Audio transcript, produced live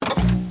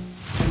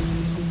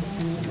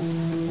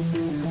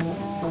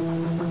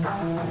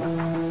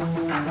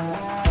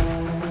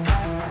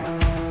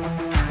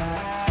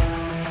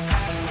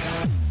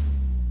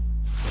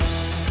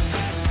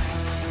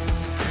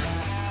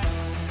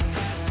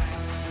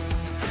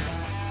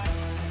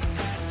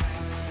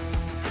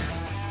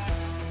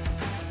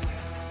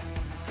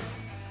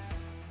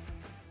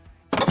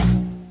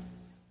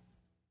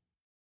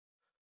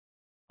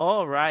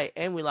All right,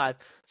 and we live.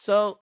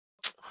 So,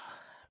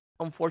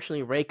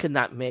 unfortunately, Ray could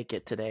not make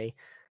it today.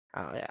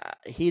 Yeah,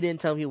 he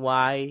didn't tell me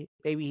why.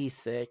 Maybe he's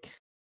sick.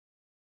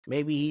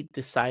 Maybe he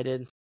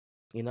decided,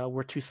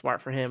 we're too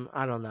smart for him.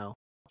 I don't know.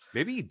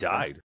 Maybe he Uh,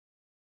 died.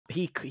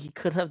 he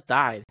could have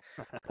died.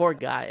 Poor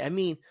guy. I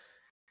mean,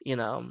 you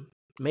know,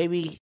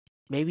 maybe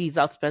maybe he's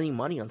out spending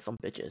money on some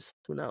bitches.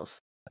 Who knows?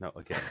 No,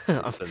 again,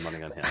 they spend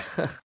money on him.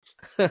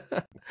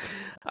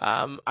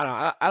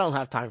 I don't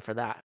have time for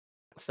that.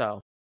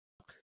 So,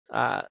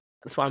 uh,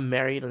 that's why I'm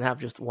married and have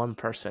just one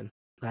person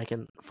that I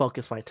can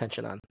focus my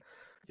attention on.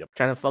 Yep.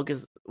 Trying to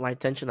focus my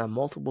attention on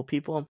multiple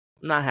people,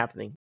 not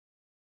happening.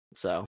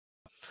 So,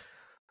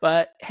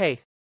 but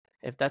hey,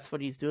 if that's what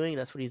he's doing,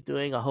 that's what he's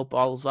doing. I hope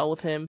all is well with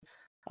him.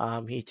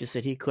 He just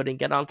said he couldn't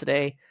get on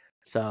today,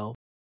 so.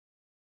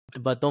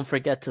 But don't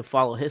forget to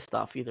follow his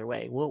stuff either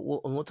way.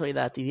 We'll tell you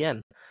that at the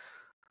end.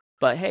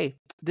 But hey,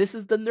 this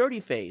is the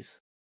nerdy phase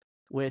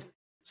with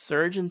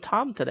Serge and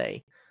Tom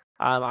today.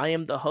 I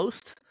am the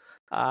host.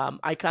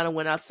 I kind of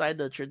went outside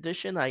the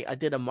tradition. I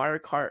did a Mario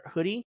Kart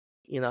hoodie.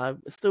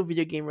 It's still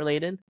video game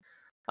related.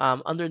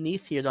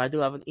 Underneath here, though, I do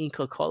have an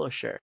Inca Cola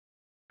shirt.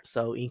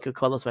 So Inca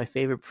Cola is my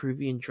favorite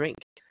Peruvian drink.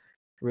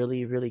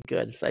 Really, really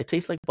good. It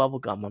tastes like bubble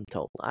gum, I'm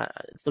told.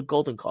 It's the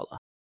golden cola.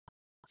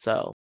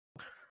 So,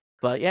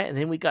 but yeah, and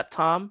then we got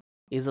Tom.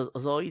 As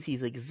always,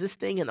 he's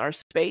existing in our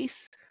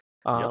space.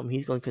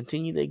 He's going to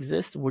continue to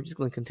exist. We're just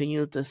going to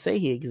continue to say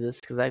he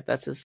exists because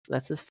that's his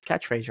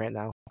catchphrase right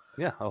now.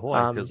 Yeah,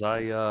 ahoy! Because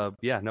I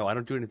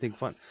don't do anything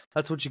fun.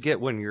 That's what you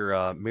get when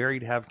you're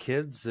married, have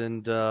kids,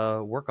 and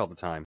work all the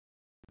time.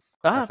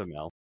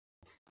 FML.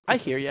 I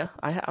hear you.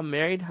 I'm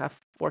married, have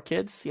 4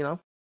 kids.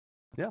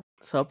 Yeah.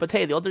 So, but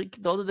hey, the older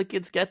the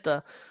kids get,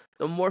 the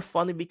more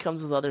fun it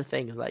becomes with other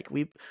things. Like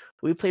we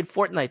played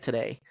Fortnite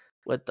today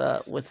with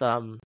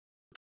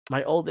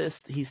my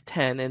oldest. He's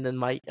 10, and then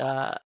my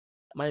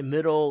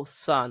middle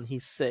son,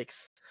 he's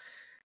 6.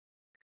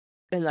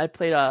 And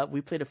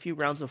we played a few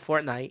rounds of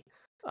Fortnite.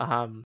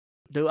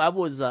 Dude, I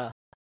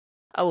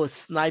was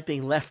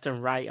sniping left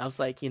and right. I was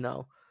like,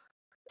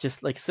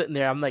 just like sitting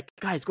there. I'm like,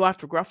 guys, go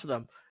after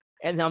them.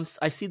 And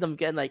I see them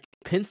getting like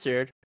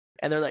pincered,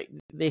 and they're like,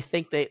 they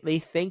think that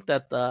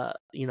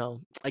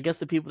I guess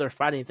the people they're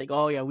fighting think,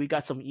 oh yeah, we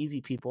got some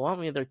easy people. I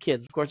mean, they're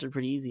kids, of course they're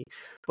pretty easy.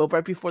 But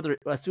right before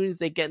as soon as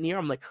they get near,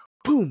 I'm like,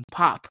 boom,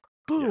 pop,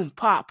 boom,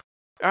 pop.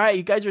 All right,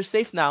 you guys are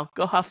safe now.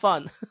 Go have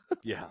fun.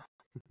 Yeah.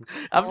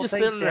 I'm just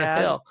sitting on a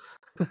hill.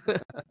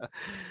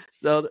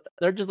 So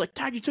they're just like,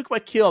 Dad, you took my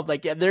kill. I'm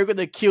like, yeah, they're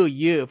gonna kill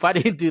you if I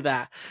didn't do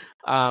that.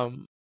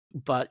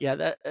 But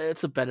yeah,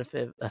 it's a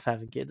benefit of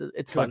having kids.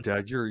 It's fun.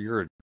 Dad,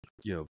 you're a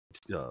a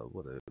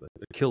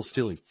kill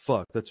stealing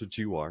fuck. That's what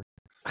you are.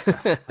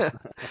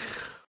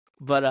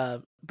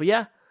 But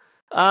yeah.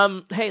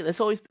 Hey,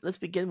 let's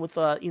begin with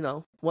what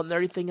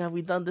nerdy thing have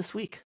we done this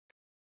week?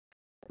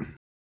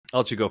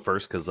 I'll let you go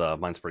first because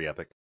mine's pretty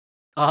epic.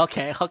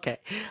 Okay.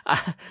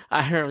 I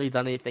haven't really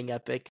done anything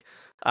epic.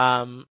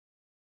 Nothing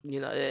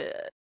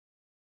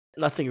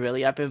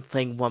really. I've been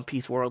playing One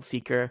Piece World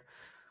Seeker.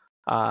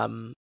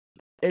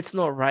 It's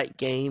no right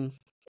game.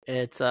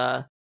 It's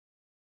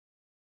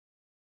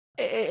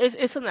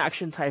it's an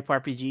action type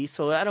RPG,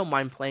 so I don't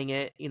mind playing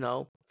it.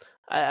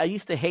 I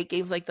used to hate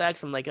games like that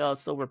because I'm like, oh,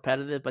 it's so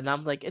repetitive. But now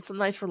I'm like, it's a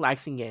nice,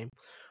 relaxing game.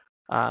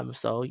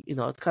 So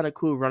it's kind of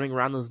cool running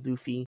around as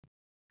Luffy,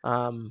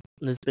 in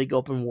this big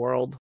open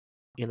world.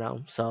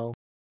 So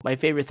my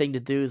favorite thing to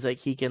do is like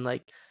he can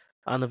like,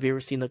 I don't know if you ever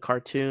seen the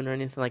cartoon or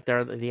anything like that,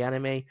 or the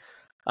anime.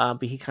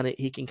 But he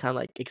can kind of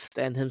like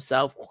extend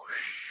himself,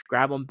 whoosh,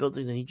 grab on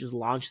buildings, and he just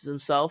launches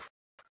himself.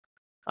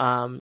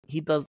 You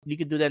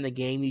can do that in the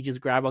game. You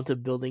just grab onto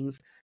buildings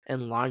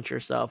and launch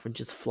yourself and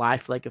just fly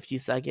for like a few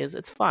seconds.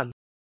 It's fun.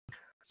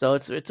 So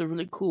it's a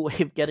really cool way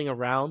of getting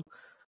around.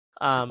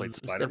 So you played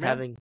Instead of Spider-Man?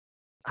 having,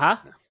 huh?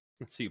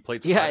 So you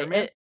played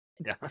Spider-Man?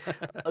 Yeah.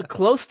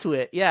 Close to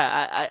it.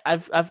 Yeah,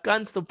 I've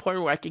gotten to the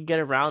point where I can get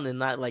around and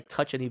not like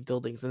touch any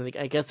buildings, and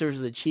I guess there's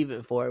an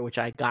achievement for it, which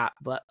I got.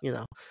 But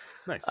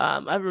Nice.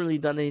 I haven't really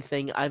done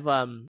anything.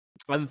 I'm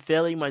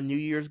failing my New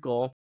Year's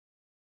goal.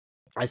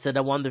 I said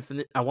I wanted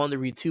to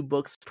read 2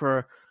 books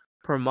per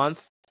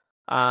month.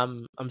 I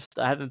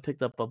haven't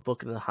picked up a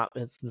book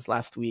since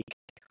last week.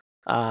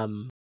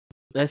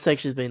 That's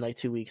actually been like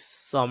 2 weeks.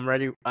 So I'm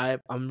ready.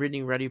 I'm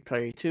reading Ready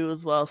Player 2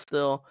 as well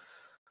still.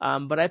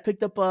 But I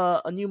picked up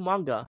a new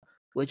manga,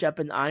 which I've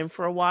been eyeing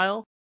for a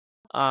while.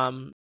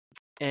 And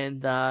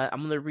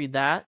I'm gonna read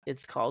that.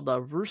 It's called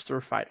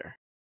Rooster Fighter.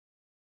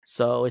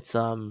 So it's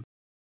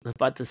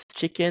about this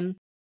chicken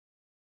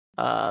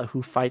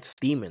who fights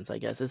demons. I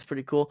guess it's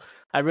pretty cool.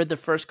 I read the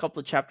first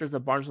couple of chapters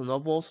of Barnes and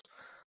Nobles,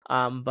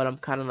 but I'm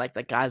kind of like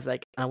the guys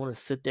like I want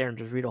to sit there and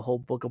just read a whole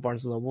book of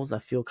Barnes and Nobles. I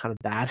feel kind of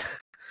bad.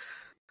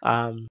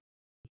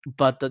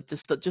 But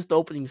just the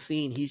opening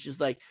scene, he's just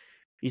like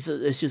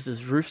it's just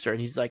this rooster, and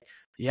he's like,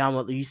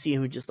 yeah, you see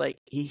him just like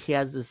he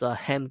has this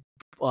hand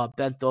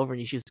bent over, and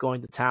he's just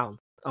going to town.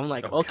 I'm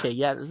like, okay,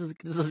 yeah, this is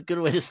a good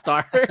way to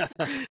start.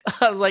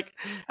 I was like,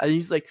 and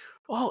he's like,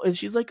 oh, and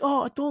she's like,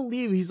 oh, don't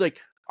leave. He's like,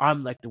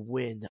 I'm like the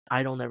wind.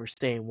 I don't ever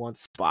stay in one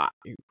spot.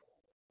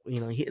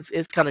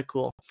 It's kind of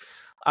cool.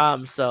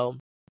 So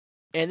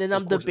and then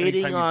Of I'm course,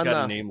 debating anytime you've on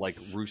got a name like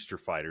Rooster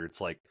Fighter, it's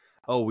like,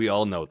 oh, we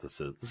all know what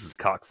this is. This is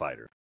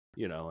Cockfighter,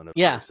 and of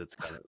yeah. course it's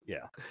kind of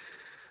yeah.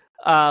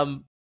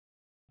 Um,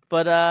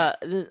 but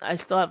then I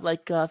still have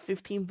like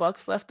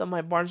 $15 left on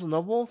my Barnes and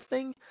Noble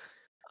thing.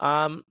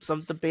 So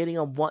I'm debating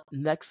on what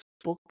next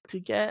book to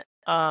get.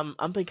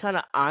 I've been kind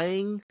of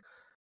eyeing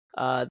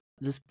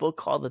this book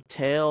called The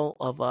Tale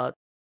of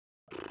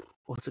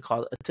what's it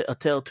called? A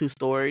Tale of Two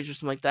Stories or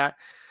something like that.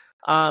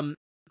 Um,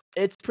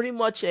 it's pretty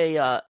much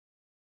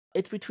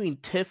it's between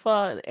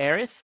Tifa and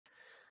Aerith.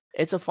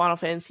 It's a Final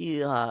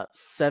Fantasy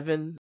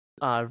 7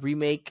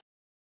 remake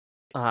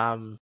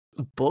um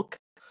book,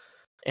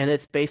 and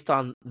it's based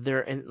on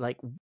their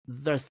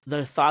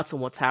thoughts on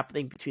what's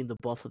happening between the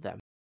both of them.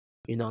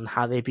 And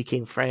how they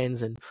became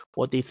friends and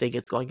what they think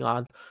is going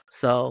on.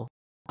 So,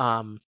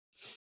 um,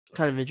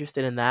 kind of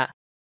interested in that.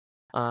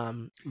 But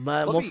I'm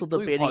Let also me let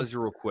me debating. pause you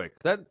real quick.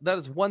 That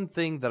is one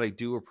thing that I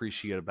do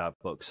appreciate about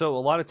books. So a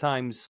lot of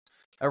times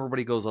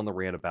everybody goes on the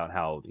rant about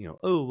how,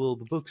 oh well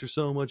the books are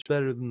so much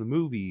better than the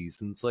movies.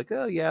 And it's like,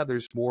 oh yeah,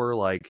 there's more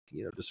like,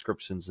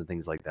 descriptions and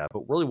things like that.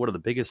 But really one of the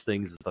biggest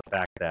things is the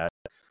fact that,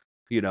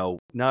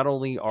 not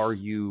only are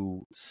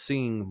you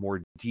seeing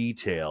more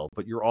detail,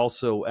 but you're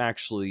also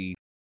actually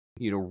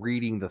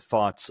reading the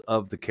thoughts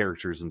of the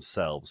characters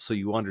themselves, so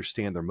you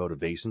understand their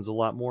motivations a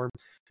lot more.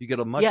 You get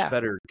a much Yeah.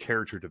 better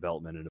character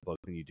development in a book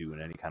than you do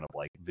in any kind of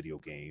like video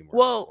game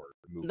Well, or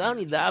movie not or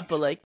only TV that, but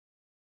show. like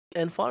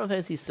in Final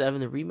Fantasy VII,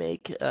 the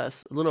remake, a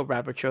little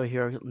rabbit trail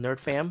here, nerd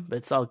fam, but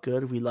it's all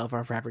good. We love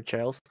our rabbit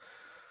trails.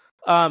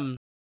 Um,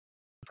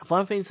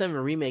 Final Fantasy VII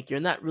remake, you're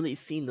not really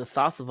seeing the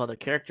thoughts of other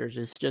characters.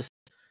 It's just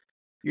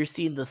you're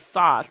seeing the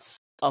thoughts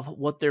of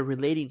what they're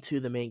relating to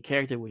the main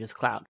character, which is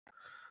Cloud.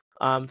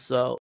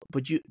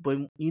 But you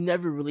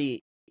never really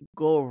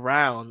go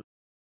around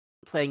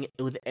playing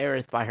with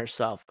Aerith by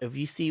herself. If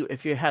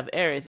you have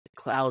Aerith,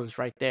 Cloud is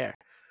right there.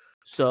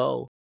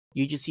 So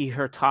you just see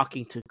her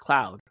talking to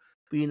Cloud,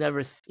 but you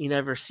never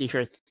see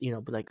her, be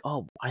like,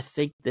 oh, I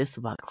think this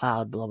about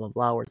Cloud, blah blah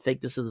blah, or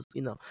think this is.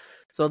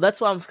 So that's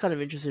why I'm kind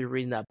of interested in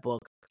reading that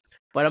book.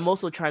 But I'm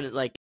also trying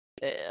to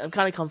I'm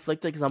kind of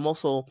conflicted because I'm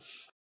also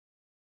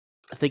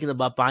thinking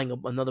about buying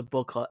another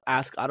book called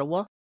Ask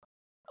Ottawa.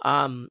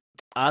 Um,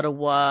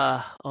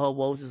 Ottawa. Oh,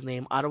 what was his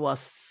name? Ottawa.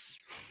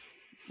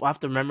 I'll have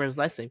to remember his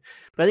last name.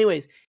 But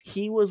anyways,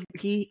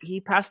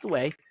 he passed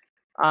away.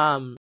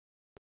 Um,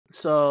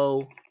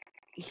 so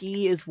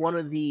he is one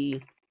of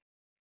the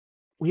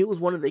he was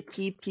one of the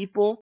key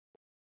people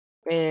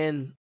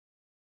in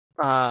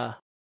uh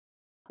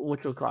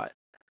what you call it.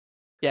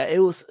 Yeah, it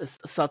was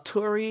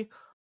Satoru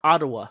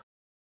Ottawa.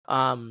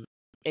 Um,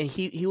 and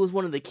he was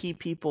one of the key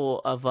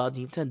people of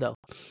Nintendo.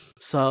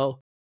 So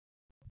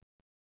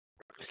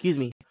excuse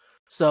me.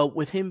 So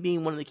with him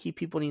being one of the key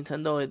people in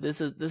Nintendo,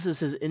 this is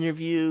his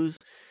interviews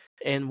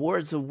and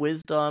words of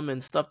wisdom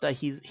and stuff that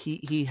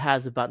he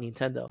has about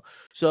Nintendo.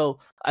 So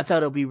I thought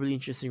it'll be really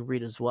interesting to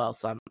read as well.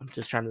 So I'm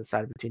just trying to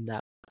decide between that.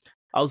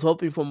 I was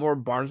hoping for more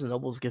Barnes and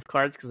Noble's gift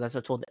cards because that's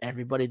what I told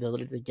everybody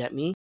to get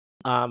me.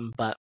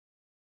 But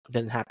it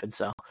didn't happen.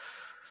 So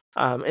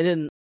and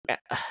then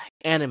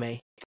anime.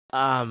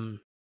 Um,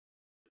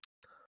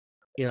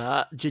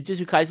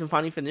 Jujutsu Kaisen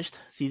finally finished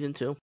season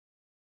 2.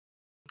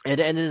 It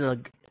ended in a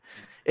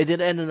It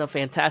did end on a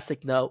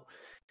fantastic note,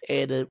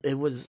 and it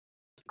was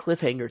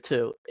cliffhanger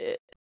too.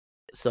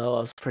 So I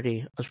was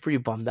pretty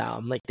bummed out.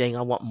 I'm like, dang,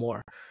 I want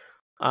more.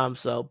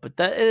 But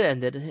that it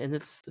ended, and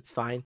it's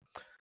fine.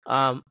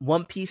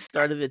 One Piece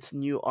started its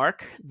new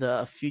arc,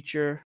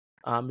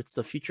 it's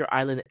the Future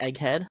Island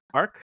Egghead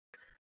arc.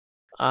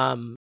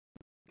 Um,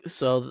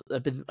 so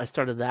I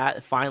started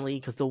that finally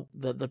because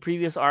the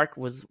previous arc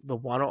was the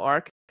Wano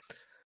arc.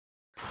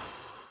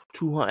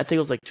 200, I think it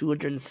was like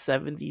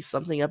 270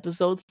 something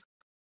episodes.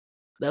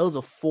 That was a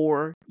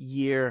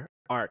 4-year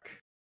arc.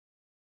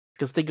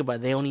 Because think about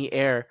it, they only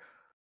air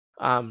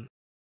um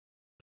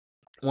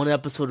one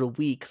episode a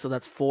week, so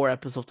that's 4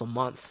 episodes a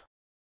month.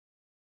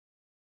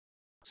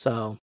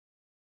 So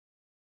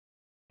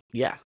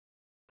yeah,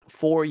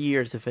 4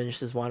 years to finish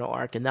this Wano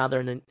arc, and now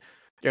they're in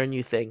their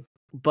new thing.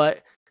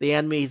 But the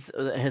anime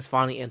has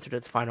finally entered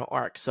its final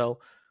arc. So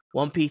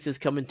One Piece is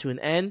coming to an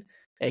end.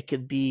 It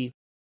could be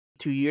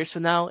 2 years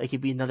from now. It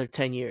could be another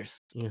 10 years.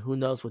 Who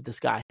knows with this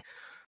guy?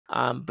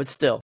 But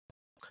still.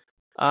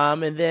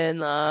 And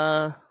then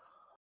I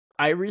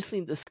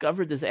recently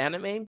discovered this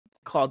anime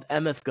called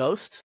MF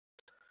Ghost.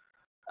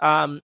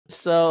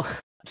 So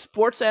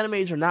sports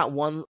animes are not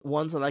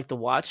ones I like to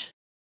watch,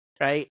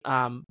 right?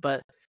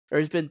 But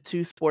there's been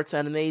 2 sports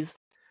animes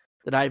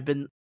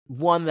that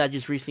one that I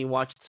just recently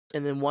watched,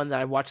 and then one that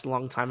I watched a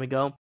long time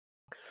ago.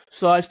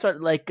 So I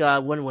started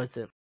when was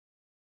it?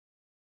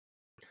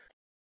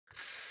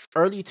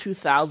 Early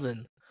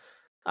 2000.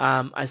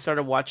 I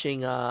started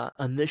watching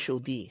Initial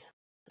D,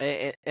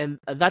 and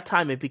at that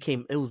time it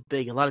was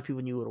big. A lot of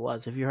people knew what it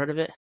was. Have you heard of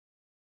it?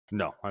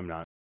 No, I'm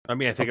not. I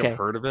mean, I think I've Okay.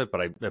 heard of it, but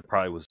it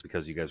probably was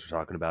because you guys were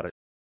talking about it.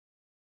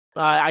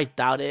 I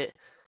doubt it.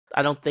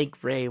 I don't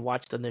think Ray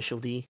watched Initial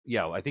D.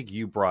 Yeah, I think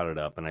you brought it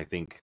up, and I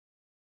think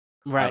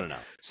I Right. don't know.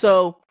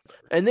 So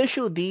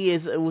Initial D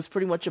is it was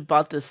pretty much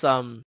about this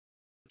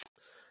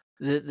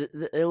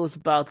it was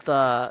about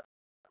r-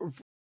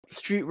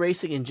 street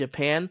racing in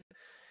Japan.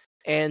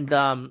 And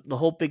the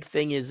whole big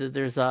thing is that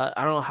there's I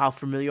don't know how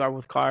familiar you are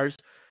with cars,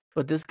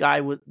 but this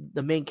guy with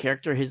the main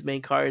character, his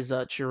main car is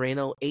a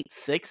Chireno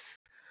 86,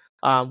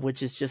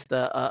 which is just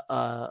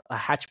a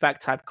hatchback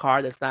type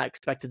car that's not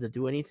expected to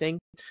do anything.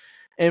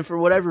 And for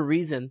whatever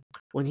reason,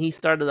 when he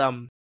started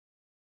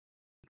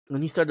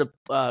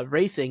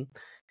racing,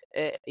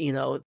 you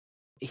know,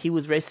 he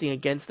was racing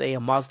against a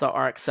Mazda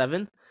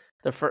RX-7,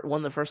 one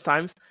of the first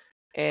times,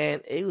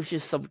 and it was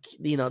just some,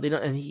 they don't,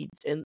 and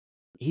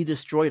he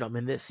destroyed him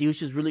in this. He was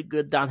just really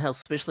good downhill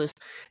specialist,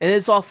 and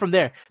it's all from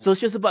there. So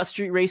it's just about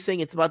street racing.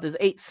 It's about this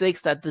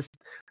 86 that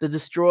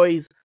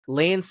destroys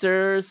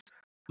Lancers,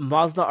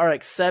 Mazda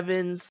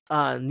RX-7s,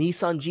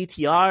 Nissan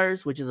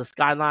GTRs, which is a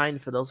Skyline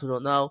for those who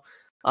don't know.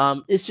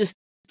 It's just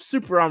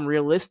super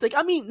unrealistic.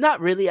 I mean, not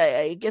really.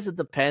 I guess it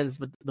depends,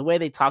 but the way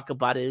they talk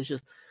about it is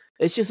just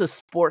it's just a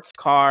sports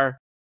car,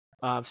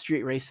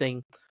 street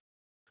racing.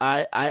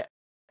 I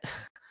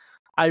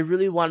I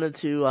really wanted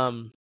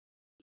to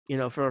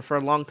for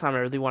a long time I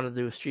really wanted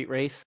to do a street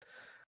race.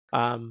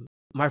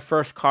 My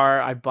first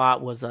car I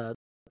bought was a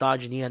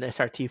Dodge Neon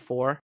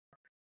SRT4.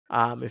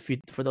 If you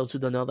for those who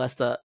don't know, that's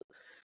the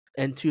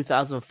in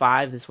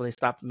 2005. That's when they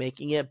stopped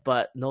making it,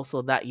 but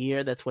also that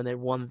year that's when they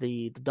won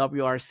the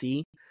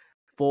WRC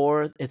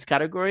for its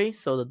category.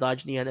 So the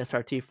Dodge Neon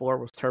SRT4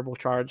 was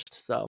turbocharged.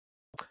 So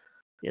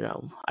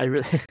I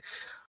really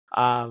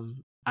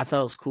I thought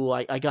it was cool.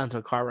 I got into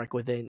a car wreck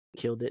with it and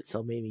killed it, so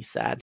it made me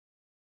sad.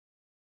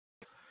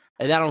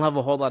 And I don't have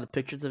a whole lot of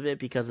pictures of it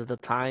because at the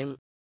time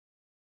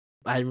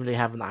I didn't really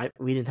have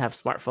we didn't have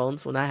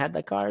smartphones when I had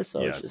that car,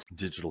 so Yeah, it's it's just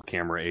digital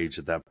camera age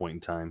at that point in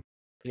time.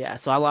 yeah.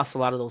 So I lost a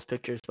lot of those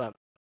pictures, but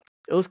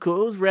it was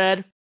cool. It was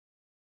red.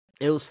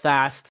 It was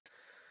fast.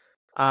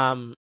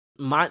 Um,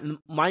 mine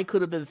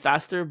could have been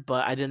faster,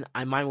 but I didn't.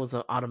 Mine was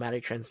an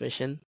automatic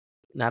transmission,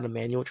 not a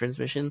manual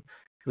transmission.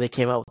 They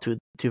came out with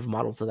two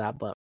models of that,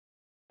 but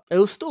it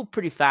was still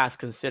pretty fast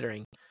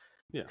considering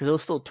Yeah. because it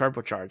was still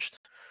turbocharged.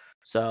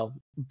 So,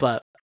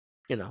 but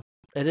you know,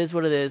 it is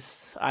what it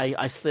is.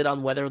 I slid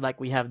on weather like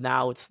we have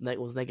now. It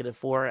was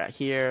 -4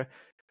 here.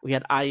 We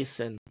had ice,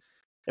 and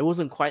it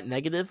wasn't quite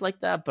negative like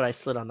that, but I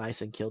slid on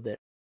ice and killed it.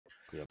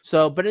 Yep.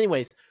 So, but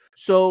anyways,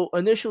 so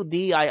Initial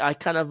D, I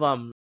kind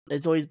of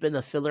it's always been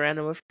a filler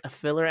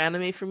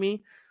anime for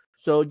me.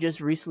 So just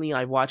recently,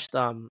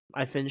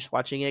 I finished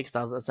watching it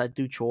because as I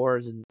do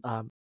chores and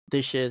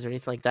dishes or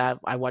anything like that,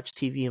 I watch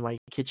TV in my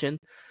kitchen.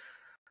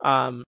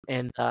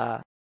 And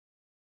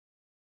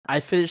I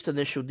finished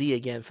Initial D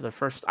again for the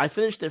first. I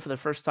finished it for the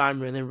first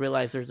time and then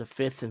realized there's a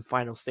fifth and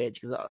final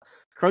stage because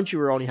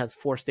Crunchyroll only has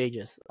four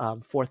stages,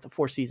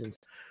 four seasons.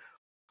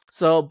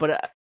 So,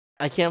 but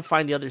I can't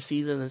find the other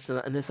seasons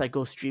unless I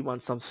go stream on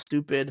some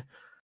stupid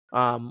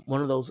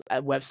one of those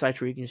websites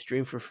where you can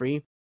stream for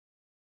free.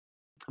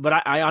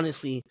 But I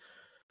honestly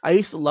I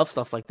used to love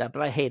stuff like that,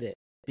 but I hate it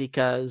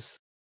because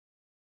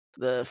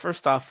the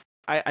first off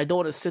I don't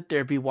want to sit there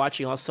and be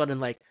watching all of a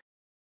sudden like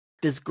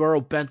this girl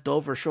bent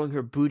over showing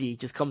her booty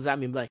just comes at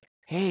me and be like,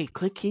 "Hey,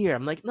 click here."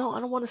 I'm like, "No, I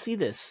don't want to see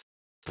this."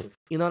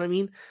 You know what I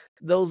mean?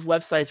 Those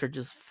websites are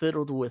just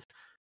filled with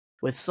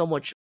so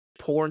much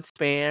porn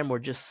spam or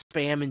just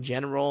spam in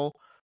general.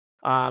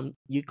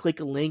 You click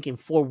a link and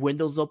four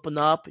windows open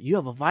up. You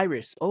have a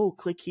virus. Oh,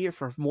 click here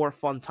for more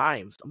fun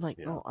times. I'm like,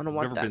 Yeah. no, I don't I've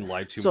want never that. been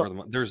lied to more So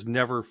than there's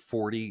never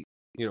 40,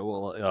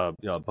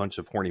 a bunch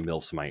of horny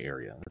milfs in my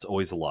area. It's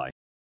always a lie.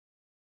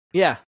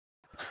 yeah,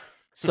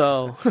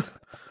 so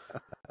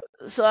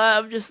so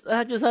I'm just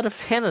not a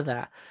fan of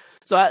that.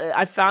 So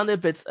I found it,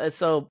 but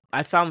so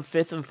I found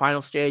fifth and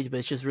final stage, but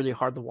it's just really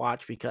hard to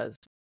watch because,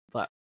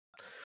 but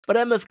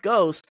MF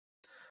Ghost,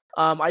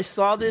 I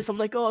saw this. I'm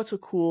like, oh,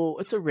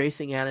 it's a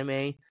racing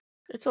anime.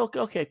 It's okay,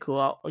 okay, cool.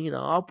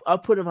 I'll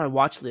put it in my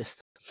watch list.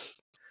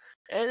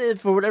 And then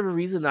for whatever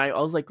reason, I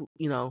was like,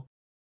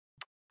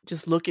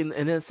 just looking,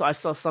 and then so I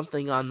saw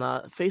something on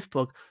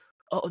Facebook.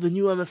 Oh, the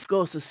new MF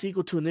Ghost, the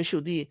sequel to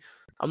Initial D.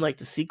 I'm like,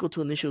 the sequel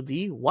to Initial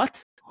D?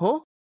 What? Huh?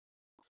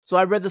 So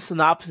I read the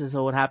synopsis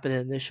of what happened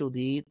in Initial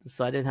D,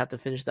 so I didn't have to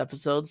finish the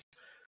episodes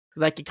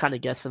because I could kind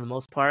of guess for the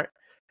most part.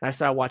 And I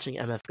started watching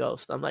MF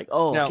Ghost. I'm like,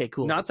 oh, Now, okay,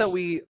 cool. not that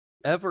we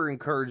ever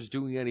encourage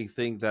doing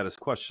anything that is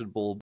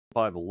questionable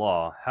by the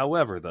law.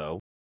 However, though,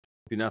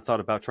 have you not thought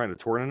about trying to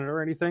torrent it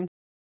or anything?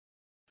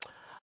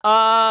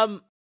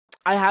 Um,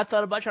 I had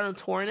thought about trying to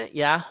torrent it,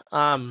 yeah.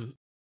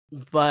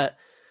 But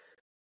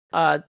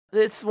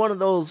it's one of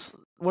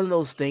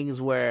those things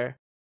where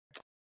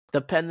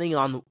depending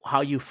on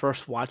how you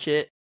first watch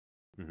it,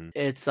 Mm-hmm.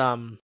 it's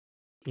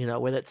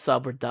whether it's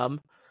sub or dub.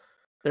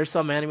 There's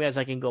some animes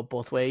I can go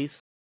both ways.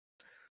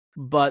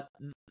 But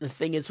the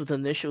thing is with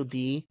Initial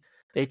D,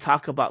 they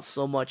talk about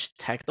so much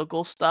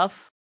technical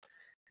stuff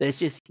that it's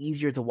just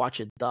easier to watch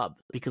it dub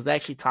because they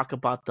actually talk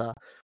about the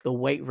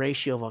weight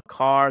ratio of a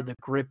car, the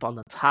grip on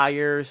the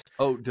tires,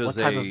 Oh, what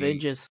type of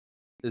engines.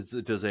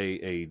 does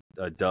a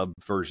dub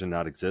version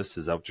not exist?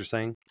 Is that what you're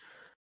saying?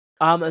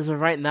 As of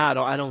right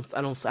now, I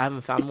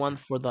haven't found one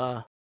for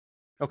the,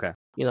 Okay.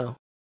 you know,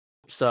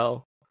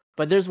 so,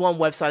 but there's one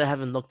website I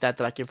haven't looked at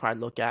that I can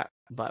probably look at,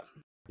 but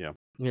Yeah.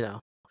 you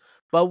know,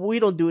 but we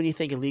don't do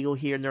anything illegal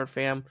here, Nerd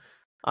Fam.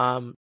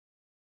 Um,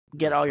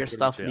 get No, all your go to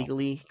stuff jail.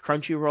 legally,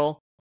 Crunchyroll.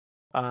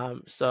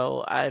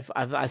 So I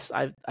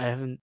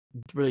haven't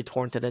really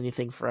torrented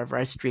anything forever.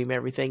 I stream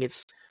everything.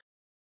 It's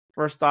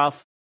first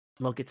off,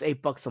 look, it's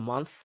 $8 a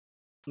month.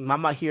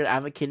 I'm not here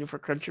advocating for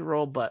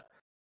Crunchyroll, but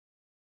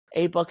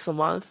 $8 a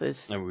month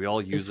is And we all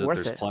it's use it. worth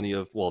There's it. plenty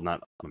of, well,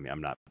 not, I mean,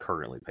 I'm not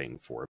currently paying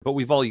for it, but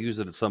we've all used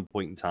it at some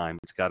point in time.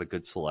 It's got a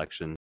good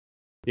selection.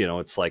 You know,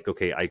 it's like,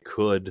 okay, I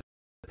could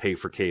pay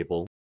for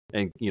cable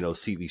and, you know,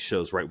 see these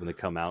shows right when they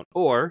come out,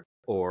 or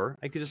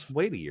I could just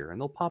wait a year and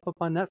they'll pop up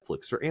on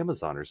Netflix or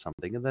Amazon or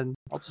something, and then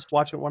I'll just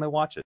watch it when I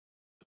watch it.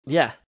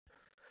 Yeah.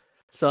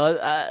 So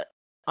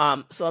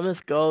I'm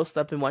with Ghost.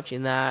 I've been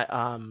watching that.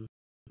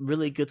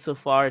 Really good so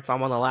far.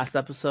 I'm on the last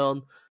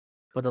episode,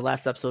 but the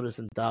last episode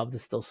isn't dubbed.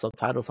 It's still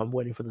subtitles. I'm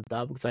waiting for the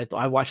dub because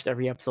I watched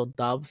every episode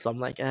dubbed, so I'm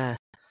like, I'm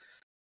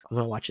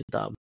gonna watch it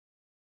dub.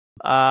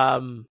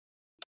 Um,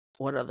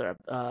 what other?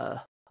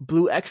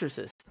 Blue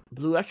Exorcist.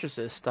 Blue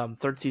Exorcist.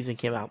 Third season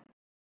came out.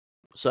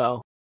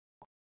 So,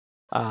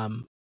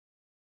 um,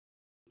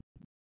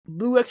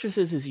 Blue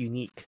Exorcist is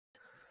unique.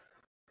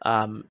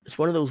 It's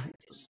one of those.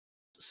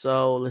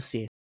 So let's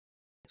see.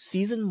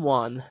 Season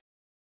 1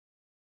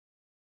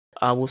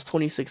 was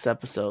 26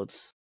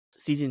 episodes.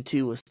 Season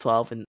 2 was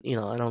 12, and I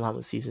don't know how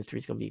much season 3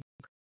 is gonna be.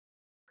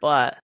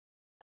 But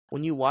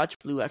when you watch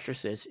Blue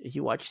Exorcist,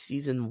 you watch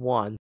season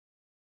 1,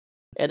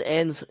 it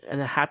ends in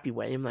a happy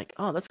way. I'm like,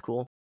 oh, that's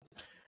cool.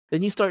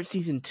 Then you start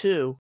season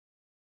 2,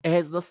 it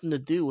has nothing to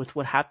do with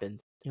what happened.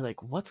 You're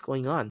like, what's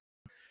going on?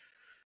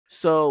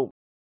 So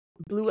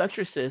Blue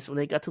Exorcist, when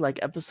they got to like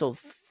episode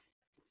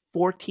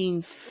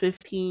 14,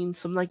 15,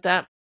 something like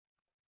that,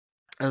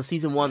 on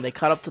season 1, they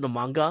caught up to the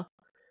manga,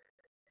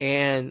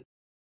 and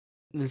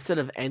instead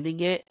of ending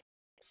it,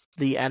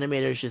 the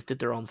animators just did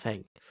their own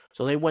thing.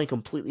 So they went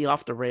completely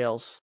off the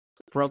rails,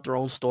 wrote their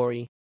own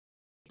story,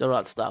 did all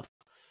that stuff.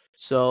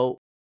 So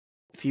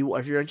if you're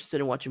interested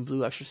in watching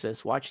Blue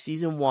Exorcist, watch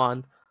season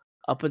 1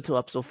 up until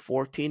episode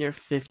 14 or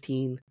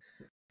 15.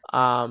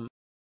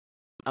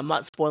 I'm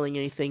not spoiling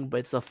anything, but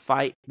it's a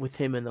fight with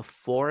him in the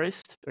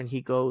forest, and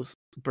he goes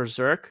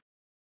berserk.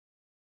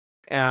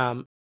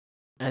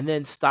 And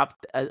then stop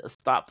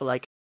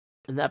like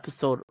an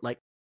episode, like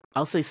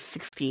I'll say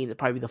 16 would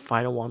probably be the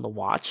final one to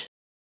watch.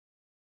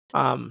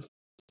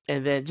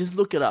 And then just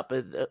look it up.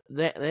 The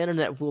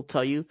internet will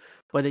tell you,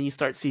 but then you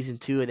start season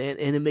 2, and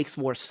it makes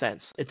more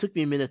sense. It took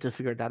me a minute to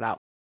figure that out.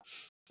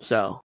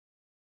 So,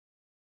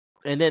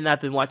 and then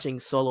I've been watching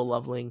Solo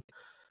Leveling.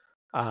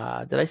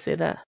 Did I say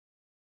that?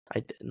 I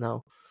didn't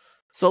know.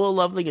 Solo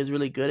Leveling is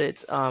really good.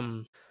 It's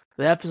the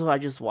episode I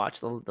just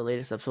watched, the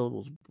latest episode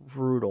was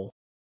brutal.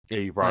 Yeah,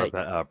 you Like,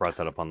 brought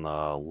that up on the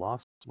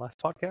last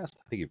podcast.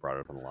 I think you brought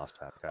it up on the last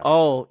podcast.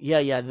 oh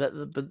yeah.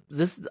 But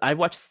this I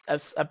watched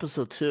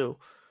episode 2.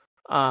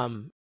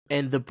 And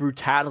the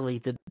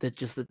brutality that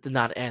just did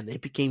not end.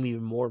 It became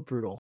even more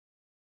brutal.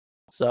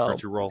 So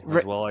Crunchyroll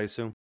as well, I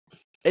assume.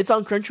 it's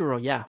on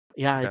Crunchyroll. Yeah.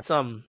 Okay. It's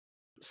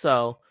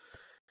So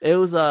it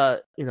was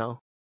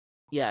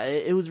yeah,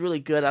 it was really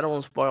good. I don't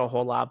want to spoil a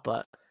whole lot,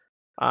 but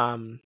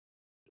um,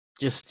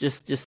 just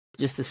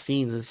the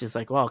scenes. It's just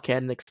like, wow,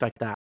 can't expect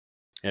that.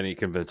 And he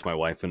convinced my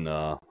wife, and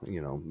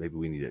maybe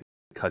we need to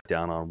cut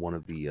down on one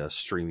of the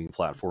streaming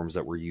platforms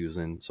that we're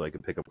using, so I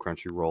could pick up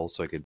Crunchyroll,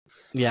 so I could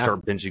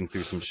start binging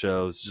through some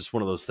shows. Just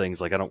one of those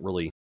things. Like, I don't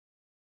really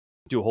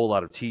do a whole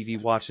lot of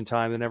TV watching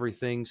time and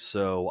everything,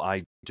 so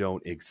I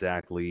don't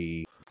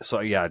exactly. So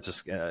yeah,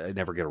 I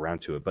never get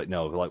around to it. But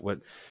no, like what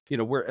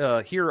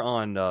we're here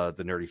on the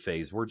Nerdy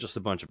Phase. We're just a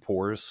bunch of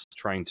pores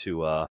trying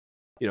to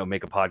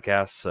make a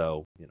podcast.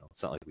 So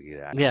it's not like we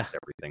get access to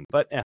everything.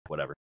 But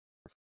whatever.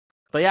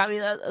 But yeah, I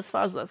mean, as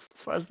far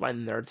as my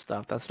nerd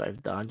stuff, that's what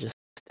I've done. Just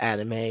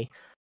anime,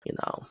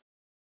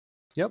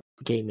 Yep.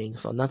 Gaming.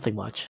 So nothing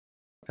much.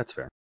 That's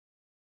fair.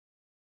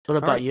 What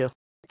about you?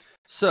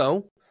 So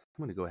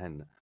I'm going to go ahead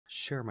and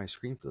share my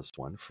screen for this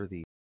one for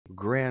the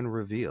grand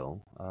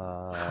reveal.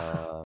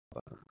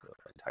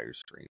 Entire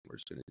screen. We're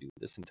just going to do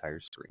this entire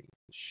screen.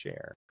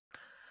 Share.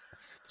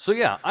 So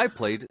yeah, I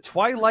played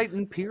Twilight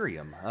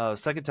Imperium.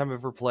 Second time I've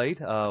ever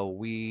played.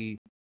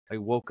 I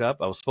woke up.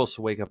 I was supposed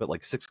to wake up at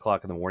like 6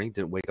 o'clock in the morning.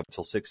 Didn't wake up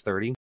until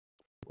 6:30.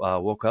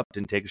 Woke up,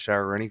 didn't take a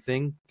shower or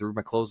anything. Threw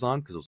my clothes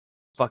on because it was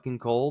fucking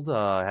cold.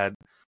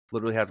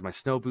 Literally had my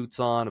snow boots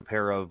on, a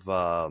pair of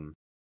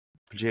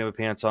pajama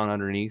pants on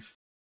underneath.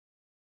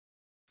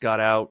 Got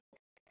out,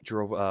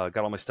 drove, got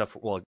all my stuff.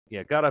 Well,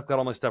 yeah, got up, got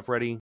all my stuff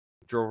ready.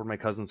 Drove over to my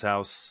cousin's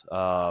house.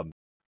 I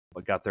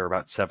got there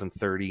about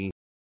 7:30.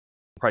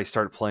 Probably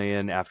started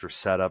playing after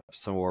setup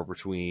somewhere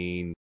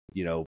between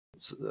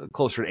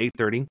closer to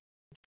 8:30.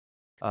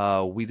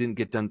 We didn't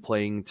get done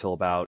playing until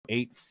about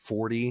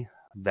 8:40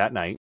 that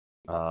night.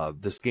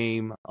 This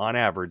game, on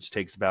average,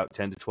 takes about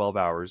 10 to 12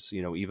 hours,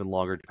 even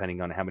longer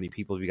depending on how many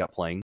people you got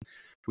playing.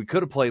 We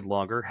could have played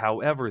longer.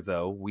 However,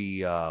 though, we,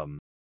 due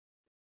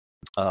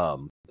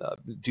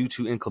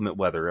to inclement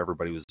weather,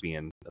 everybody was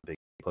being a big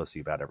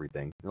pussy about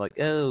everything. They're like,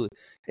 oh,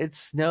 it's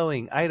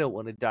snowing. I don't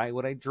want to die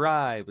when I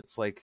drive. It's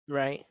like,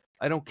 Right.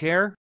 I don't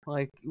care.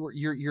 Like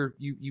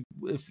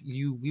if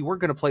we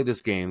weren't going to play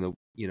this game,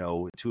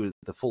 to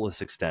the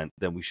fullest extent,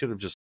 then we should have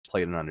just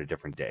played it on a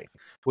different day,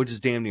 which is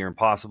damn near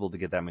impossible to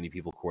get that many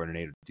people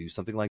coordinated to do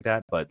something like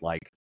that. But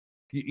like,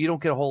 you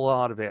don't get a whole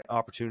lot of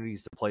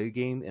opportunities to play a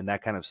game in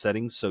that kind of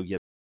setting, so you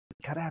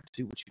gotta have to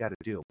do what you gotta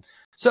do.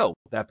 So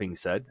that being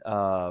said,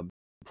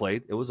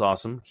 played. It was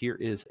awesome. Here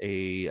is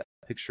a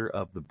picture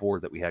of the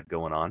board that we had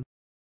going on.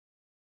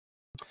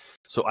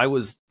 So I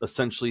was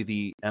essentially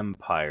the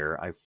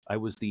Empire. I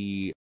was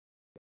the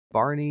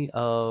Barney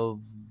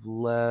of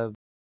Letenev.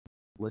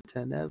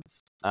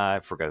 I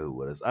forgot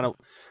who it is. I don't.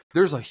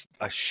 There's a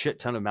shit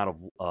ton amount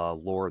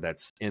of lore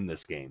that's in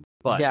this game,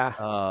 but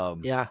Yeah.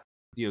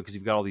 because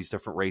you've got all these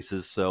different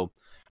races. So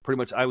pretty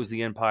much, I was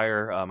the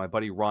Empire. My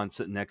buddy Ron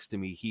sitting next to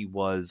me, he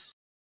was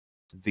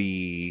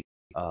the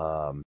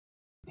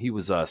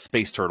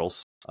Space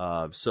Turtles.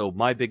 So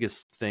my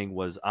biggest thing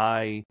was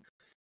I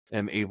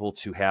am able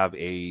to have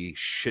a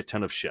shit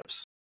ton of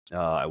ships.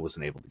 I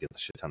wasn't able to get the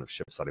shit ton of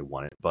ships that I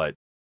wanted, but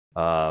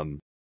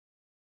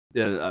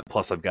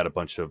plus I've got a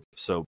bunch of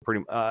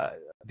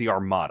the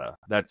Armada.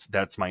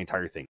 That's my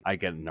entire thing. I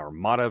get an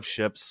armada of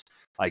ships.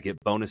 I get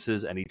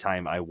bonuses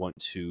anytime I want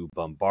to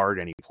bombard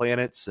any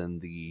planets and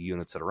the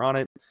units that are on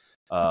it.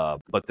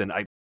 But then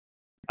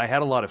I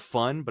had a lot of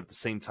fun, but at the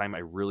same time, I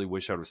really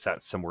wish I would have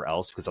sat somewhere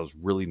else because I was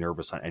really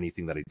nervous on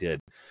anything that I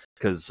did.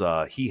 Because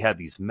he had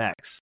these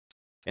mechs,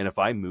 and if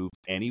I moved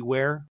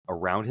anywhere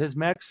around his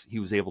mechs, he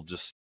was able to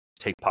just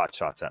take pot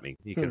shots at me.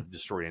 He could have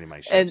destroyed any of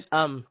my ships.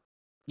 And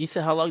you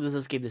said how long does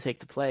this game take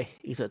to play?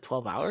 You said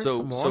 12 hours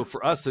or more? So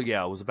for us, it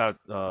was about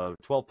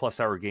 12 plus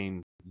hour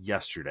game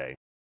yesterday.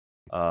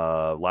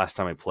 Last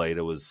time I played,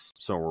 it was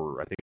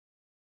somewhere, I think,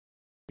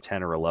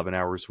 10 or 11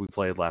 hours we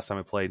played last time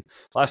I played.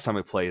 Last time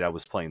I played, I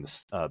was playing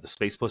the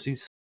Space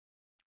Pussies.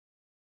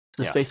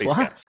 Space what?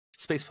 Cats.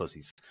 Space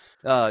Pussies.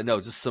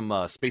 No, just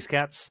some Space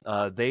Cats.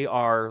 They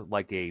are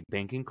like a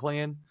banking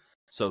clan.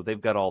 So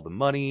they've got all the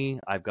money.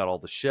 I've got all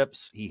the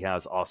ships. He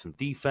has awesome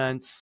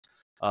defense.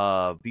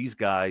 These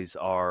guys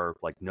are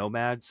like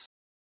nomads.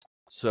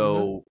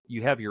 So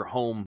you have your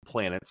home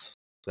planets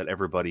that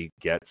everybody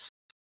gets.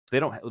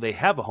 They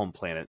have a home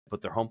planet,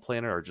 but their home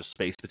planet are just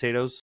space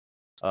potatoes.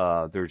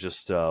 They're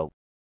just so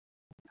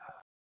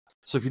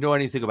if you know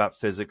anything about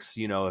physics,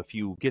 if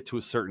you get to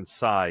a certain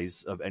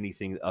size of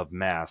anything of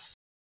mass,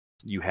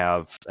 you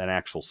have an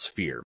actual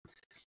sphere.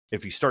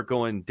 If you start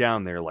going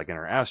down there, like in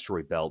our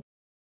asteroid belt,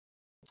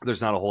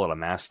 there's not a whole lot of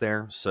mass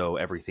there, so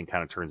everything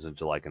kind of turns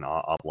into like an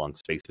oblong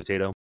space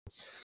potato.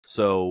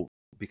 So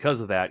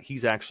because of that,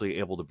 he's actually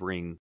able to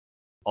bring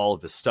all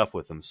of his stuff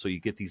with him. So you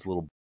get these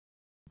little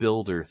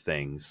builder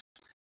things.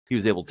 He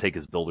was able to take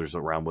his builders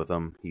around with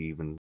him. He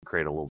even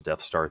created a little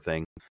Death Star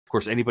thing. Of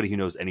course, anybody who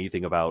knows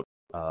anything about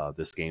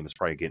this game is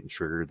probably getting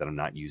triggered that I'm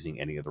not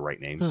using any of the right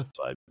names.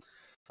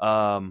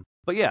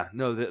 But yeah,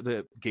 no,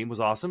 the game was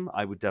awesome.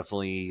 I would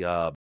definitely.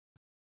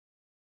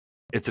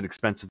 It's an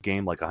expensive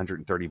game, like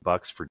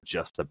 $130 for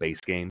just the base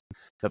game.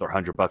 Another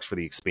 $100 for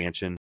the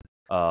expansion.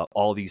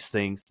 All these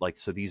things,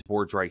 so these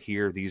boards right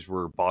here, these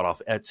were bought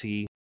off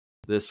Etsy.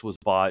 This was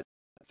bought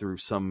through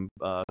some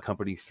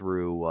company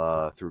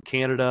through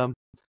Canada.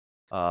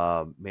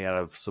 Made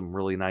out of some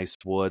really nice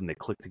wood, and they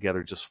click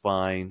together just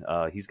fine.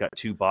 He's got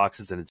 2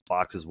 boxes, and his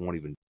boxes won't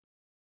even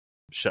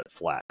shut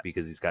flat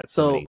because he's got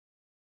so many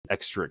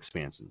extra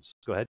expansions.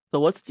 Go ahead.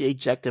 So what's the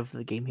objective of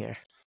the game here?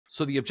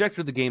 So the objective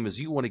of the game is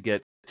you want to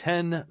get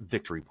 10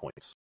 victory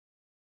points.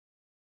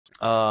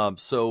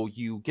 So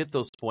you get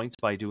those points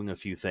by doing a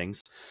few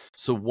things.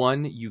 So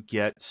one, you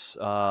get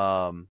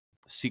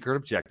secret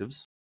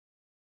objectives.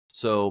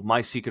 So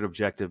my secret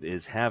objective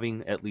is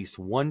having at least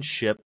one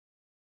ship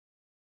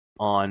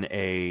on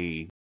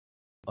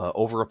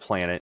over a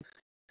planet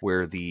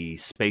where the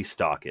space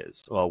dock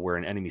is, where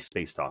an enemy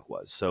space dock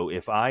was. So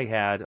if I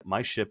had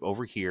my ship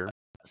over here.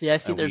 See, I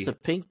see there's a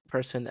pink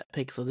person that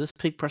pink. So this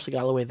pink person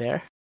got all the way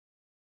there?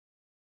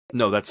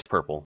 No, that's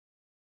purple.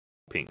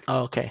 Pink.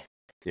 Oh, okay.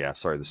 Yeah,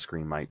 sorry, the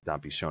screen might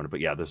not be showing it, but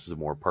yeah, this is a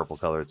more purple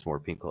color. It's more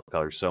pink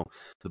color. So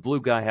the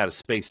blue guy had a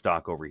space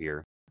dock over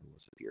here.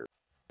 Was it here?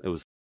 It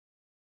was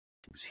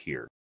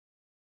here.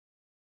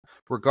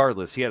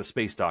 Regardless, he had a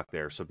space dock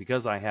there. So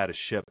because I had a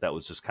ship that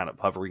was just kind of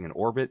hovering in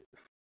orbit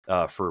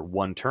for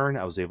one turn,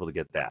 I was able to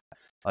get that.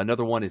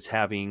 Another one is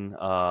having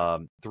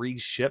 3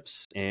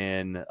 ships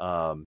in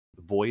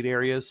void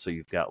areas. So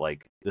you've got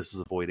this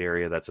is a void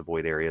area, that's a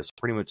void area. So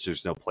pretty much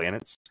there's no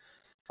planets.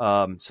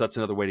 So that's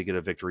another way to get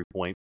a victory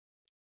point.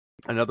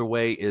 Another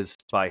way is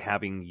by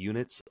having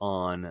units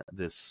on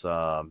this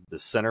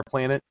center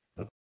planet.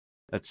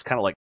 That's kind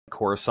of like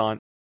Coruscant.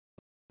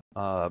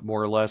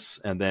 more or less.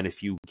 And then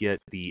if you get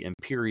the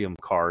Imperium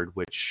card,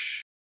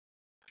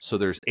 so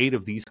there's 8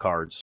 of these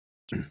cards.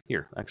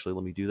 Here, actually,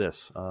 let me do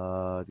this.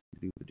 I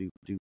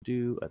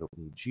don't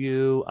need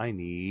you. I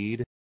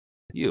need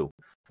you.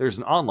 There's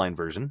an online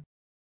version.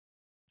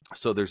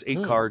 So there's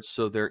 8 cards.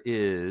 So there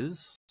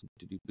is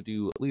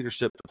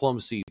leadership,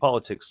 diplomacy,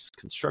 politics,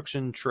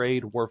 construction,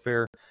 trade,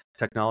 warfare,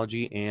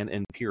 technology, and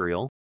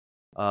imperial.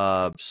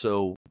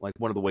 So like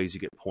one of the ways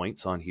you get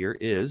points on here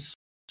is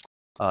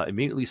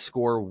immediately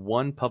score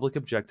 1 public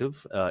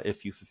objective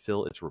if you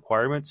fulfill its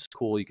requirements.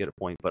 Cool, you get a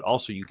point. But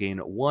also you gain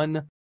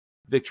 1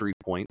 victory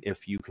point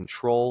if you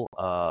control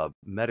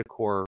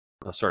Mechatol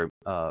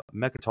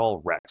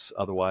Rex.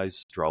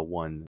 Otherwise, draw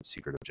 1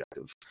 secret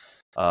objective.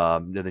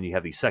 And then you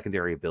have these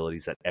secondary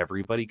abilities that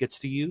everybody gets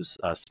to use.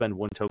 Spend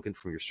 1 token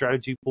from your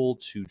strategy pool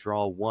to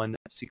draw 1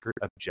 secret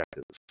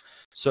objective.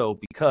 So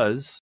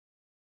because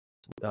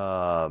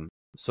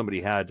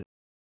somebody had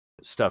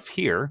stuff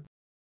here,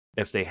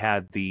 if they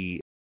had the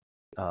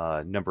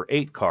number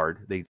 8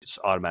 card, they just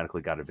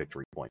automatically got a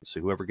victory point. So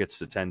whoever gets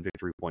to 10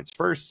 victory points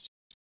first,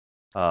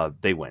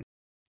 they win.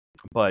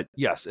 But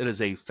yes, it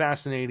is a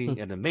fascinating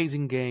and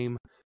amazing game,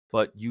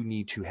 but you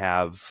need to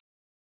have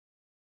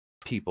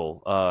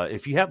people.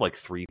 If you have like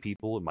 3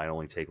 people, it might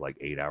only take like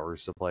 8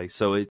 hours to play.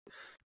 So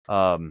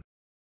and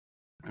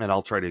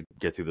I'll try to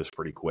get through this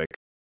pretty quick.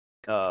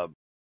 So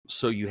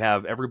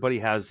everybody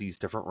has these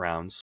different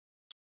rounds.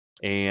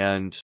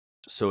 And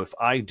so if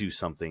I do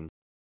something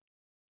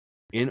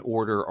in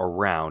order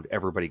around,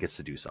 everybody gets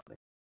to do something.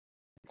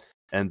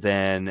 And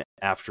then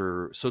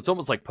so it's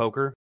almost like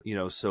poker,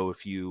 so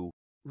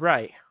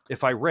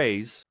if I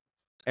raise,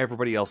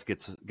 everybody else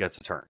gets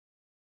a turn.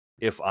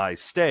 If I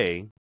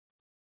stay,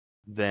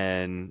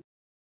 then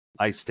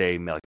I stay.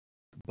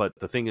 But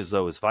the thing is,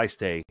 though, if I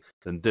stay,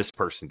 then this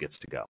person gets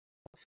to go.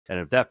 And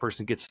if that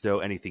person gets to do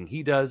anything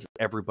he does,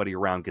 everybody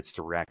around gets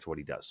to react to what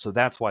he does. So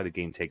that's why the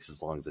game takes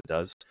as long as it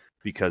does,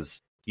 because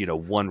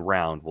 1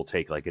 round will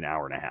take like an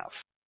hour and a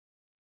half.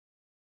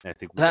 And I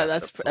think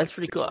that's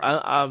pretty cool.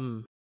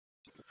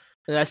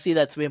 And I see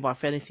that's made by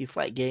Fantasy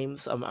Flight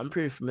Games. I'm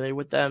pretty familiar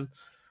with them.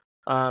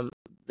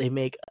 They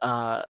make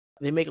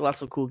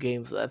lots of cool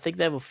games. I think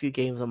they have a few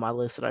games on my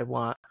list that I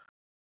want.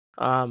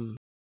 I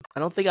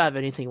don't think I have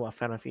anything about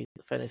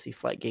Fantasy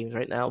Flight Games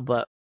right now,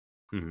 but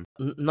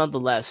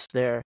nonetheless,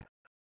 they're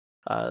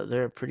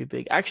pretty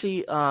big.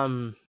 Actually,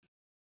 I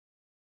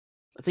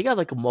think I have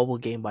like a mobile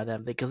game by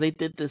them because they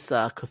did this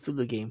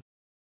Cthulhu game.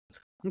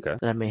 Okay.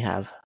 That I may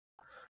have,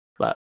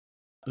 but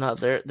no,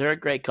 they're a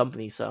great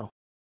company. So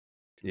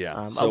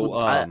yeah.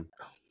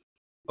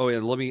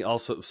 And let me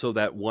also, so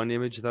that one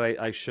image that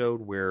I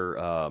showed where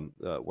I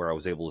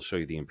was able to show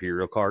you the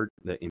Imperial card,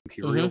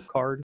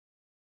 card,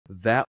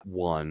 that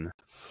one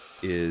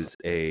is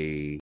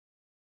the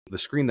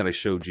screen that I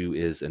showed you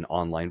is an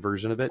online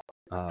version of it.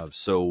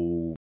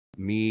 So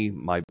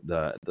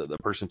the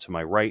person to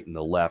my right and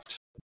the left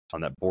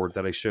on that board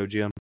that I showed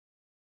you,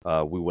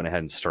 we went ahead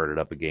and started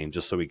up a game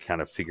just so we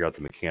kind of figure out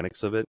the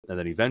mechanics of it, and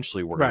then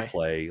eventually we're going to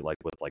play with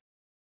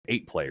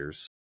 8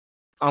 players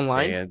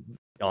online. And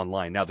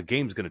online. Now the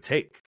game's going to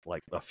take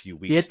like a few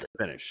weeks to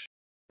finish.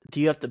 Do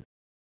you have to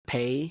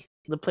pay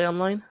to play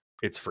online?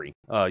 It's free.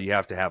 You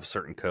have to have a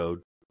certain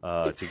code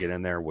to get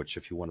in there. Which,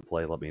 if you want to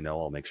play, let me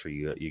know. I'll make sure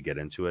you get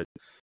into it.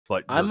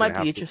 But I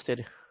might be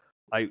interested.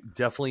 I'm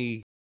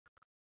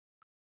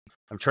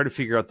trying to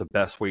figure out the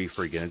best way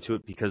for you to get into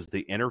it, because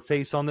the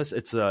interface on this,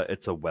 it's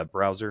a web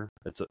browser.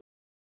 It's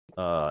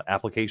a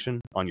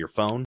application on your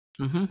phone,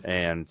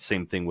 and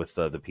same thing with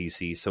the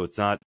PC. So it's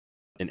not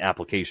an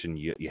application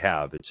you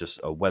have. It's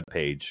just a web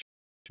page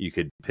you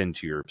could pin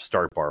to your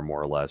start bar,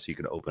 more or less. You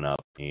could open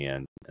up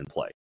and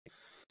play.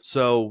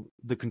 So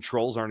the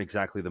controls aren't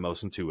exactly the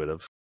most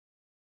intuitive,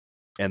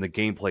 and the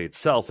gameplay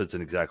itself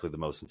isn't exactly the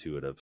most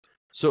intuitive.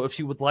 So if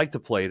you would like to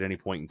play at any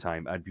point in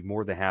time, I'd be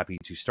more than happy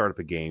to start up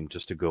a game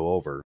just to go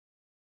over.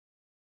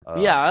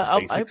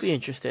 I'd be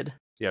interested.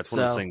 Yeah, it's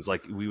one of those things,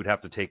 like we would have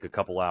to take a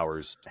couple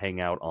hours,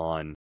 hang out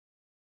on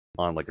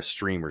like a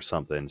stream or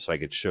something, so I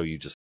could show you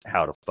just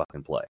how to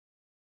fucking play.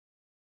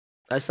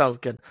 That sounds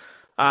good.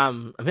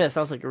 That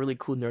sounds like a really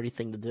cool nerdy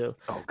thing to do.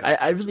 Oh, God,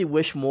 I really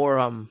wish more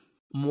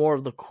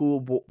of the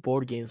cool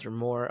board games or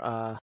more.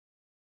 I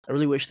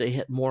really wish they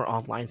hit more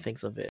online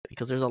things of it,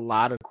 because there's a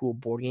lot of cool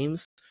board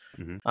games.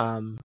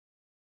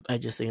 I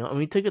just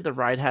Ticket to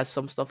Ride has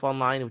some stuff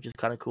online, which is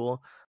kind of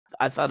cool.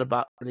 I thought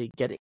about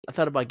getting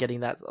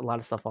that, a lot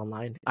of stuff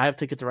online. I have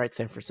Ticket to Ride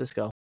San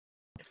Francisco.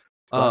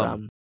 But,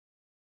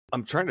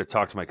 I'm trying to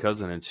talk to my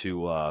cousin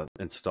into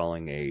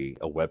installing a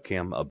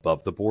webcam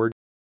above the board,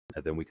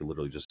 and then we can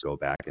literally just go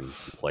back and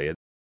play it.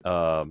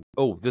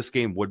 This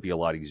game would be a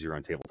lot easier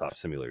on Tabletop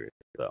Simulator,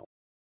 though.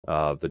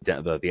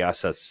 The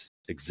assets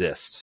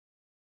exist,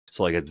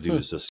 so all I got to do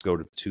is just go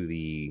to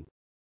the,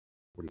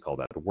 what do you call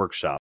that? The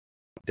workshop,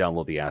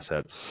 download the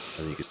assets,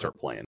 and then you can start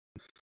playing.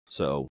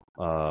 So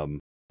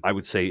I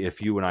would say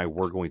if you and I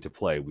were going to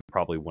play, we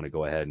probably want to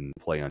go ahead and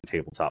play on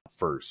tabletop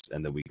first,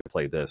 and then we could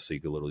play this. So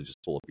you could literally just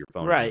pull up your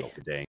phone in the middle Right.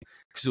 of the day,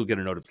 because you'll get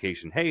a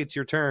notification, hey, it's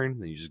your turn.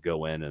 And you just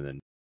go in and then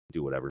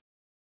do whatever.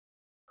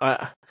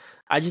 Uh,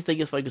 I just think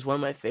it's funny because one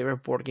of my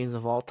favorite board games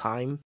of all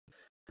time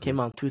Mhm. came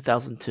out in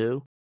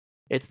 2002.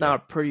 It's Yeah. now a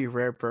pretty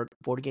rare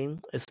board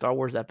game. It's Star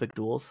Wars Epic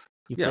Duels.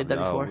 You Yeah. played that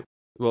before?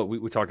 Well,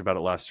 we talked about it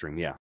last stream.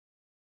 Yeah.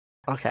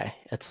 Okay,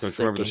 it's a Don't you sick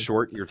remember the game.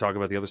 short? You were talking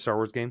about the other Star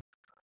Wars game?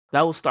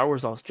 That was Star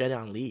Wars Lost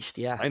Jedi Unleashed.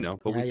 Yeah, I know,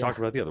 but we yeah. talked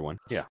about the other one.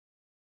 Yeah.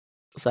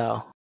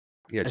 So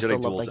Yeah. I still Jedi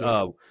love Duels.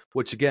 that game.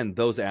 Which again,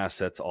 those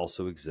assets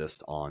also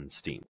exist on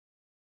Steam.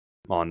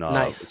 On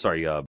Nice,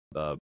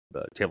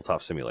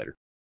 Tabletop Simulator.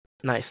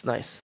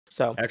 nice.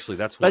 So, Actually,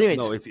 that's but what.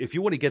 anyways, No, if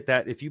you want to get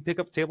that, if you pick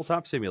up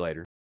Tabletop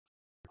Simulator,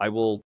 I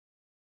will.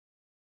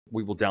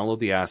 We will download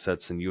the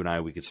assets, and you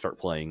and we could start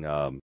playing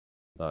the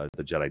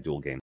Jedi Duel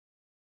game.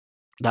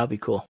 that'd be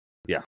cool.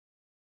 Yeah.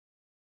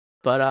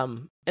 But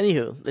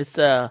anywho,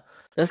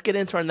 let's get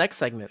into our next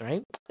segment,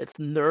 right? It's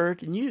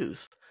nerd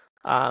news.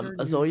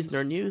 Nerd As always,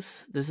 news. nerd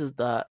news. This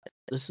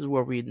is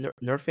where we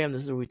nerd fam.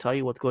 This is where we tell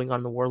you what's going on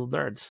in the world of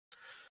nerds.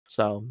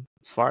 So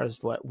as far as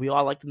what we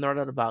all like to nerd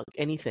out about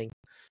anything.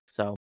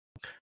 So,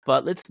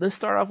 but let's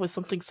start off with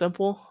something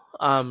simple.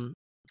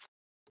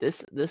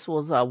 This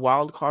was a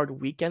wild card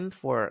weekend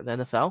for the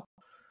NFL.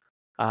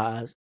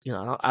 I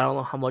don't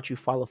know how much you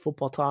follow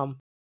football, Tom,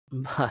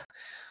 but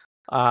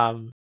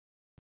um,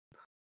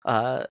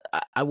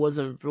 I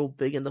wasn't real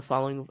big into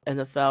following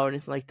NFL or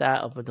anything like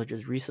that up until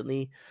just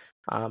recently,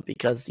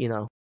 because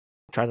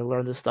trying to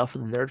learn this stuff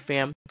in the nerd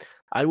fam.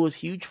 I was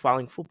huge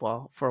following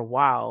football for a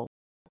while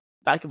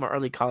back in my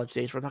early college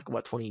days. We're talking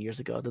about 20 years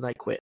ago. Then I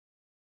quit.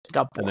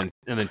 Got bored.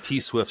 And then T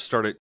Swift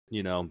started,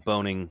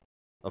 boning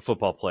a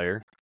football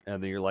player,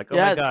 and then you're like, oh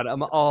my Yeah, god,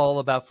 I'm all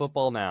about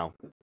football now.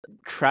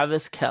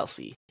 Travis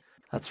Kelsey.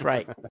 That's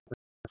right.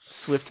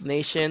 Swift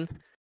Nation.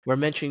 We're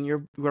mentioning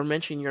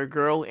your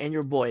girl and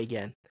your boy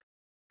again.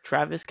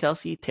 Travis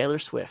Kelsey, Taylor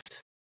Swift.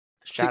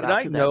 See, Shout and out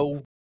I to them.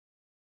 know.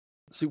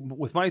 See,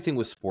 with my thing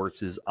with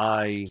sports is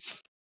I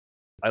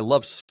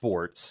love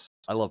sports.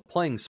 I love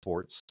playing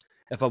sports.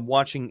 If I'm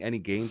watching any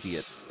game, be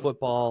it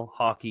football,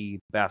 hockey,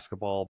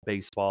 basketball,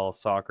 baseball,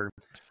 soccer,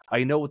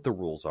 I know what the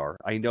rules are.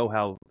 I know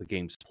how the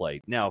game's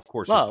played. Now, of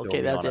course, Oh, okay,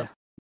 that's yeah.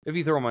 if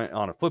you throw me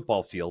on a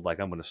football field, like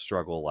I'm going to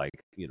struggle, like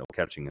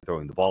catching and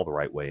throwing the ball the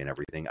right way and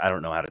everything. I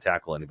don't know how to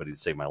tackle anybody to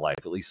save my life.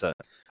 At least a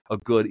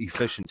good,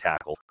 efficient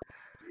tackle,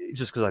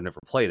 just because I've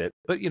never played it.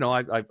 But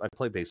I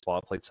play baseball,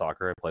 I played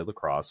soccer, I played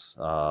lacrosse.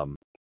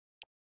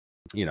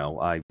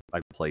 I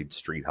played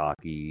street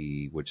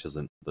hockey, which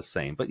isn't the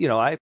same, but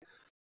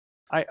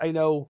I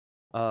know,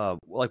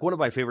 like one of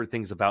my favorite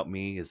things about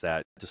me is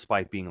that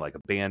despite being like a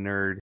band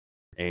nerd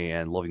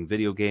and loving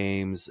video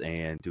games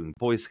and doing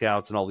Boy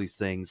Scouts and all these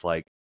things,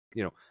 like,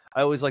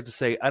 I always like to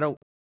say I don't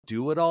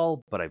do it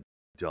all, but I've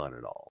done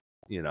it all,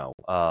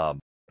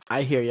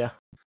 I hear you.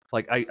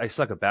 like I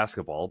suck at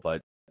basketball,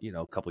 but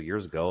a couple of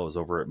years ago, I was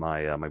over at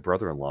my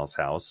brother-in-law's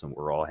house and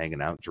we're all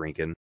hanging out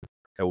drinking,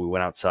 and we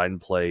went outside and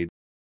played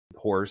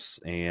horse,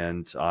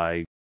 and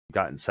I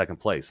got in second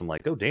place. I'm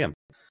like, oh damn,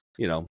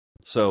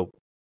 so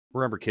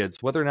remember, kids,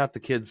 whether or not the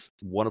kids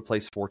want to play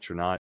sports or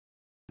not,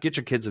 get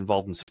your kids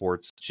involved in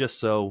sports just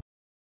so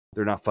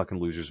they're not fucking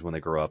losers when they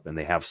grow up and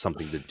they have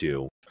something to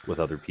do with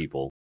other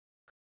people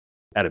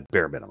at a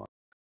bare minimum.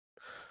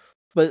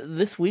 But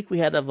this week we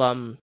had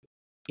the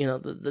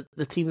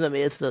team that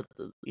made it to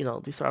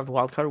the start of the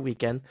wild card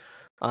weekend.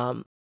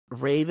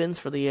 Ravens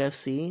for the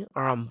AFC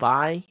are on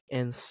bye,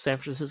 and San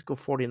Francisco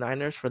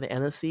 49ers for the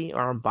NFC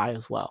are on bye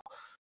as well.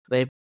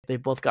 They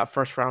both got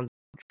first round.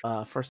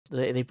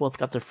 They both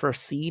got their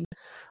first seed.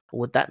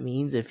 What that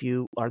means, if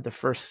you are the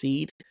first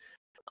seed,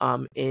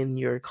 in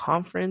your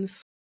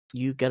conference,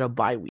 you get a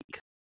bye week.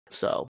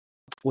 So,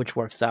 which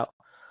works out.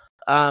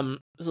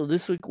 So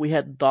this week we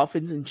had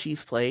Dolphins and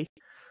Chiefs play.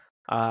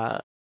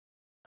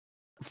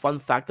 Fun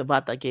fact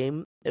about that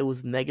game: it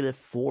was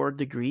 -4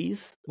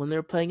 degrees when they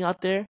were playing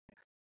out there.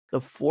 The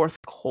fourth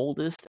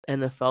coldest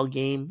NFL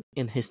game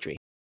in history.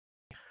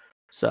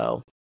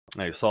 So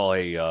I saw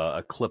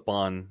a clip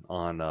on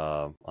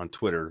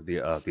Twitter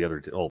the other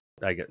day. Oh,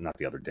 I get not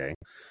the other day,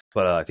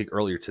 but I think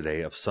earlier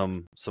today, of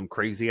some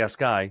crazy ass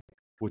guy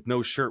with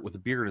no shirt with a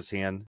beer in his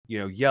hand,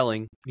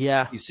 yelling.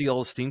 yeah, You see all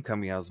the steam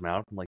coming out of his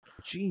mouth. I'm like,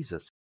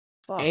 Jesus,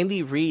 fuck.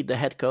 Andy Reid, the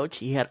head coach,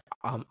 he had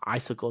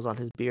icicles on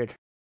his beard.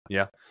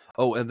 Yeah.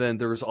 Oh, and then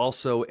there was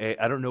also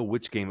I don't know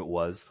which game it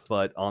was,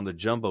 but on the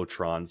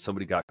Jumbotron,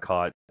 somebody got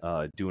caught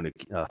doing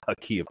a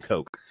key of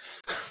Coke.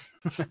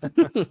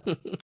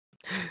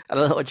 I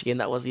don't know which game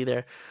that was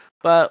either.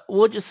 But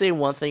we'll just say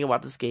one thing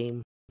about this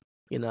game.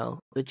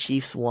 The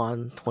Chiefs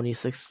won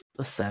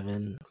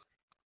 26-7.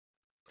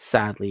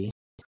 Sadly.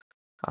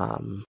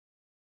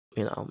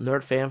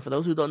 Nerd fan. For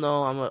those who don't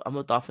know, I'm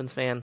a Dolphins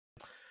fan.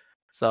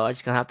 So I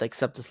just gonna have to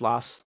accept this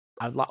loss.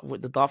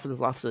 The Dolphins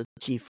lost to the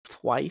Chiefs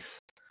twice.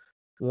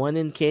 One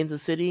in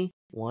Kansas City,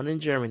 one in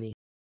Germany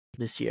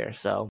this year.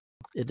 So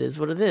it is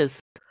what it is.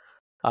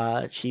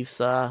 Chiefs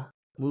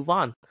move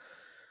on.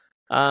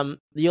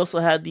 You also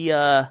had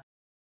the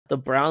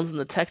Browns and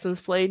the Texans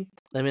played.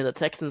 I mean, the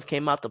Texans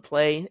came out to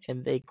play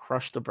and they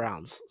crushed the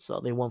Browns, so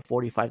they won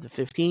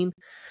 45-15.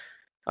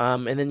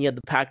 And then you had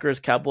the Packers,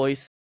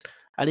 Cowboys.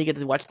 I didn't get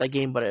to watch that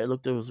game, but it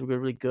was really,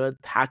 really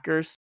good.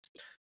 Packers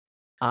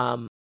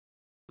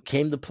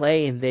came to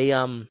play and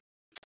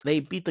they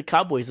beat the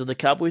Cowboys. So the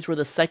Cowboys were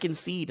the second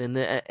seed in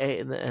the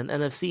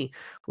NFC,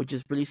 which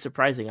is pretty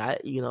surprising.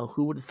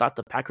 Who would have thought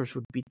the Packers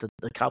would beat the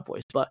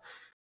Cowboys? But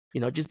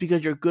just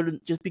because you're good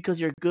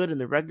in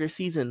the regular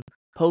season,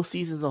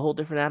 postseason is a whole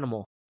different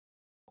animal.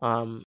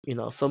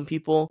 Some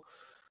people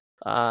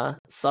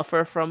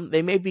suffer from.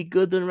 They may be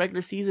good in the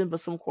regular season, but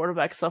some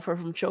quarterbacks suffer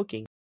from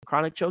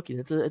chronic choking.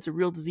 It's a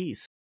real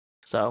disease.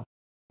 So,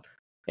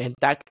 and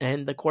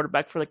the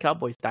quarterback for the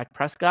Cowboys, Dak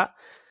Prescott.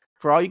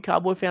 For all you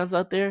Cowboy fans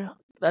out there,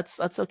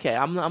 that's okay.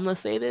 I'm gonna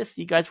say this.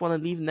 You guys want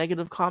to leave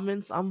negative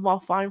comments? I'm all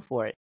fine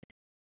for it.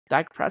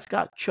 Dak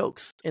Prescott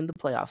chokes in the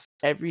playoffs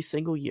every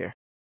single year.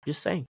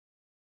 Just saying.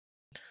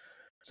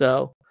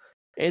 So,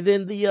 and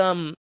then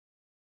the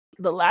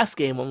last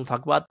game I'm gonna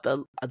talk about,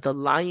 the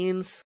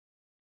Lions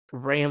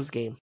Rams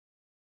game.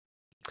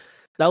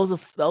 That was a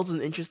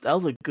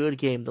good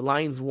game. The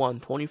Lions won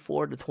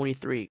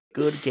 24-23.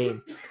 Good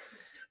game.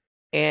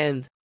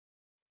 And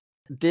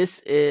this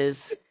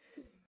is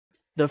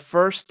the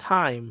first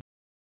time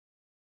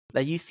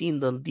that you've seen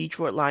the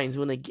Detroit Lions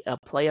win a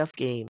playoff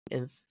game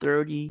in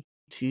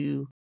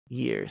 32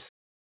 years.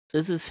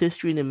 This is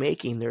history in the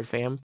making, there,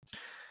 fam.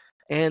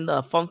 And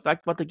a fun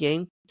fact about the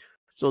game: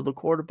 so the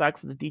quarterback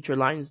for the Detroit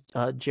Lions,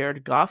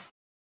 Jared Goff,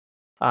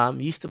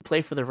 used to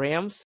play for the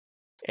Rams,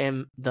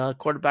 and the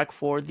quarterback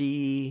for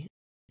the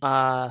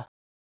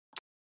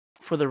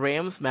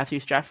Rams, Matthew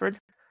Stafford,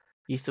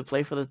 used to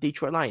play for the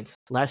Detroit Lions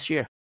last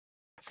year.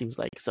 Seems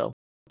like so,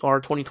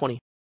 or 2020.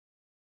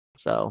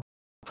 So,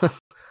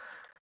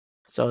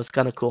 so it's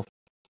kind of cool.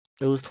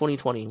 It was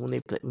 2020 when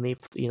they.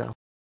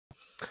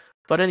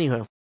 But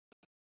anyhow,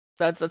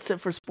 that's it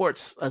for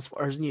sports as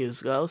far as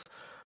news goes.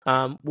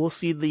 We'll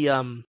see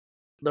the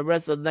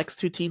rest of the next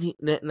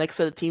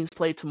set of teams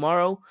play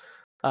tomorrow.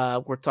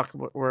 We're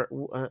talking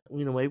about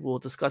maybe we'll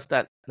discuss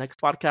that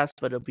next podcast,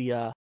 but it'll be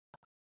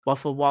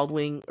Buffalo Wild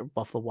Wings.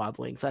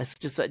 I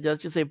just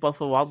say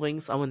Buffalo Wild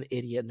Wings. I'm an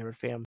idiot, never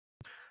fam.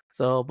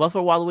 So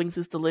Buffalo Wild Wings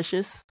is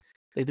delicious.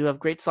 They do have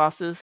great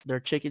sauces. Their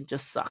chicken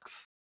just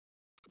sucks.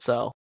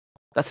 So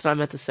that's what I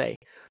meant to say.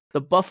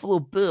 The Buffalo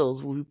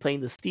Bills will be playing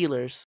the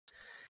Steelers,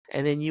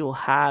 and then you'll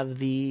have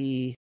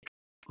the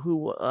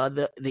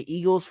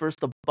Eagles versus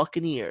the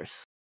Buccaneers.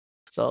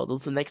 So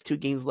those are the next two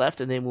games left,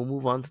 and then we'll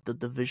move on to the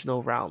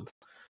divisional round.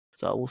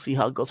 So we'll see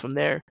how it goes from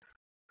there.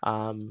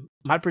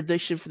 My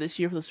prediction for this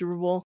year for the Super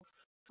Bowl,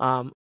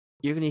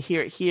 you're gonna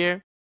hear it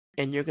here,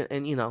 and you're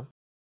gonna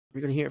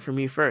hear it from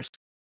me first.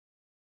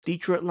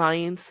 Detroit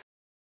Lions,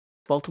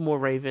 Baltimore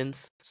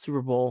Ravens,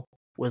 Super Bowl,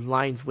 with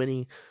Lions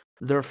winning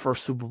their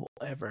first Super Bowl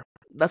ever.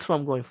 That's what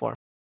I'm going for.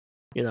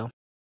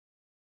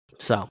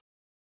 So,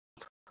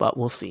 but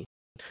we'll see.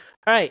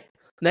 All right,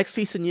 next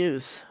piece of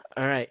news.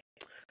 All right,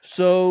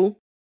 so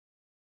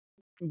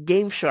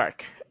Game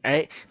Shark. All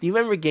right, do you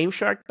remember Game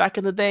Shark back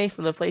in the day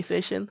from the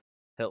PlayStation?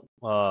 Hell,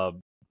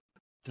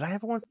 did I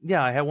have one?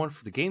 Yeah, I had one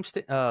for the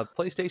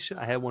PlayStation.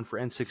 I had one for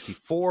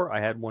N64. I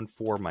had one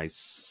for my.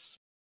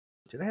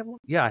 Did I have one?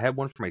 Yeah, I had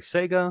one for my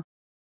Sega.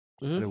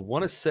 Mm-hmm. I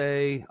want to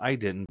say I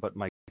didn't, but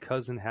my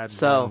cousin had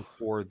one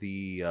for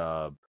the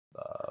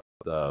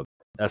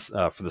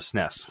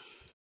SNES.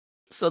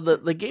 So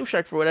the Game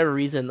Shark, for whatever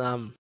reason,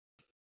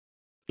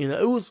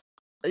 it was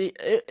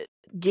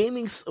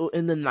gaming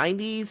in the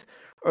 90s,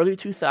 early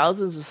 2000s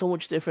was so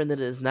much different than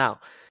it is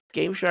now.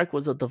 Game Shark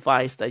was a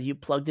device that you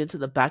plugged into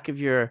the back of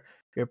your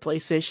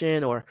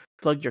PlayStation or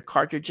plugged your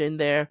cartridge in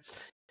there,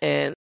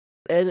 and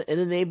it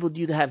enabled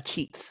you to have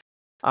cheats.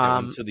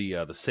 Into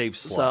the save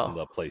slot on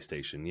the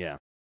PlayStation, yeah.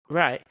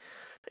 Right,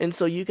 and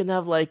so you can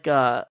have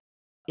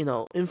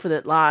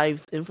infinite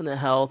lives, infinite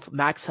health,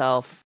 max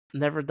health,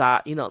 never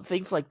die,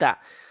 things like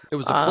that. It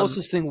was the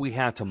closest thing we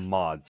had to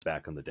mods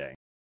back in the day.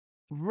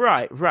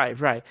 Right.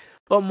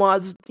 But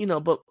mods,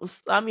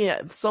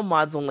 some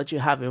mods don't let you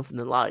have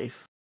infinite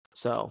life.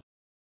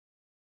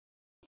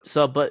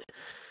 But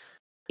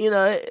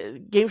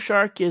Game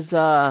Shark is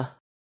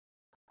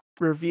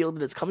revealed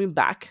that it's coming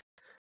back.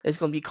 It's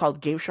going to be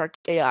called Game Shark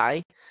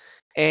AI,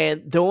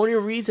 and the only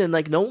reason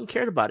no one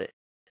cared about it.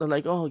 They're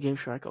like, oh, Game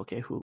Shark,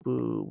 okay,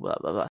 blah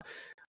blah blah.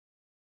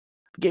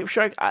 Game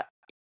Shark,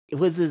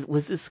 was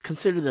this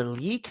considered a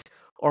leak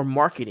or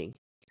marketing?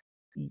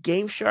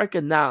 Game Shark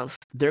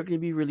announced they're going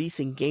to be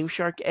releasing Game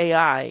Shark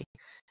AI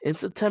in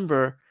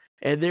September,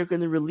 and they're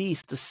going to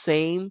release the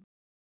same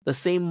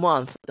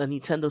month the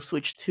Nintendo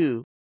Switch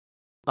 2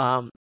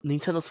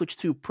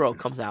 Pro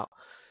comes out,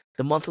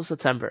 the month of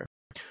September.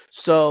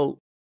 So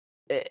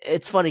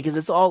it's funny because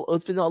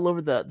it's been all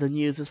over the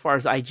news as far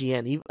as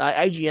IGN.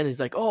 IGN is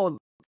like, oh,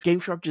 Game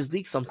Shark just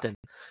leaked something,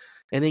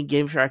 and then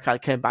Game Shark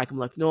came back. I'm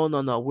like, no,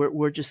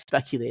 we're just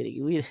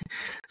speculating.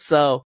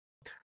 So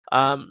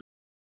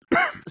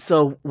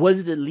was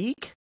it a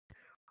leak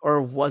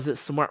or was it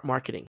smart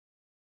marketing?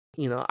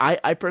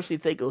 I personally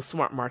think it was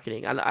smart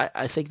marketing, and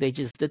I think they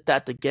just did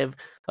that to give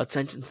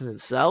attention to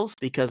themselves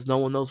because no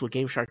one knows what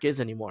Game Shark is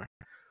anymore.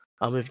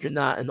 If you're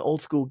not an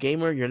old school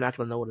gamer, you're not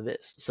gonna know what it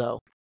is. So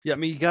Yeah, I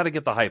mean, you got to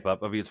get the hype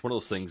up. I mean, it's one of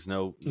those things.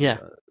 No, yeah,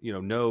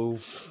 no.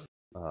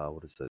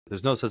 What is it?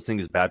 There's no such thing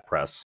as bad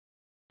press.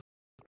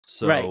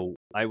 right, So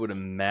I would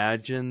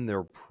imagine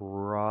they're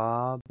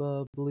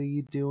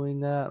probably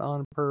doing that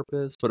on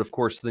purpose. But of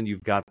course, then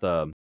you've got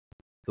the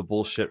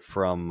bullshit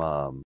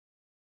from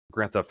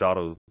Grand Theft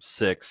Auto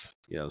 6.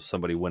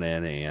 Somebody went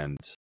in and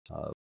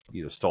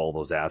stole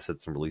those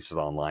assets and released it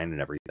online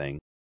and everything,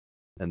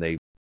 and they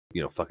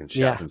fucking shat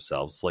yeah.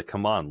 themselves. Like,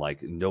 come on,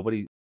 like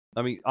nobody.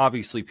 I mean,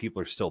 obviously,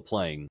 people are still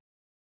playing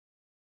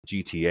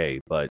GTA,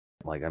 but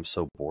like I'm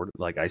so bored.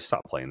 Like I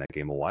stopped playing that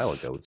game a while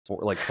ago. It's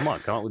like, come on,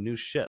 come out with new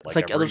shit. It's Like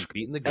like I've already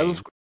beaten the game.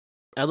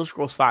 Elder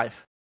Scrolls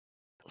 5,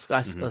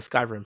 Hmm.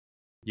 Skyrim.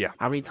 Yeah,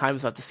 How many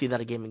times do I have to see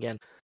that game again?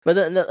 But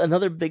then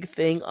another big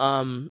thing,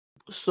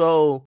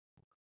 so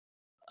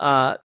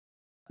uh,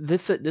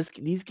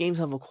 these games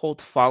have a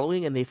cult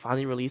following, and they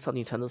finally released on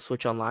Nintendo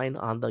Switch Online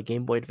on the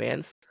Game Boy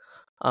Advance.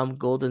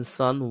 Golden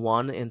Sun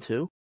 1 and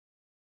 2.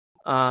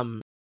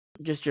 Um,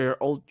 just your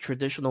old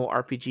traditional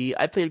RPG.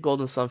 I played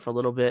Golden Sun for a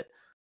little bit.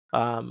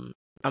 Um,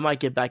 I might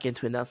get back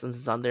into it now since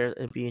it's on there.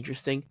 It'd be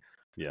interesting.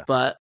 yeah.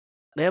 But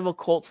they have a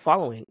cult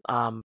following.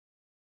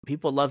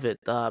 People love it.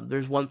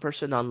 There's one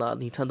person on the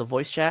Nintendo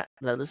voice chat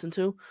that I listen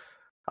to.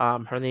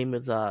 Her name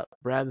is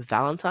Reb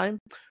Valentine.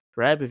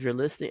 Reb, if you're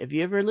listening, if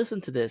you ever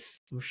listen to this,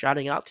 I'm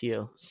shouting out to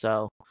you.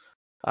 So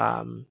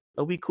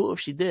it'll be cool if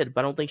she did,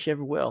 but I don't think she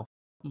ever will.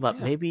 But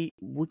Yeah, maybe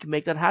we can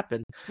make that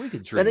happen. we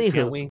could But dream,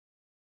 can't anywho, we?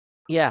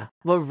 yeah.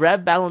 But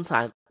Reb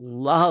Valentine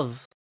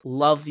loves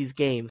these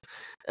games,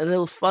 and it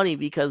was funny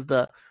because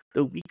the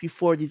week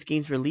before these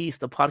games released,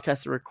 the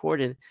podcast we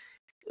recorded,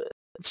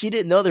 she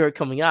didn't know they were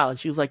coming out, and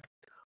she was like,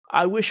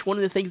 "I wish one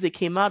of the things that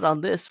came out on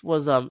this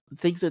was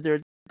things that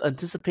they're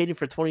anticipating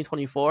for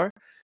 2024."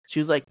 She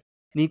was like,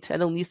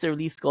 "Nintendo needs to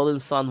release Golden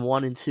Sun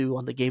 1 and 2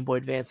 on the Game Boy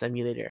Advance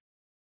emulator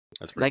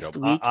That's pretty next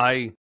dope. week." That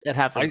I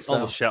happens. So,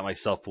 almost shat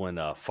myself when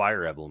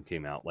Fire Emblem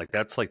came out. Like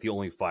that's like the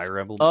only Fire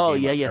Emblem oh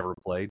game yeah, I've yeah. ever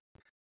played,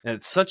 and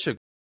it's such a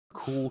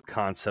cool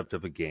concept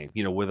of a game.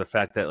 With the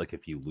fact that like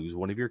if you lose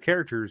one of your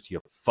characters, you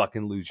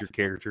fucking lose your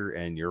character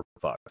and you're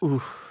fucked.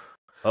 Oof.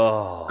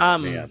 Oh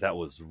man, Um, that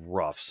was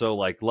rough. So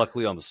like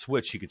luckily on the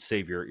Switch you could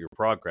save your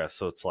progress.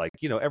 So it's like,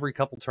 every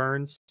couple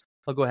turns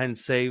I'll go ahead and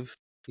save,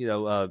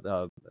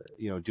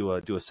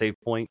 do a save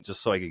point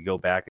just so I could go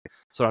back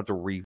so I don't have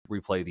to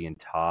replay the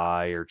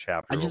entire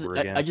chapter over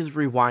I again. just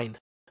rewind.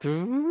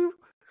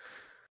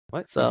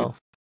 What? So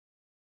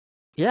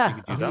You yeah,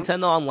 could do on that?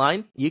 Nintendo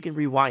Online, you can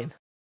rewind.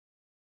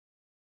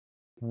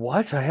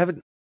 What? I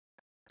haven't.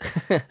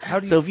 How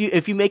do you? So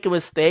if you make a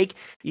mistake,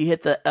 you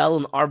hit the L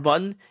and R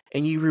button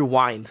and you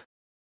rewind.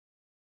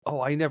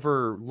 Oh, I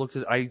never looked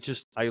at.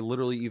 I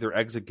literally either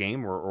exit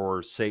game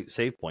or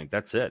save point.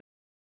 That's it.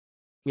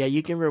 Yeah,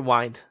 you can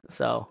rewind.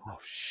 So Oh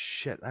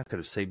shit! That could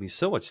have saved me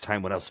so much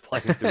time when I was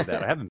playing through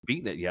that. I haven't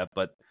beaten it yet,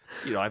 but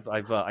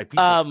I beat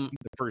um,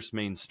 the first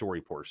main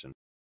story portion.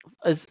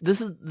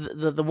 this is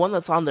the one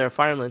that's on there,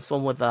 Fire Emblem. It's the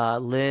one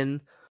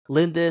with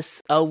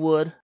Lindis,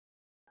 Elwood,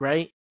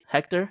 right?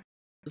 Hector.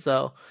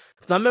 So,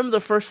 'cause I remember the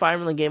first Fire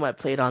Emblem game I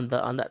played on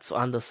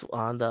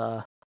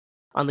the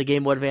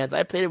Game Boy Advance.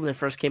 I played it when it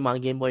first came on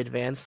Game Boy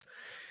Advance,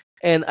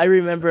 and I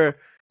remember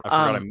I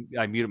forgot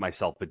I muted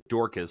myself, but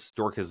Dorcas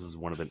is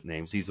one of the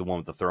names. He's the one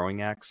with the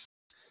throwing axe.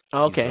 He's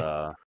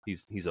okay.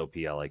 he's OP.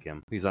 I like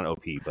him. He's not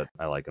OP, but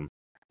I like him.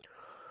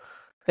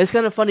 It's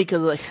kind of funny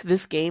because like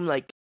this game,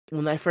 like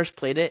when I first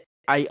played it,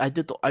 I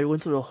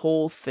went through the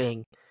whole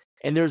thing,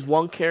 and there's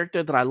one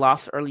character that I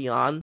lost early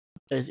on.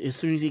 As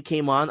soon as he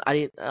came on,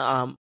 I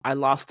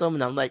lost him,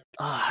 and I'm like,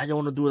 I don't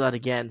want to do that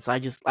again. So I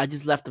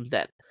just left him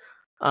dead.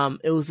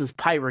 It was this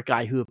pirate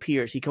guy who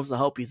appears. He comes to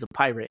help. He's a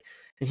pirate,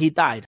 and he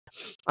died.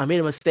 I made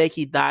a mistake.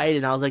 He died,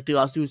 and I was like, dude,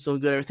 I was doing so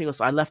good, everything.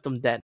 So I left him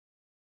dead.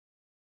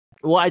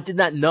 Well, I did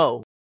not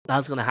know that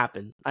was gonna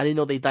happen. I didn't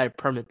know they died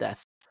a permanent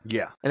death,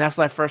 Yeah, and that's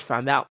when I first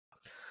found out.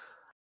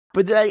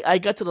 But then I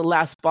got to the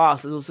last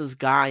boss, and it was this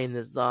guy in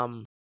this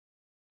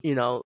you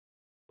know,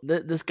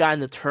 this guy in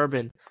the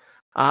turban.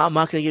 I'm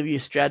not gonna give you a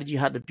strategy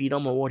how to beat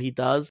him or what he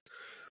does,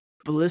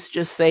 but let's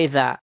just say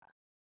that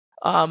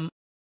um,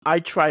 I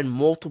tried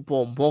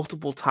multiple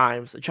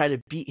times to try to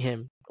beat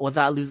him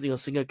without losing a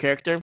single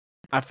character.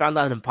 I found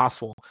that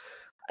impossible.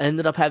 I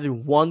ended up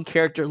having one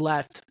character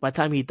left by the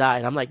time he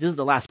died. I'm like, this is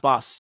the last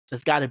boss.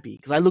 It's got to be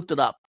because I looked it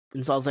up,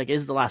 and so I was like, this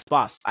is the last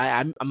boss.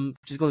 I'm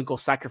just gonna go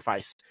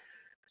sacrifice.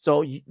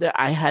 So there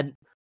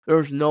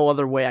was no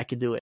other way I could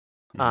do it.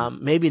 hmm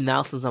Maybe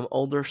now since I'm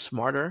older,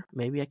 smarter,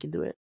 maybe I can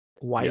do it.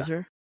 yeah.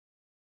 Wiser,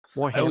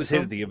 more I always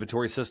hated handsome. the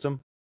inventory system.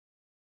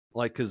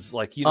 Like, cause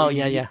like Oh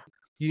yeah, yeah.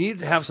 you need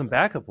to have some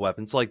backup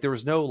weapons. Like there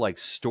was no like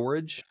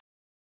storage,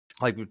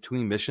 like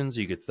between missions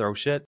you could throw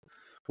shit,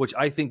 which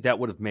I think that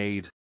would have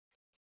made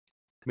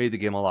the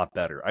game a lot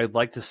better. I'd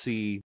like to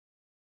see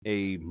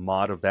a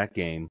mod of that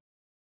game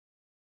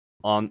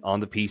on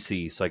the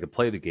PC so I could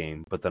play the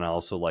game, but then I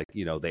also like,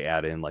 they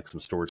add in like some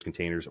storage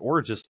containers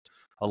or just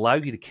allow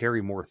you to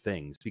carry more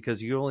things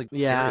because you only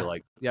carry Yeah, because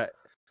you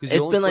it's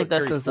only been like that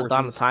carry since the four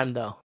dawn of things. time,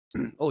 though.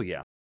 Oh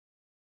yeah.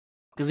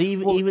 Because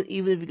even Well, even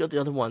even if you go to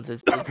the other ones,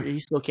 you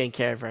still can't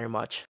carry very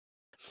much.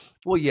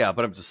 well, yeah,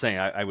 but I'm just saying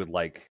I would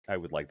like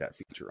that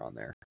feature on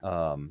there.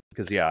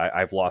 Because yeah,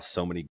 I've lost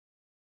so many,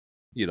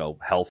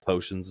 health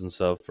potions and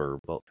stuff or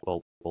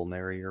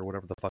vulnerary or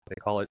whatever the fuck they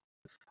call it.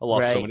 I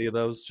lost so Right, many of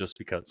those just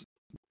because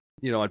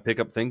I'd pick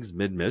up things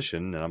mid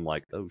mission and I'm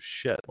like, oh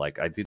shit, like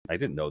I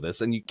didn't know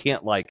this, and you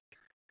can't like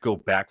go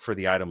back for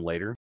the item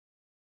later.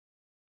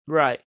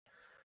 right.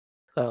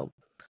 So,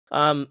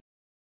 um,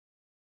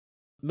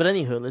 but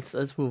anywho,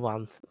 let's move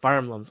on. Fire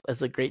Emblem,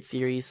 it's a great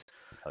series.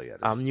 Hell yeah,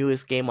 it is.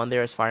 Newest game on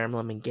there is Fire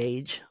Emblem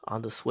Engage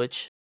on the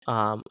Switch.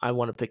 I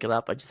want to pick it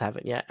up. I just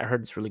haven't yet. I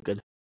heard it's really good.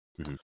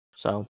 Mhm.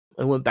 So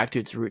it went back to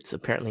its roots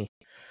apparently.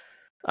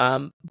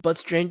 But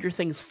Stranger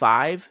Things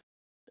 5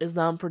 is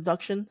now in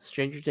production.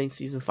 Stranger Things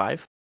season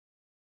 5.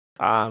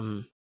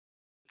 Um,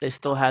 it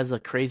still has a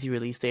crazy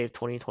release date of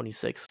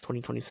 2026,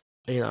 2027.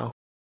 You know,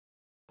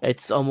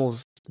 it's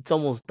almost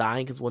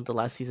dying because when the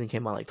last season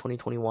came out, like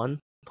 2021,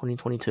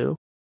 2022,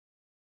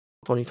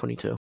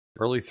 2022.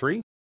 Early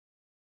 3,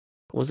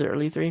 Was it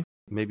early 3? Yeah.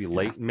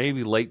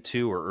 maybe late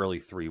 2 or early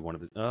 3. One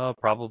of the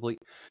probably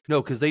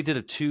no, because they did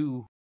a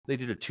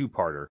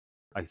two-parter,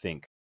 I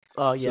think.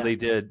 Oh So yeah, they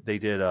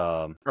did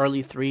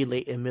early 3,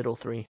 late and middle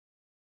 3.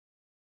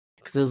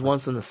 Because it was I,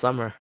 once in the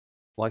summer.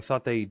 well, I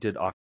thought they did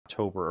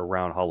October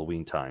around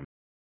Halloween time.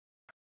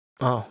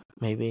 Oh,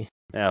 maybe.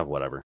 Yeah,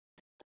 whatever.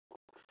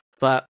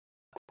 But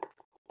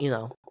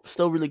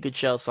still really good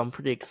show. So I'm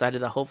pretty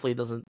excited that hopefully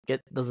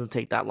it doesn't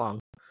take that long.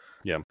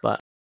 Yeah. But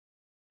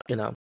you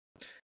know,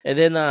 and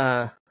then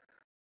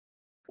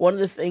one of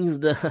the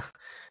things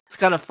it's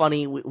kind of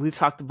funny. We've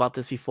talked about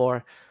this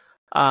before.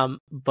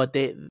 But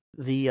the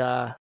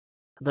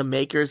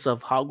makers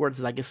of Hogwarts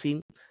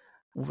Legacy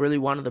really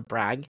wanted to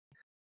brag.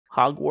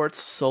 Hogwarts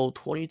sold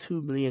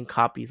 22 million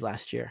copies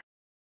last year.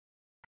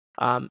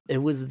 It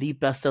was the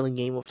best-selling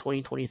game of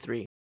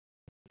 2023.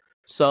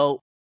 So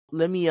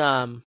let me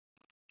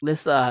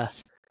let's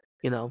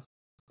you know,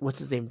 what's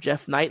his name?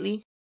 Jeff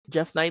Knightley.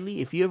 Jeff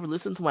Knightley, if you ever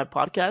listen to my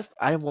podcast,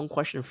 I have one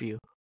question for you.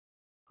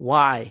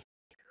 Why?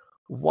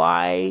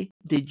 Why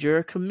did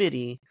your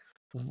committee,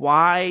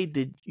 why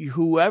did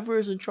whoever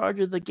is in charge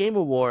of the Game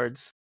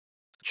Awards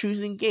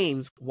choosing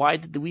games, why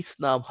did we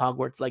snub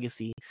Hogwarts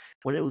Legacy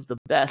when it was the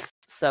best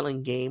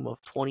selling game of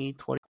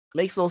 2020?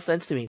 Makes no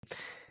sense to me.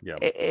 Yeah.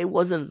 It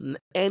wasn't in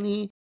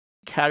any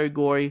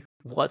category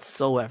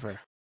whatsoever.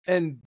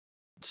 And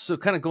so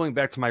kind of going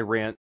back to my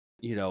rant,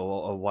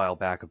 a while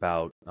back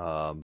about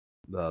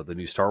the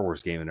new Star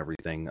Wars game and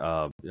everything,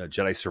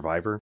 Jedi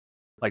Survivor,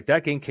 like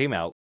that game came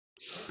out,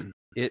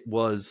 it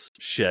was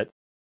shit.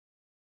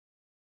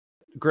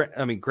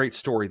 Great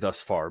story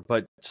thus far,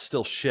 but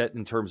still shit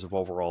in terms of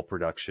overall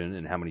production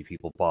and how many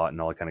people bought and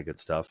all that kind of good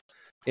stuff.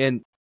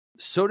 And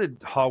so did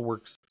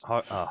Hogwarts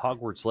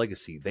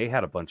Legacy. They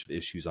had a bunch of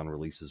issues on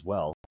release as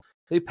well.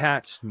 They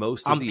patched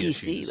most of On the PC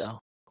issues. though.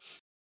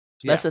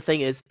 Yeah. That's the thing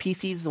is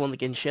PC is the one that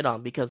getting shit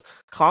on because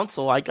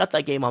console. I got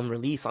that game on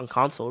release on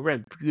console. It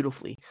ran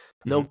beautifully,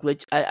 no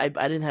glitch. I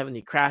didn't have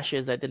any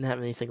crashes. I didn't have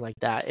anything like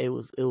that. It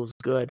was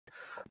good.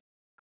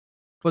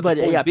 But the But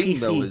point yeah, being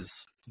though PC.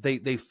 is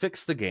they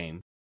fixed the game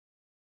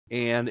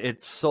and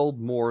it sold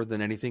more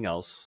than anything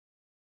else.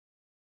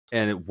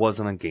 And it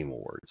wasn't on Game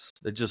Awards.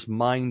 It's just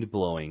mind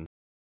blowing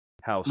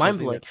how Mind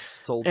something blowing. that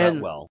sold that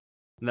And well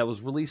and that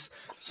was released.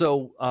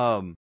 So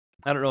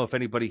I don't know if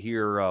anybody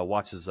here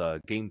watches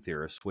Game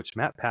Theorist, which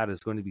Matt Pat is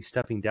going to be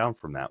stepping down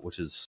from that, which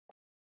is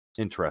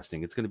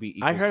interesting. It's going to be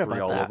I Equals heard 3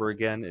 about all that. over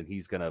again, and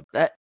he's going to.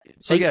 That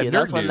So thank yeah, you. That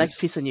nerd was my next news.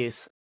 piece of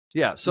news.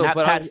 Yeah. So, Matt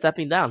but Pat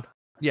stepping down.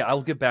 yeah,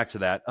 I'll get back to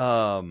that.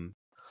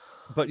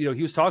 But he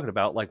was talking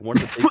about like one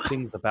of the big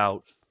things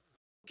about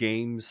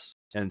games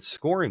and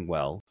scoring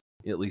well,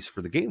 at least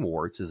for the Game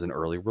Awards, is an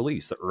early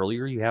release. The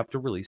earlier you have to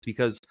release,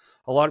 because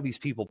a lot of these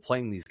people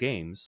playing these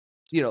games,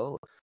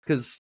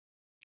 because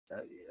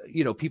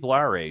people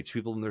our age,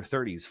 people in their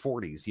 30s,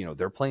 40s,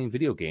 they're playing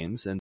video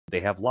games and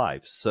they have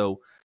lives, so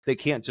they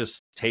can't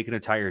just take an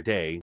entire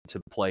day to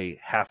play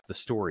half the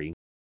story,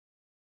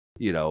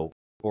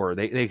 or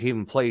they can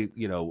even play,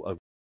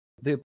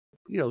 they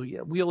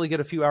we only get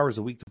a few hours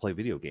a week to play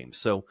video games.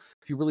 So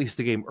if you release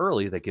the game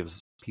early, that gives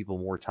people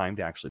more time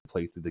to actually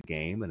play through the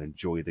game and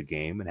enjoy the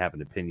game and have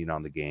an opinion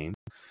on the game.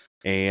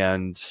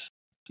 And,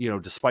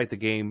 despite the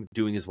game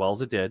doing as well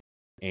as it did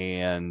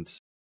and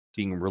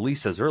being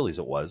released as early as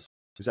it was,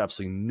 there's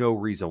absolutely no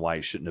reason why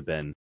it shouldn't have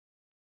been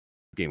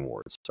Game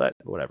Awards, but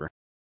whatever.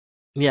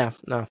 Yeah,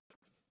 no,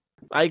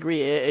 I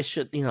agree. It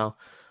should, it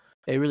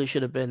really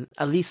should have been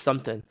at least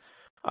something.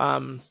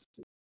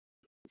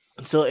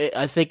 So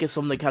I think it's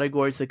some of the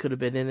categories that could have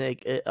been in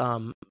it.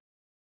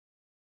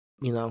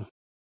 You know,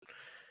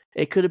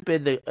 it could have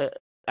been the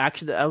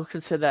action. I would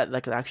consider that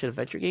like an action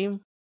adventure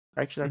game,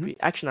 action Mm-hmm.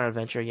 action or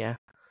adventure. Yeah, Yeah.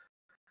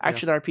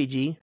 action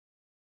RPG.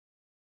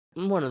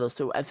 One of those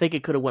two. I think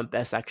it could have went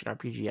Best Action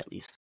RPG at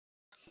least.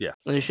 Yeah.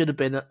 And it should have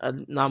been a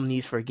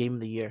nominees for Game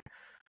of the Year.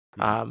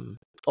 Mhm.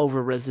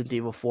 Over Resident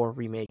Evil 4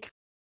 remake,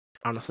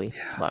 honestly.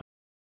 Yeah. But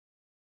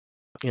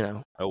you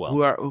know, Oh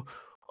well.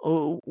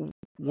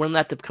 we're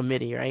not the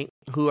committee, right?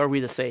 Who are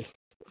we to say?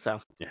 So,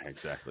 Yeah,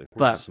 exactly. We're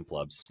but just some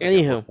plebs. I got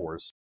anywho, work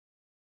wars.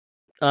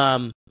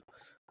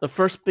 the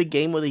first big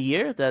game of the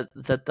year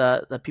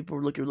that people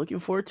were looking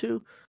forward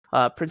to,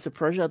 Prince of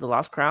Persia: The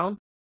Lost Crown.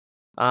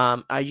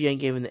 IGN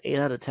gave it an 8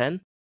 out of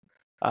 10.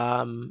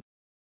 Um,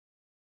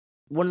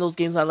 one of those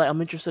games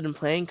I'm interested in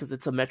playing because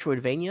it's a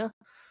Metroidvania.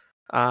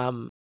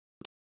 Um,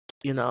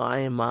 I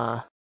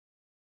am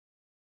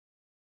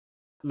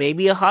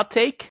maybe a hot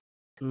take,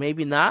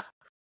 maybe not,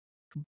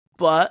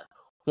 but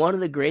one of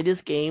the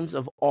greatest games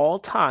of all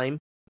time.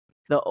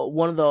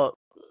 One of the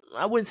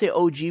I wouldn't say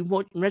OG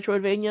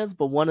Metroidvanias,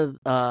 but one of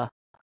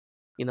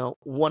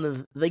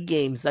the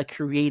games that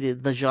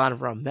created the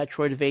genre,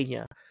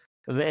 Metroidvania.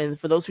 And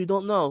for those who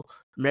don't know,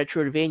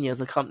 Metroidvania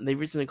is they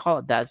recently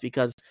called it that is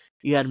because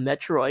you had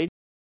Metroid,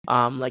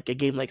 like a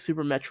game like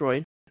Super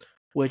Metroid,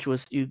 which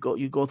was you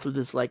go through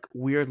this like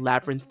weird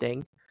labyrinth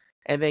thing,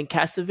 and then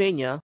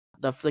Castlevania,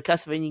 the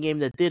Castlevania game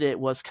that did it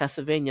was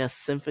Castlevania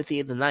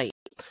Symphony of the Night.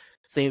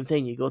 Same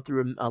thing, you go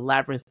through a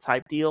labyrinth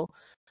type deal,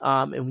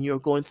 and when you're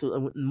going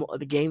through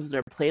the games that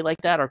are played like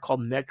that are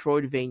called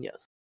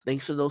Metroidvanias.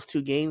 Thanks to those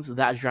two games,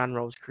 that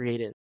genre was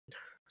created.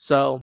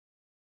 So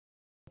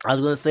I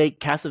was gonna say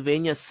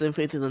Castlevania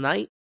Symphony of the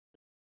Night.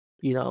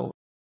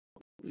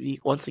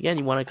 Once again,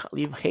 you want to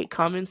leave hate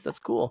comments? That's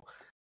cool.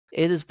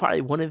 It is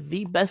probably one of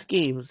the best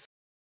games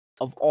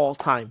of all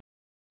time.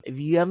 If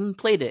you haven't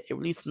played it, it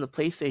released on the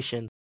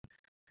PlayStation,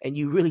 and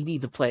you really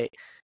need to play it.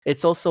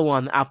 It's also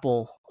on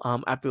Apple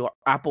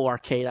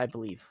Arcade, I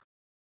believe.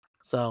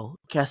 So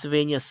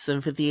Castlevania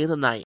Symphony of the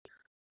Night,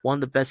 one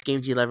of the best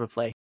games you'll ever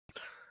play.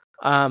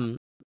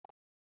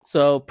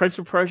 So Prince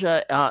of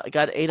Persia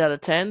got 8 out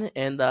of 10,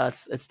 and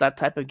it's that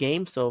type of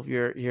game. So if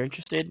you're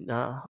interested,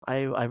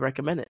 I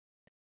recommend it.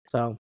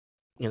 So,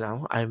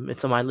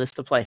 it's on my list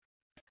to play.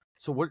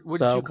 So what did you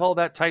So call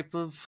that type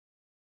of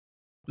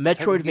game?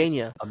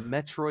 Metroidvania. A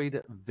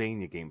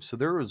Metroidvania game. So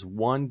there was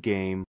one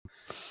game.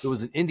 It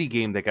was an indie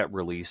game that got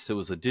released. It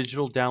was a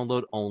digital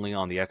download only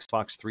on the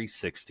Xbox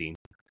 360.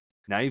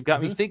 Now you've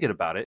got me thinking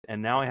about it,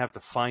 and now I have to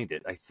find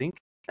it. I think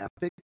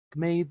Epic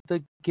made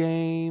the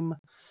game.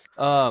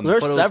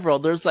 There's But several.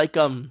 There's like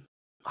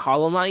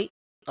Hollow Knight.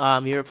 You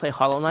ever play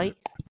Hollow Knight?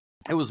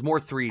 it was more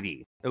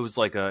 3D. It was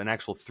like an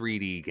actual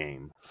 3D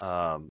game.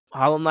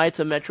 Hollow Knight's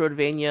a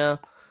Metroidvania.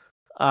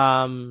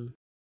 Um,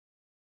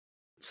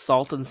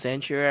 Salt and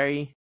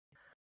Sanctuary.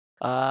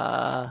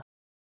 Uh,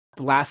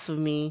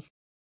 Blasphemy.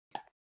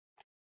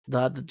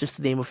 Just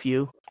to name a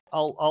few.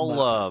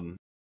 I'll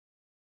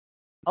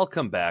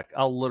come back.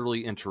 I'll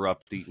literally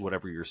interrupt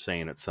whatever you're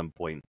saying at some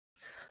point.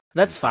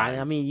 That's fine.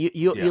 I mean,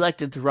 you like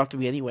to interrupt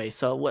me anyway.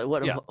 So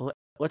Yeah.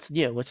 what's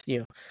new? What's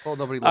new? Well,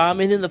 nobody listens. And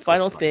to then you, the so it's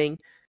final fine. thing,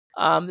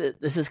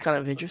 this is kind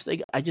of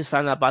interesting. I just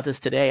found out about this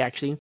today,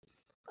 actually.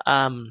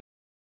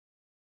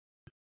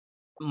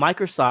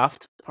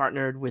 Microsoft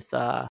partnered with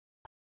I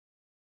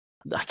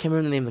can't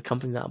remember the name of the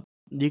company now.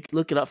 You can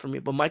look it up for me.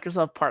 But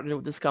Microsoft partnered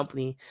with this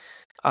company.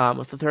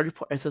 It's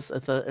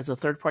a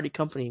third party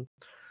company,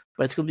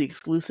 but it's going to be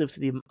exclusive to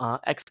the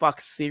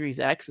Xbox Series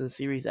X and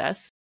Series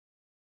S.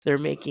 They're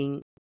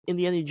making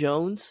Indiana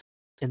Jones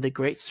and the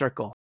Great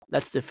Circle.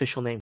 That's the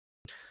official name.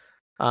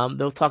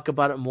 They'll talk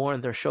about it more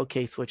in their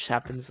showcase, which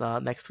happens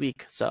next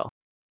week. So,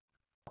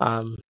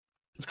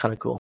 it's kind of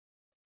cool.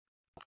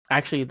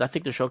 Actually, I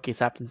think the showcase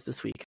happens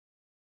this week.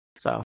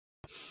 So,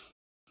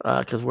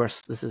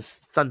 because this is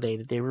Sunday,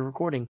 the day we're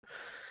recording.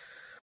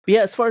 But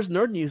yeah, as far as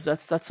nerd news,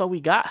 that's all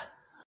we got.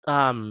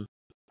 A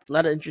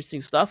lot of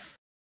interesting stuff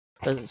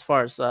as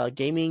far as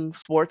gaming,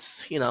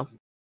 sports.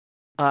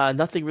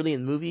 Nothing really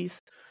in movies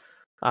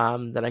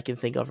that I can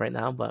think of right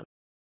now, but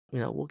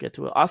we'll get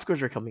to it.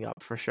 Oscars are coming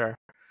up for sure.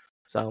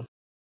 So,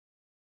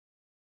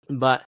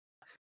 but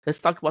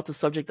let's talk about the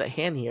subject at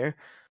hand here.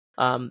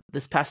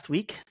 This past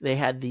week, they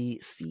had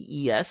the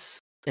CES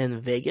in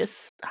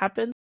Vegas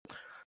happen.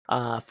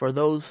 For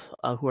those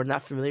who are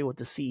not familiar with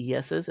the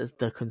CES is, it's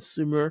the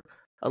Consumer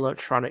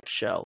Electronics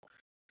Show.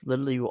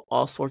 Literally,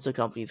 all sorts of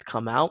companies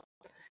come out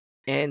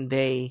and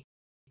they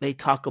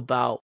talk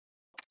about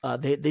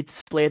they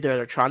display their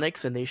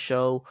electronics and they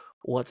show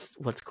what's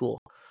cool.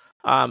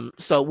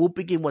 So we'll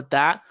begin with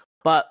that.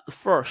 But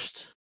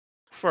first,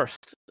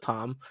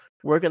 Tom,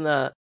 I'm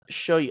gonna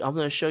show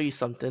you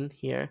something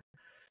here.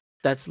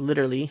 That's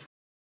literally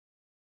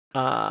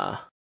let's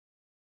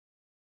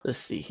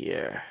see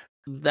here.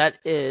 That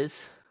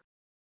is,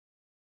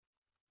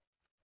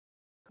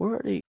 where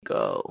did it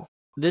go?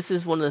 This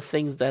is one of the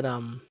things that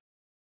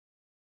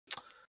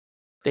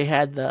they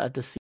had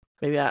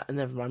maybe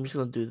never mind. I'm just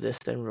gonna do this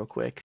then real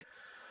quick.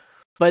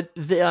 But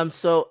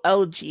so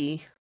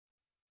LG,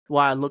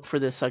 while I look for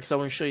this, because I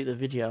want to show you the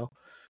video.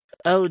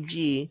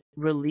 LG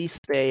released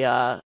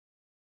a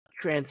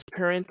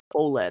transparent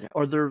OLED,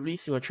 or they're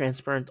releasing a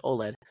transparent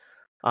OLED.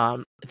 I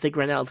think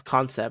right now it's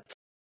concept,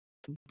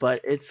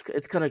 but it's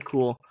kind of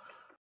cool.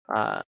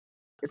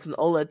 It's an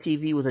OLED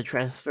TV with a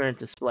transparent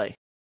display.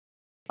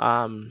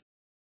 Um,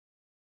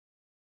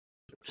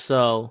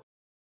 so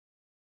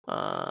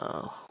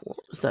what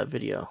was that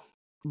video?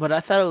 But I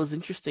thought it was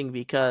interesting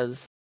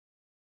because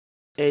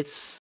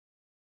it's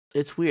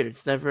weird.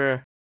 It's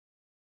never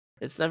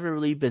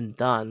really been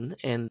done,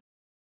 and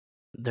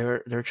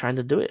they're trying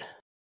to do it.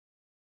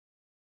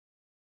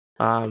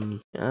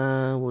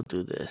 We'll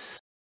do this.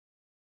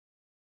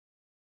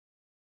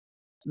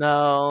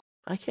 No,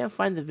 I can't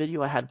find the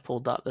video I had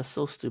pulled up. That's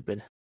so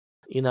stupid.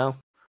 You know,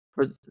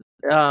 but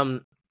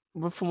um,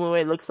 but from the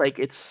way it looks like,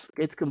 it's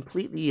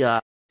completely.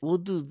 We'll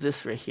do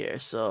this right here.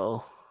 So,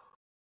 all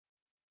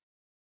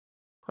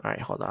right,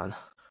 hold on.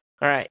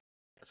 All right,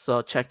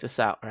 so check this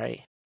out.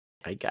 Right,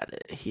 I got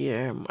it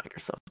here.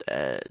 Microsoft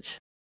Edge.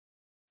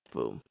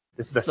 Boom.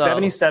 This is a So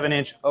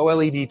 77-inch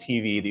OLED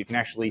TV that you can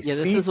actually yeah,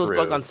 this see is what's through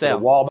going on the sale.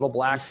 wall little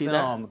black You see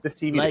film. that? This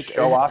TV Like, to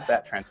show off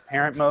that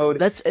transparent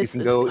mode. You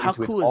can go how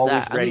into its cool is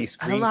always that? I ready mean,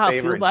 I don't know how I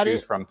feel screensaver and about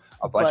choose it, from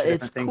a bunch of but it's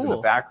different things in the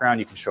cool. background.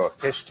 You can show a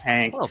fish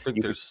tank. I don't think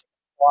You can there's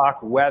clock,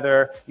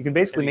 weather. You can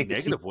basically any make the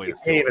negative TV way to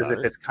feel behave as about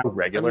if it. it's kind of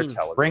regular I mean,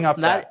 television. Bring up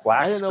I that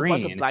black didn't know about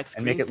the screen black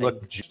and make screen it look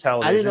thing. just I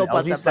didn't know television.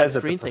 about LG that says black that the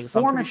screen thing, so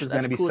I'm pretty performance sure is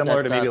going that's to be cool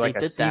similar to that maybe they like a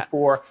did that.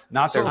 C4,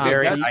 not their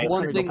very that is highest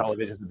cool. critical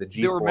televisions of the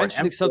They were G4 and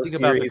mentioning M4 something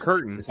about the series.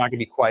 curtain. It's not going to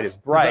be quite as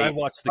 'Cause I bright.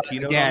 watched the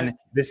keynote on Again, it.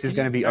 this is Can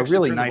going to you be a actually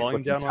really turn the nice volume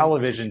looking down on your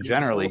television streams a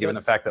generally, little given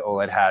bit? the fact that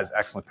OLED has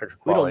excellent picture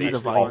We don't quality need the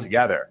volume.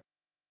 altogether.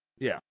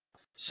 Yeah.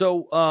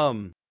 So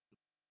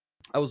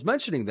I was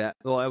mentioning that.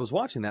 Well, I was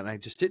watching that, and I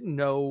just didn't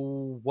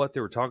know what they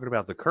were talking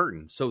about the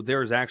curtain. So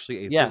there's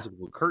actually a Yeah.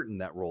 physical curtain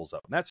that rolls up,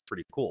 and that's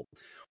pretty cool.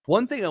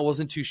 One thing I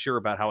wasn't too sure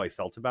about how I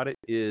felt about it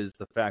is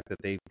the fact that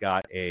they've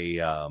got a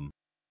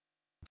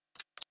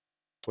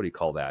what do you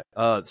call that?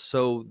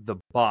 So the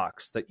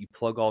box that you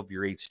plug all of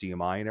your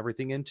HDMI and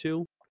everything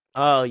into,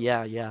 Oh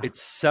yeah.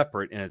 it's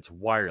separate and it's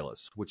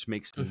wireless, which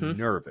makes me Mhm.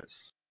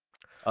 nervous.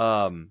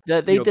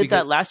 They did because,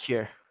 that last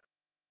year.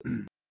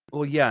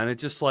 well, yeah, and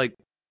it's just like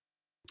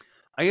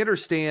I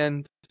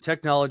understand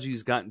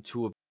technology's gotten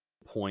to a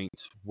point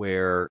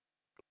where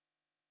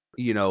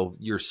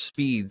your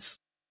speeds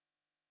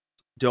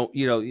don't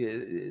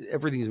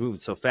everything's moving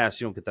so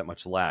fast you don't get that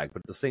much lag, but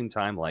at the same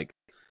time, like,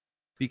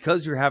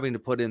 because you're having to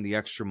put in the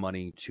extra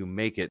money to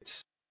make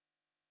it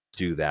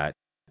do that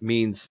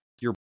means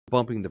you're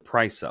bumping the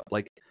price up.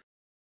 Like,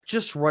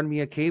 just run me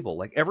a cable.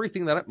 Like,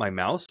 everything that my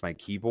mouse, my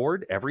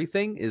keyboard,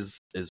 everything is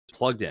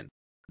plugged in.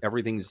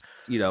 Everything's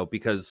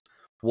because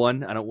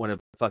one, I don't want to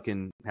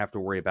fucking have to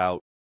worry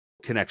about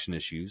connection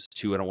issues.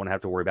 Two, I don't want to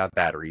have to worry about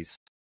batteries.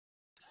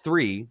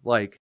 Three,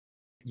 like,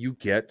 you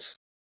get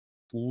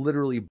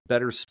literally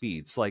better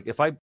speeds. Like, if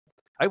I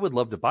would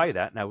love to buy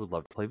that, and I would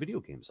love to play video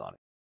games on it,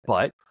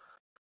 but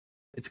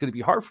it's going to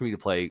be hard for me to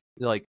play.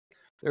 Like,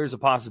 there's a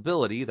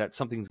possibility that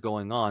something's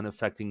going on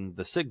affecting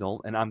the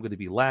signal, and I'm going to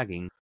be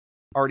lagging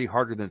already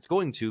harder than it's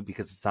going to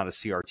because it's not a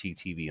CRT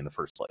TV in the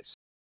first place.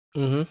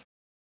 Mhm.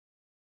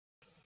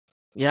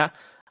 Yeah,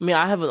 I mean,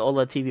 I have an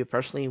OLED TV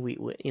personally. We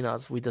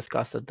as we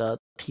discussed at the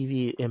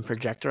TV and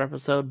projector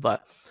episode,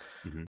 but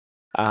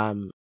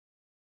Mhm.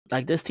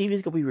 like, this TV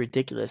is gonna be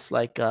ridiculous.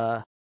 Like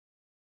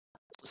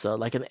so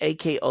like an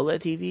 8K OLED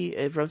TV,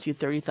 it runs you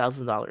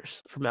 $30,000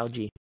 from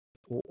LG.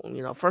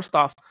 First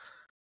off,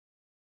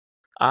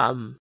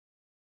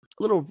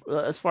 little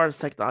as far as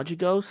technology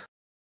goes,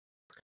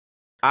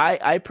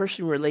 I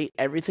personally relate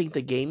everything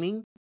to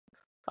gaming.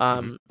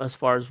 As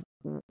far as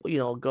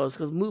goes,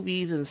 because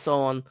movies and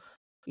so on,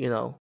 you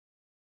know,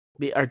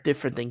 are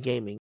different than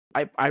gaming.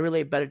 I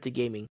relate better to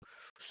gaming.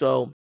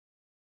 So,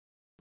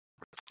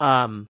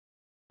 um,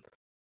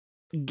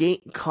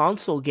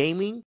 console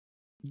gaming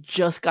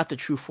just got the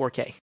true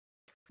 4K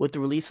with the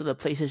release of the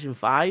PlayStation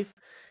 5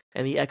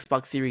 and the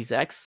Xbox Series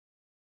X.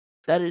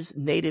 That is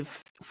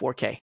native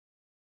 4K.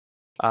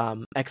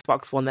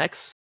 Xbox One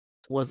X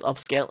was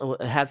upscale.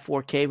 It had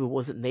 4K, but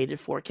wasn't native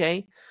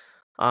 4K.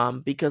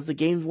 Because the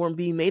games weren't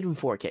being made in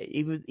 4K.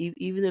 Even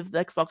if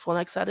the Xbox One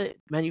X had it,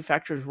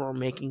 manufacturers were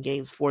making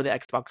games for the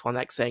Xbox One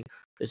X saying,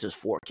 this is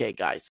 4K,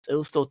 guys. It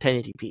was still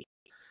 1080p.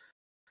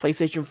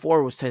 PlayStation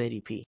 4 was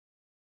 1080p.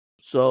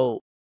 So,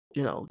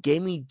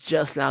 gaming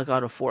just now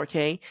got a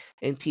 4K,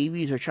 and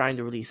TVs are trying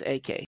to release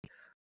 8K.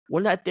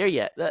 We're not there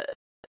yet.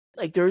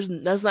 There's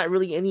not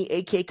really any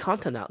 8K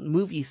content out.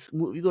 Movies,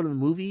 you go to the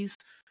movies,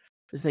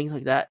 and things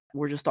like that,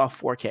 we're just off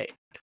 4K.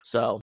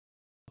 So,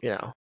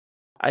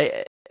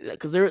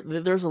 because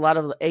there's a lot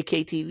of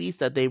 8K TVs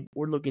that they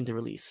were looking to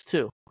release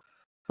too,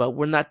 but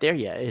we're not there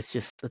yet. It's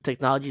just the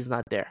technology is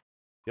not there.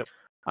 Yep.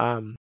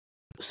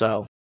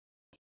 So,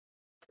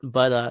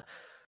 but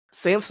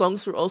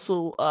Samsung's are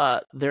also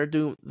they're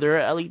doing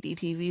their LED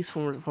TVs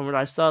from what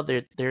I saw.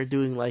 They're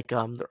doing like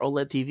their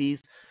OLED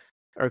TVs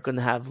are going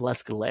to have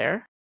less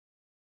glare.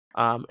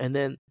 And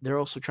then they're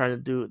also trying to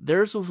do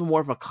theirs was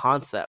more of a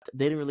concept.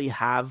 They didn't really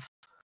have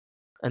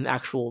an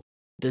actual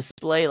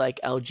display like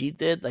LG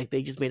did. Like,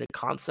 they just made a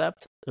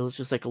concept. It was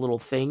just like a little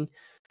thing.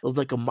 It was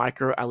like a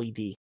micro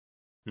LED.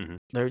 Mhm.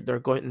 They're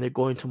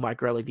going to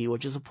micro LED,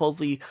 which is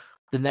supposedly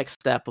the next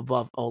step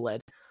above OLED.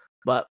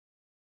 But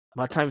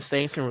by the time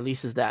Samsung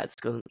releases that,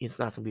 it's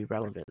not gonna be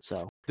relevant.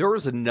 So There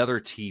was another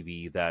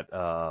TV that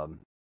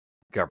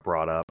got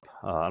brought up.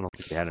 I don't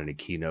think they had any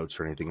keynotes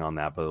or anything on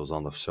that, but it was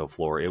on the show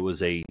floor. It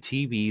was a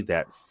TV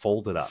that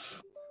folded up.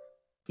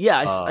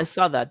 yeah, I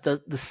saw that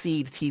the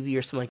Seed TV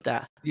or something like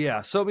that.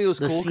 Yeah, so I mean, it was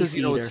The cool because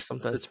C-Seed or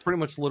something. it's pretty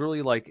much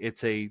literally like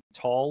it's a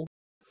tall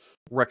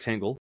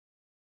rectangle,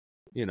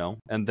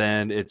 and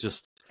then it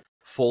just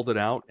folded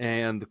out.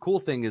 And the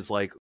cool thing is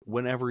like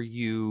whenever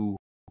it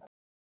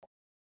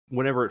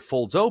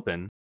folds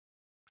open,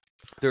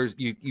 there's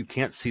you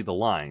can't see the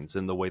lines,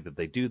 and the way that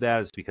they do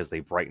that is because they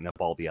brighten up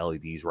all the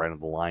LEDs right on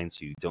the line,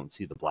 so you don't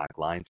see the black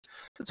lines.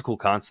 That's a cool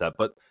concept,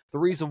 but the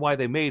reason why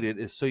they made it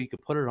is so you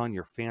could put it on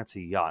your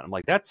fancy yacht. I'm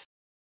like, that's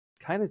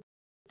kind of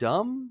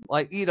dumb.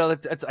 Like,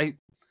 that's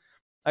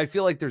I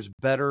feel like there's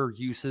better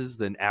uses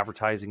than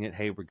advertising it.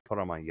 Hey, we can put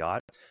it on my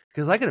yacht,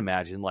 because I can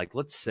imagine, like,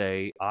 let's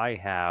say I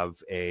have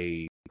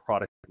a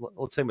product.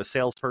 Let's say I'm a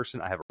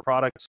salesperson. I have a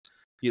product.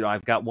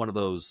 I've got one of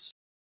those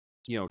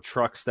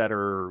trucks that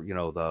are,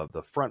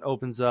 the front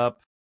opens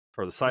up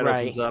or the side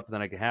opens up, and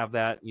then I can have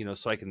that,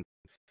 so I can,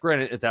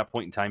 granted, at that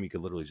point in time, you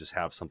could literally just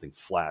have something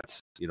flat,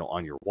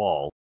 on your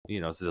wall, so it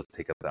doesn't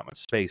take up that much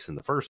space in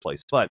the first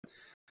place. But to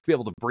be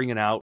able to bring it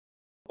out,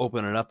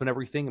 open it up and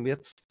everything, I mean,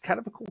 it's kind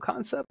of a cool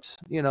concept,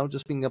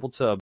 just being able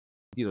to,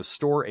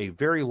 store a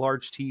very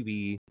large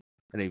TV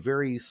in a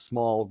very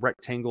small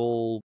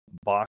rectangle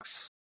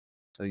box,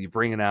 and you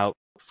bring it out,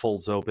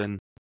 folds open.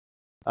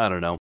 I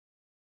don't know.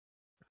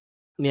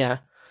 Yeah,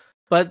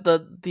 but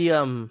the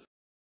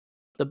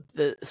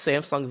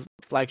Samsung's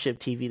flagship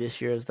TV this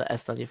year is the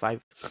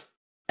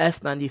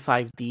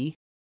S95D.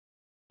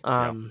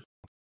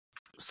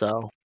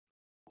 So,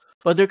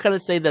 but they're kind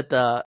of saying that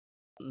the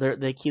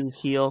Achilles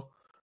heel,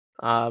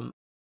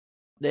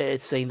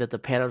 it's saying that the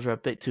panels are a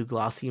bit too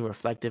glossy and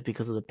reflective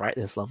because of the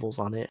brightness levels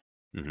on it.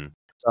 Mm-hmm.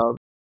 So,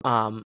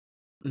 and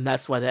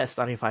that's why the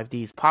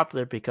S95D is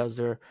popular, because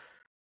they're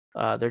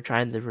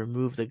trying to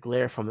remove the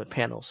glare from the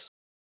panels.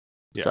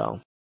 Yeah.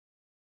 So,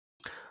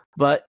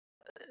 but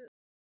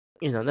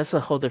that's a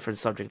whole different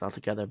subject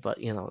altogether. But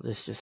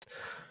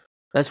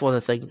that's one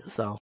of the things.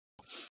 So,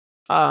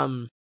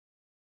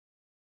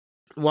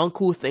 one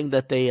cool thing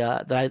that they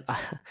that I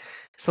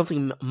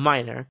something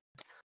minor.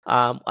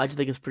 I just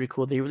think it's pretty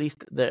cool. They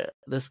released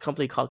this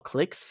company called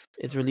Clicks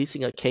is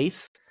releasing a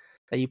case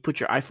that you put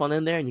your iPhone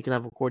in there and you can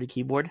have a QWERTY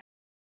keyboard.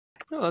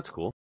 Oh, that's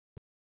cool.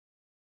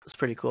 It's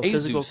pretty cool.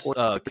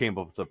 Asus came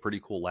up with a pretty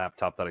cool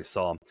laptop that I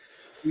saw.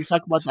 You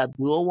talk about that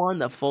dual one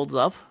that folds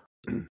up,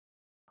 or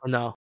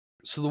no?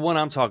 So the one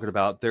I'm talking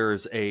about,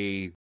 there's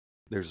a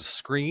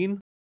screen,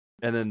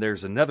 and then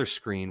there's another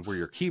screen where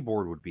your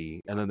keyboard would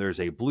be, and then there's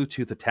a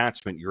Bluetooth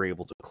attachment. You're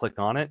able to click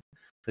on it,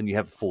 then you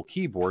have a full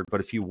keyboard.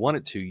 But if you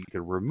wanted to, you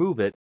could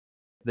remove it,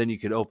 then you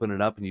could open it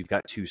up, and you've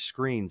got two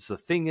screens. The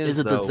thing is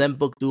it the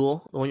ZenBook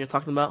Dual, the one you're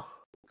talking about?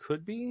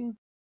 Could be.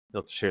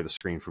 You'll have to share the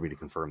screen for me to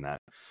confirm that.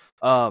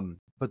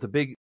 But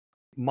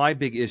my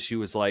big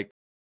issue is, like,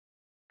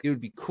 it would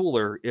be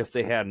cooler if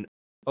they had an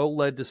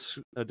OLED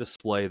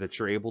display that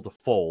you're able to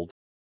fold,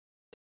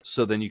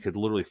 so then you could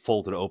literally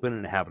fold it open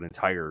and have an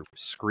entire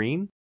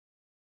screen.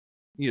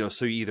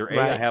 So either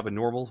I have a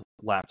normal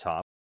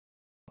laptop,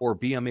 or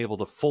B, I'm able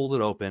to fold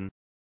it open,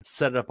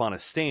 set it up on a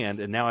stand,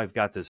 and now I've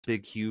got this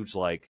big, huge,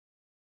 like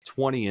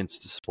 20-inch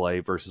display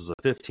versus a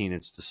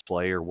 15-inch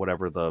display, or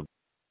whatever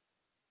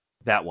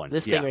that one.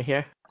 This thing right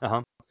here.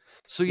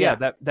 So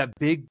that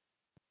big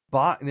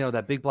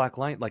that big black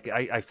line, like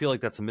I feel like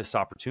that's a missed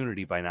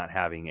opportunity by not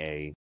having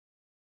a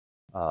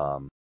I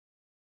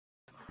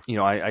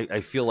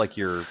feel like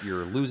you're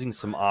losing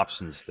some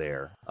options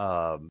there.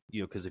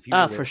 Because if you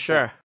for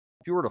sure,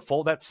 if you were to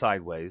fold that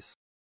sideways,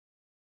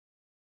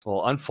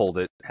 well, unfold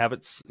it, have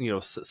it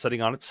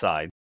sitting on its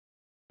side,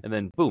 and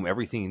then boom,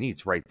 everything you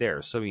need's right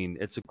there. So I mean,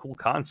 it's a cool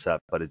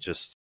concept, but it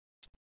just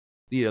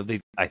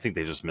I think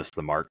they just missed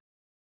the mark.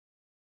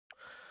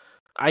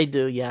 I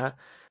do, yeah.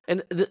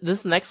 And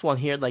this next one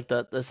here, like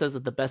that says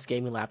that the best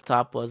gaming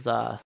laptop was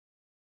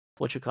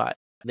what you call it,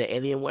 the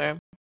Alienware.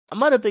 I'm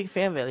not a big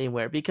fan of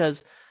Alienware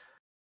because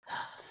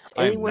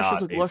I'm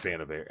not a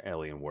fan of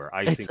Alienware.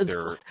 I think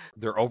they're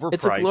overpriced.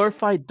 It's a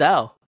glorified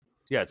Dell.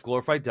 Yeah, it's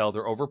glorified Dell.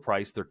 They're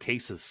overpriced. Their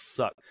cases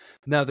suck.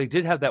 Now, they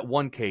did have that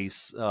one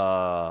case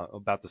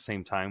about the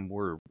same time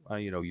where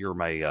you're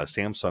my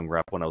Samsung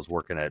rep when I was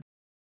working at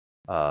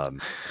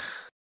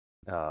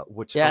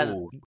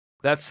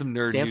that's some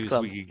nerd Sam's news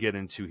Club. we could get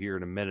into here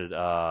in a minute.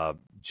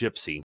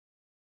 Gypsy,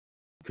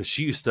 because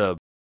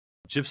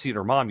Gypsy and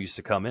her mom used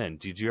to come in.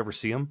 Did you ever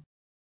see them?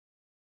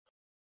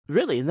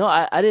 Really? No,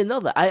 I didn't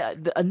know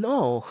that.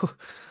 No.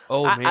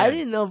 Oh man, I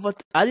didn't know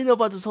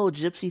about this whole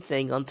Gypsy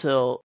thing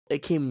until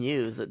it came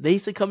news. They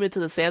used to come into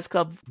the Sam's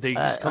Club. They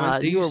used to come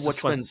in. They used to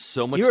spend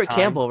so much time. You were at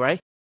Campbell,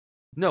 right?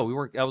 No, we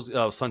weren't. I was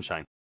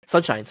Sunshine.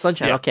 Sunshine.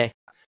 Yeah. Okay.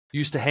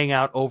 Used to hang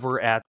out over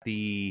at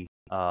the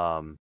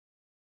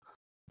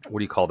what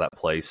do you call that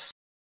place?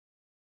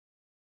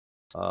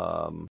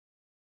 Over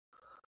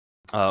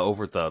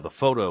at the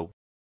photo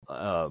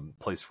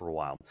place for a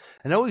while,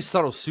 and I always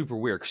thought it was super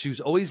weird because she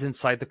was always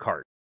inside the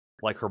cart.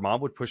 Like her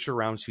mom would push her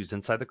around, she was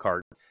inside the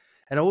cart,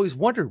 and I always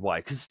wondered why,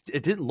 because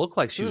it didn't look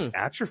like she was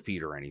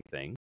atrophied or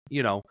anything.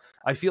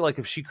 I feel like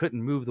if she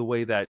couldn't move the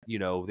way that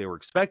they were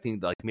expecting,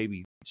 like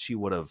maybe she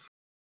would have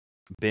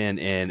been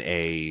in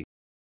a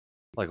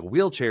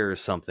wheelchair or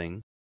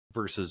something,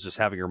 versus just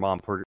having her mom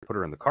put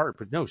her in the cart.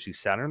 But no, she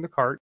sat her in the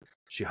cart.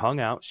 She hung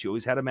out. She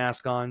always had a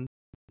mask on.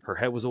 Her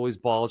head was always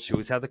bald. She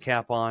always had the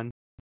cap on.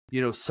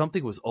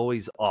 Something was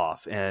always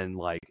off. And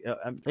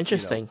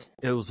interesting.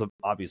 It was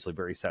obviously a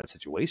very sad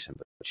situation.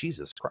 But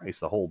Jesus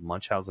Christ, the whole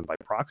Munchausen by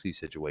proxy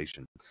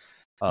situation.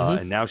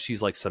 And now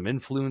she's like some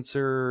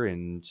influencer,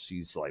 and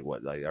she's like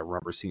what? I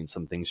remember seeing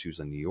some things. She was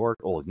in New York.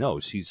 Oh no,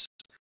 she's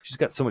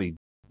got so many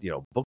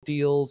book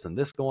deals and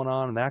this going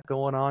on and that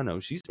going on.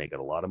 No, she's making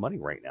a lot of money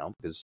right now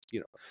because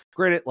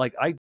granted, like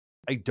I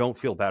don't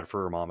feel bad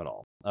for her mom at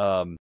all.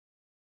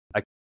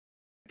 I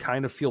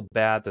kind of feel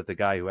bad that the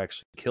guy who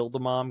actually killed the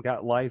mom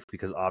got life,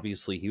 because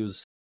obviously he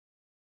was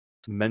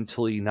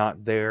mentally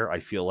not there. I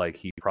feel like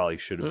he probably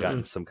should have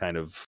gotten some kind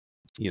of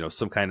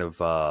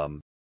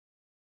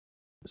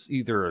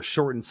either a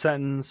shortened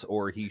sentence,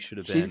 or he should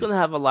have been. She's gonna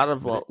have a lot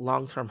of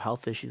long-term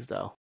health issues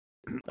though.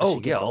 Oh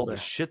yeah, all the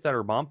shit that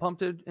her mom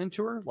pumped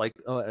into her. Like,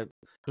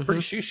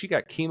 pretty sure she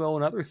got chemo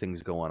and other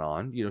things going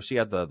on. She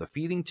had the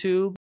feeding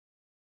tube.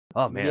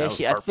 Oh man,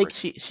 yeah. I think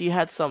she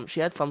had some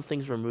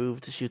things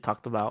removed. She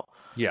talked about.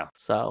 Yeah.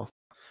 So,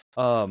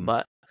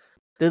 but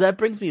dude, that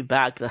brings me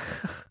back.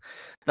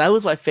 That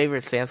was my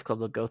favorite Sam's Club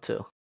to go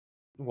to.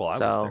 Well, I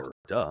was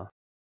there. Duh.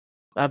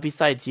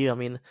 Besides you, I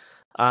mean,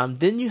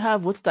 didn't you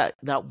have what's that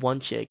one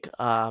chick?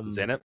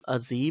 Zeynep.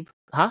 Azib,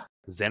 huh?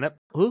 Zeynep.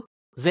 Who?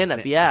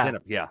 Zeynep. Yeah.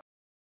 Zeynep. Yeah.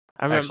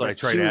 I remember. Actually, I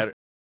tried to add it.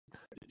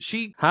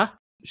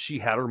 She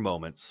had her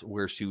moments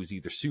where she was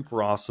either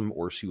super awesome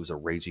or she was a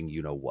raging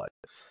what.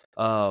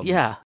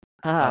 Yeah.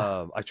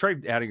 I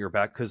tried adding her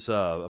back because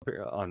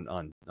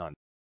on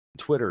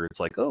Twitter it's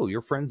like, oh,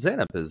 your friend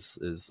Zeynep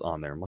is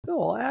on there. I'm like,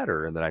 oh, I'll add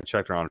her, and then I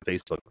checked her on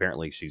Facebook.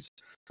 Apparently she's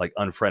like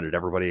unfriended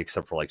everybody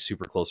except for like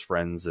super close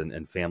friends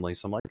and family.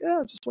 So I'm like,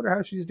 yeah, just wonder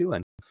how she's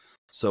doing.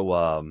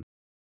 So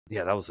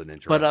yeah, that was an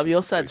interesting. But you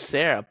also had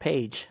Sarah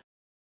Page.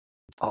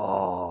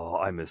 Oh,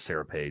 I miss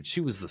Sarah Page.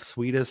 She was the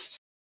sweetest.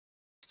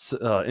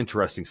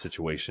 Interesting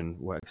situation,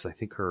 because I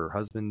think her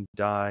husband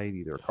died,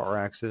 either a car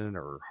accident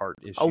or heart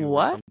issue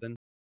or something.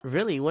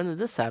 Really? When did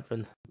this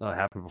happen? It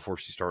happened before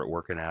she started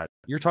working at.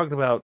 You're talking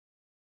about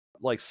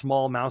like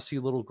small, mousy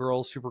little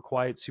girl, super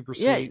quiet, super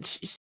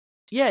sweet.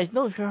 Yeah.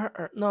 No,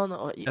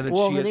 no. And then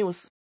her name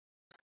was.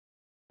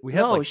 We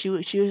had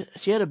she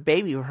had a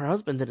baby. Her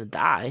husband didn't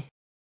die.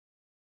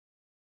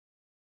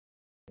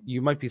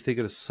 You might be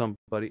thinking of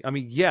somebody. I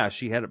mean, yeah,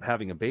 she ended up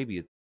having a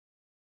baby.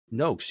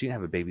 No, she didn't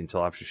have a baby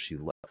until after she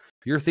left.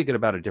 You're thinking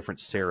about a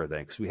different Sarah then,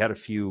 because we had a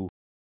few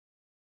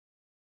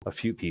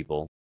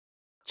people.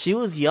 She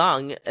was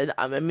young, and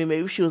I mean,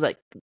 maybe she was like,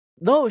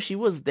 no, she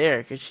was there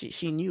because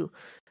she knew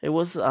it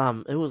was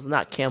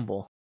not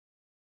Campbell.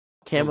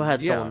 Campbell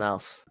had someone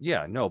else.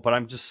 Yeah, no, but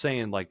I'm just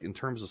saying, like, in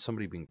terms of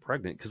somebody being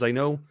pregnant, because I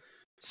know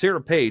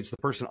Sarah Page, the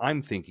person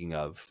I'm thinking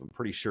of, I'm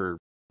pretty sure.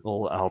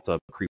 Well, I'll have to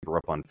creep her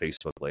up on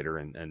Facebook later,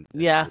 and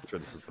yeah, make sure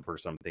this is the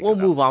person I'm thinking. We'll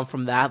move on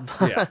from that.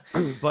 Yeah,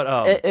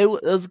 but it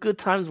was good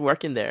times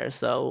working there.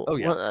 So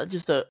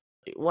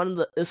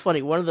it's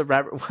funny. One of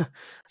the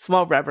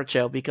small rapper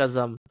show, because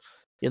I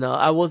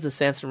was the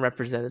Samsung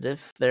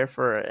representative there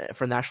for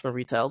National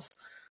Retails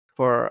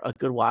for a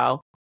good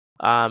while.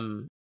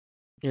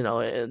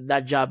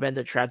 That job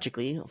ended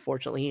tragically,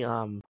 unfortunately.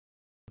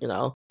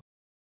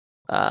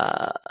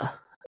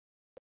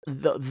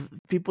 The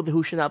people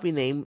who should not be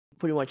named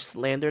pretty much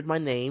slandered my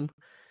name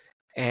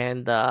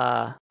and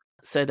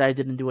said I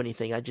didn't do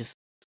anything. I just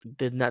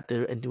did not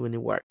do any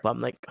work. But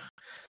I'm like,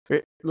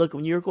 look,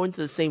 when you're going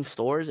to the same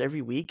stores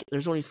every week,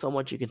 there's only so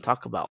much you can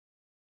talk about.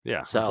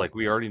 Yeah, so it's like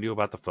we already knew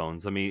about the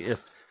phones. I mean,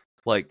 if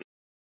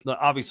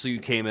obviously you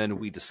came in and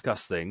we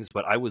discussed things,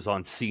 but I was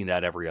on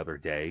CNET every other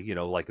day.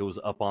 Like it was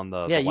up on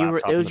the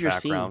laptop it was in the your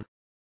background. Scene.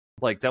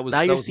 Like that was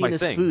my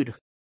thing. Food.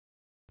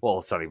 Well,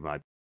 it's not even my.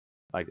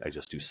 I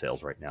just do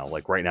sales right now.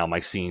 Like right now,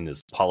 my scene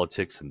is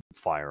politics and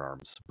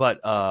firearms. But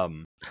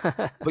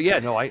yeah,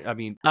 no, I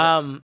mean,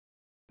 man,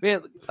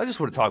 I just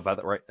want to talk about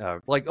that,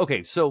 right?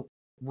 Okay, so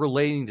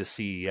relating to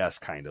CES,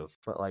 kind of,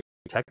 but like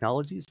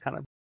technology is kind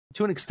of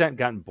to an extent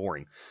gotten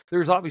boring.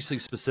 There's obviously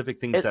specific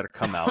things that have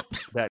come out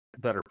that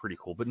are pretty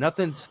cool, but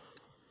nothing's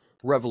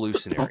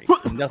revolutionary.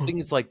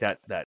 Nothing's like that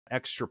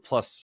extra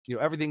plus.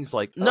 Everything's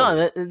like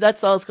no.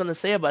 That's all I was gonna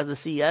say about the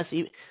CES.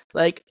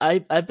 Like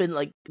I've been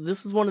like,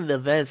 this is one of the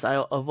events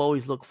I've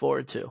always looked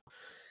forward to,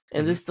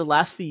 and this the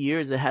last few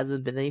years it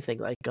hasn't been anything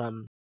like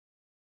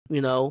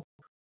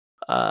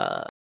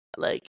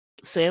like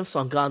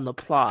Samsung got an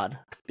applaud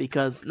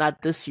because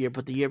not this year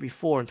but the year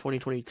before in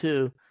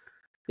 2022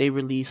 they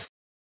released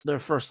their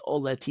first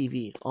OLED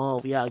TV.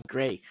 Oh yeah,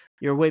 great!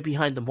 You're way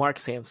behind the mark,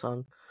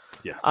 Samsung.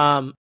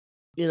 Yeah.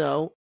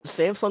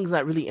 Samsung's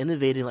not really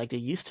innovating like they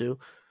used to.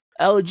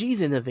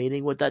 LG's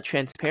innovating with that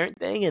transparent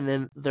thing, and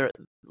then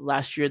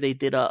last year they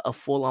did a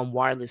full-on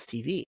wireless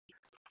TV.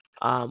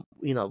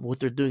 What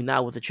they're doing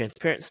now with the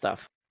transparent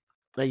stuff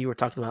that you were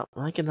talking about.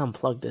 I can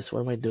unplug this.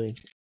 What am I doing?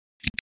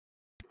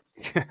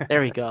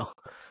 There we go.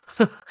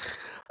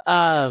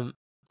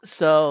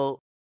 So,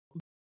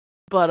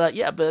 but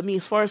yeah, but I mean,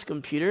 as far as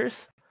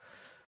computers,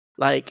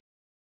 like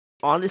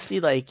honestly,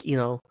 like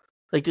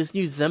like this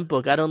new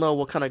ZenBook, I don't know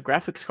what kind of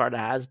graphics card it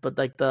has, but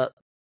like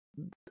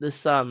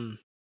this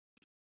M16R2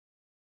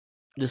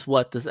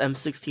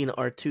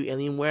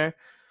 Alienware.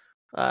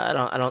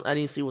 I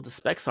didn't see what the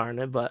specs are in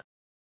it, but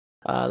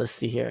let's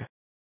see here.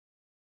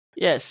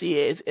 Yeah, see,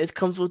 it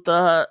comes with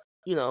the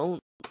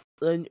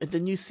the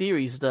new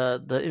series,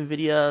 the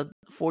NVIDIA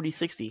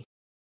 4060.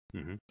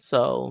 Mm-hmm.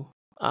 So,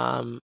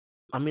 I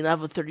mean, I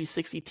have a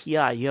 3060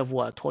 Ti. You have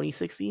what,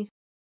 2060?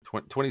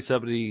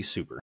 2070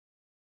 Super.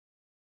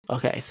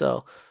 Okay,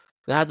 so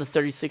I have the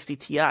 3060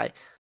 Ti.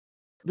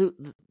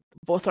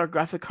 Both our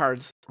graphic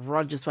cards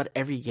run just about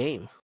every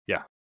game.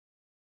 Yeah.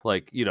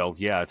 Like,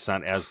 yeah, it's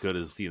not as good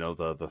as,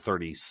 the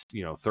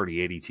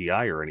 3080 Ti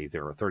or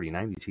anything, or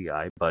 3090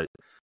 Ti, but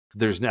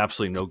there's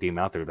absolutely no game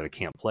out there that I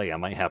can't play. I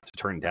might have to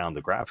turn down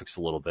the graphics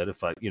a little bit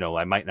if I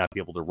might not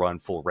be able to run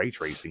full ray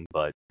tracing,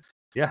 but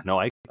yeah, no,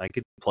 I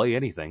could play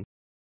anything.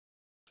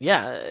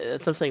 Yeah,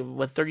 that's what I'm saying.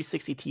 With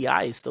 3060 Ti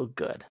is still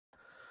good.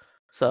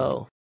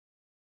 So,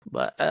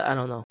 but I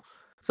don't know.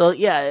 So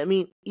yeah, I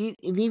mean,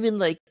 even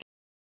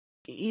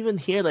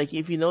here, like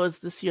if you notice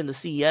this year in the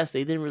CES,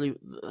 they didn't really.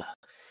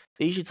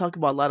 They usually talk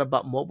about a lot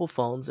about mobile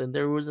phones, and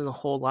there wasn't a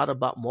whole lot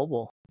about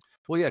mobile.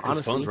 Well, yeah, because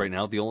honestly. phones right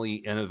now, the only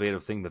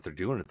innovative thing that they're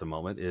doing at the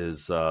moment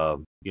is,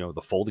 the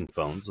folding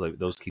phones.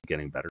 Those keep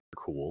getting better.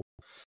 Cool.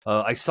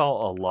 I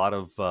saw a lot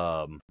of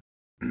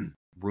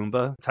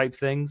Roomba type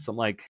things. I'm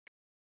like,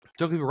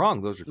 don't get me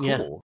wrong, those are cool.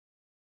 Yeah.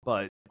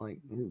 But like,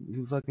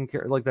 who fucking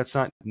cares? Like, that's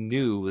not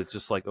new. It's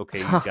just like, okay,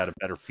 you got a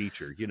better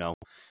feature.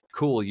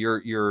 Cool.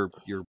 Your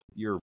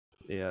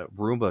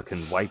Roomba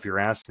can wipe your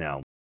ass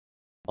now.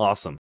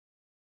 Awesome.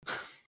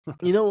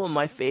 You know what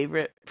my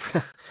favorite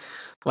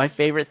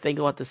thing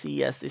about the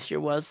CES this year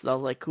was? I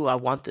was like, cool, I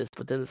want this,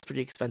 but then it's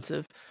pretty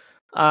expensive.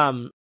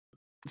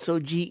 So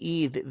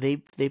GE,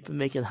 they've been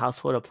making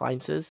household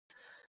appliances,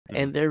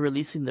 and they're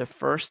releasing their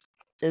first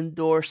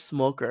indoor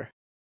smoker.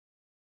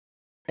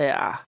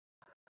 Yeah.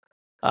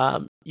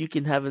 You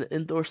can have an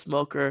indoor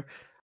smoker,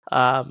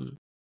 and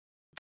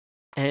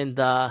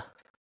yeah,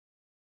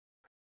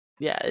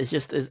 it's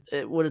just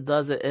what it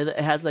does. It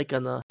has like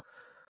an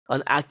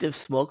active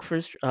smoke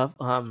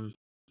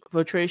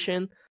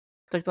filtration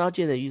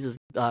technology, and it uses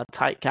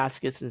tight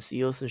gaskets and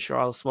seals to ensure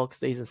all the smoke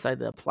stays inside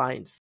the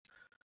appliance.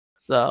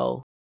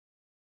 So,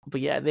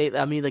 but yeah,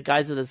 I mean, the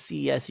guys at the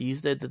CES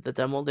used it, the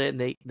demoed it,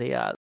 and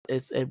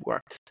it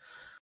worked.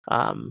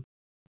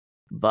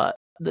 But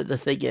the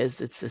thing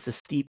is, it's a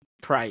steep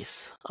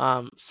price.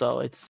 So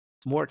it's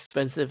more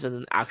expensive than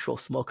an actual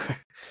smoker.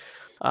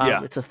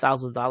 Yeah. It's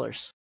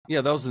 $1,000.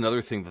 Yeah, that was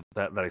another thing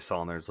that I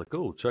saw in there. It's like,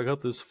 oh, check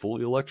out this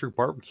fully electric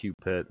barbecue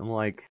pit. I'm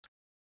like,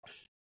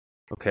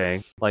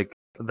 okay, like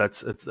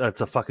that's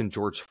a fucking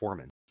George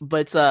Foreman.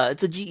 But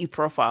it's a GE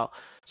profile.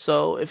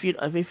 So if you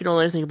don't know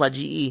anything about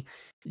GE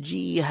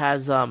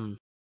has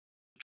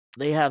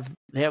they have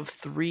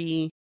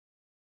three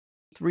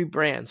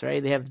brands,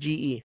 right? They have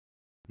GE.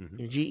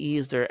 Mm-hmm. GE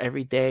is their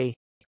everyday,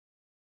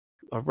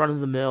 run of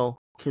the mill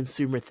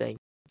consumer thing.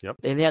 Yep.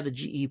 And they have the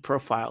GE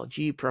profile.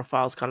 GE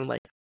profile is kind of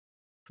like,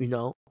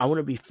 I want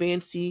to be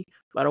fancy,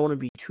 but I don't want to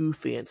be too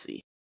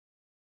fancy,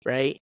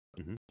 right?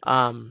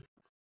 Mm-hmm.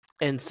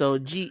 And so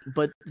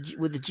with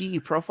the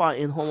GE profile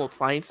in home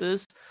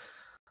appliances,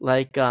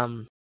 like I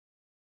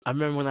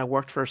remember when I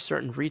worked for a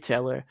certain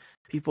retailer,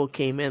 people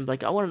came in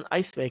like, I want an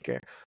ice maker.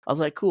 I was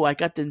like, cool, I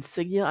got the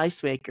Insignia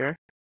ice maker.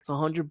 It's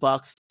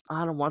 $100.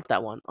 I don't want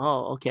that one.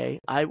 Oh, okay.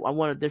 I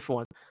want a different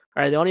one.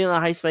 All right, the only other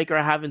ice maker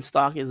I have in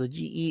stock is a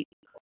GE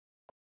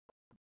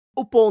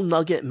Opal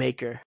Nugget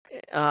maker.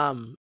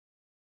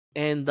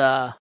 And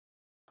that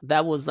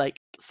was like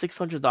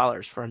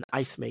 $600 for an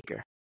ice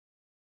maker.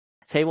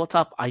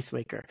 Tabletop ice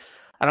maker.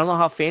 I don't know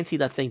how fancy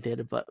that thing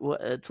did, but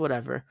it's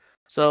whatever.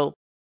 So,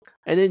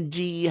 and then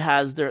GE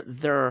has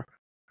their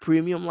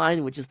premium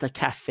line, which is the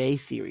Cafe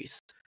series.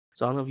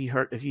 So I don't know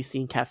if you've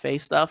seen Cafe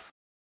stuff.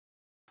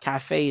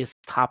 Cafe is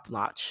top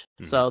notch.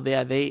 Mm-hmm. So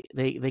they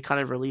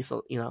kind of release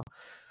So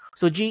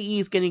GE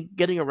is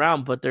getting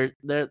around, but they're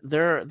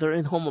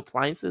in home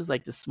appliances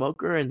like the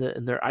smoker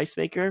and their ice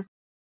maker.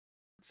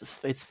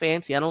 It's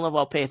fancy. I don't know if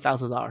I'll pay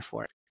 $1,000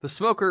 for it. The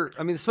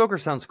smoker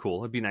sounds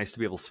cool. It'd be nice to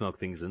be able to smoke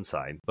things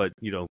inside, but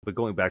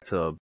going back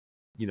to,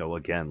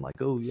 again, like,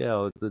 oh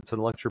yeah, it's an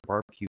electric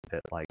barbecue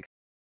pit. Like,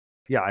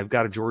 yeah, I've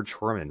got a George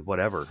Foreman,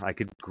 whatever. I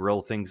could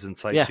grill things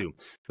inside too.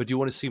 But do you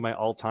want to see my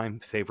all-time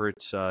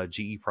favorite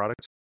GE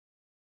product?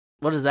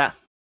 What is that?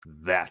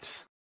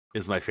 That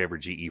is my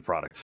favorite GE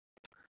product.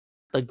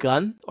 The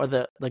gun or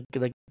the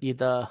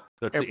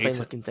That's airplane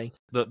looking thing?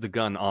 The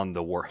gun on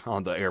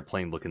the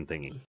airplane looking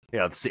thingy.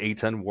 Yeah, it's the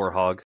A10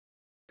 Warhog.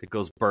 It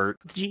goes Burt.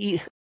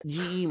 GE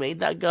made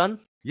that gun?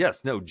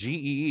 Yes, no,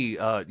 GE.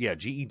 Yeah,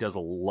 GE does a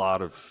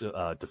lot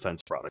of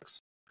defense products.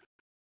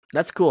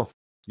 That's cool.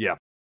 Yeah.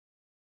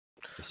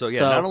 So yeah,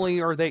 So not only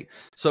are they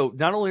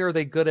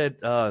good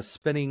at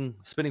spinning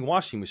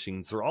washing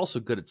machines, they're also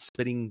good at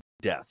spinning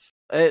death.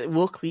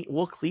 we'll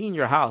clean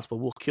your house, but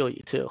we'll kill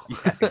you too.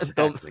 Yeah,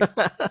 Don't.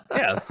 exactly.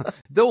 Yeah,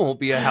 there won't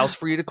be a house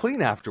for you to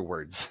clean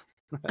afterwards.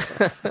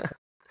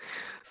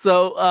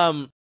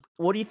 So,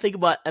 what do you think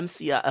about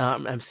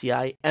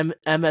MSI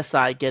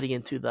getting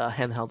into the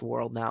handheld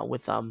world now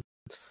with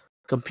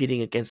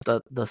competing against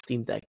the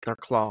Steam Deck or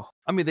Claw?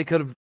 I mean, they could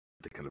have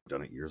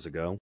done it years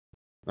ago.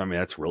 I mean,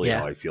 that's really how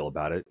Yeah. I feel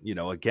about it. You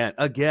know, again,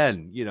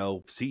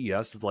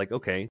 CES is like,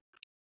 okay,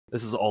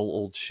 this is all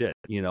old shit.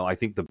 You know, I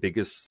think the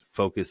biggest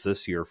focus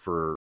this year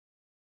for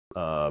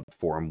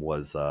them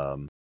was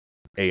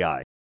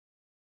AI.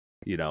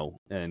 You know,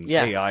 and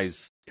Yeah.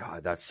 AI's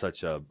God, that's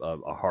such a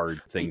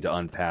hard thing to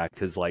unpack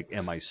because, like,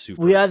 am I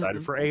super We had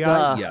excited for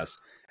AI? the Yes.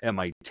 Am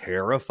I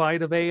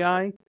terrified of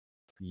AI?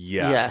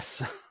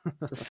 Yes.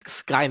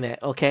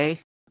 Skynet. Okay,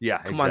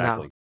 Yeah, come on now.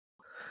 exactly.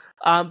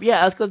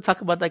 Yeah, I was going to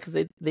talk about that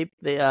because they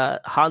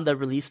Honda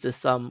released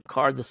this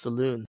car, the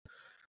Saloon,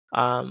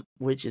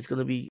 which is going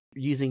to be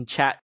using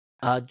chat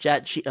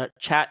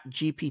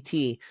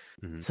GPT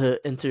Mhm. to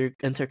enter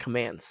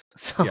commands.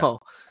 Yeah. So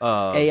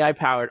AI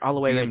powered all the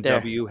way right there.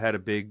 BMW had a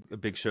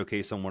big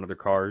showcase on one of their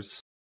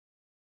cars.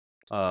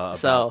 About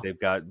So they've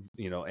got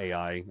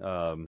AI,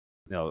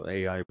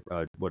 AI.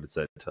 What is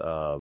it?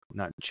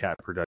 Not chat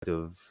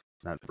predictive,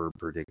 not verb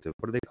predictive.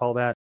 What do they call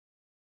that?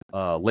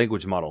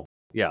 Language model.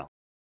 Yeah,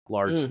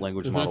 large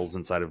language mhm. models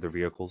inside of their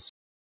vehicles.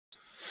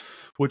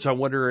 Which I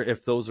wonder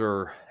if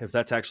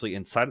that's actually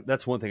inside.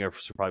 That's one thing I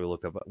should probably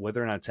look up,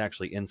 whether or not it's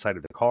actually inside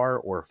of the car,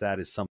 or if that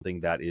is something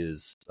that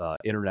is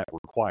internet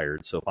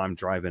required. So if I'm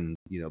driving,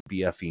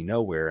 BFE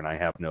nowhere and I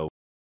have no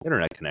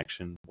internet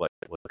connection, what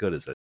good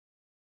is it?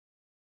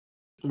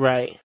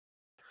 Right.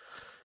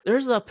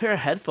 There's a pair of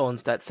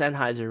headphones that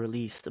Sennheiser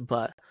released,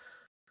 but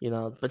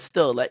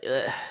still, like,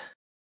 it's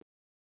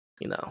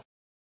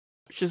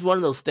just one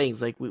of those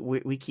things. Like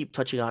we keep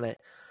touching on it.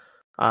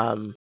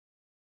 Um,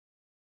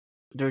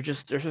 there's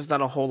just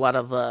not a whole lot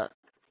of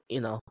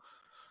you know,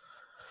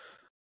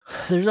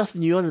 there's nothing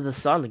new under the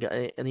sun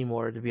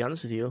anymore, to be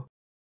honest with you.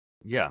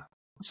 Yeah,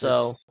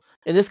 So,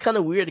 and it's kind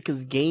of weird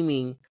because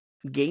gaming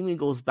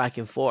goes back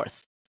and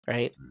forth,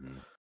 right?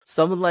 Mhm.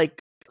 Some of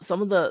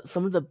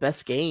the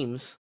best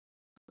games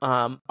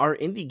are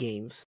indie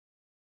games,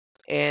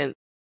 and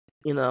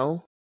you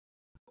know,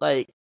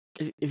 like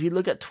if you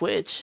look at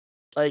Twitch,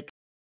 like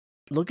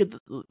look at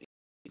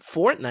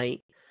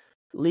Fortnite,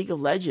 League of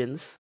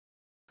Legends.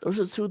 Those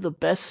are two of the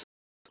best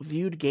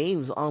viewed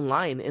games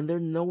online, and they're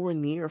nowhere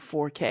near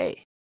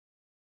 4K.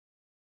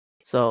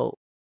 So,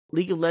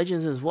 League of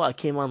Legends is what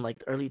came on like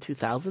the early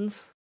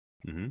 2000s.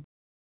 Mhm.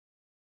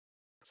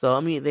 So, I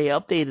mean, they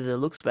updated it. It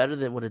looks better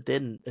than what it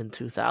did in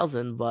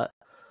 2000, but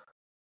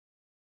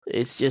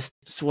it's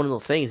one of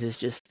those things. It's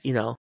just,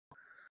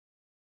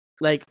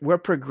 like we're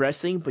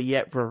progressing, but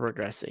yet we're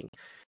regressing.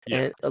 Yeah.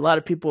 And a lot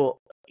of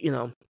people,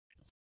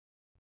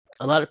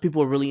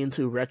 are really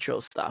into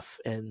retro stuff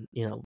and,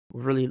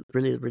 really,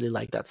 really, really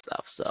like that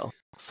stuff. So,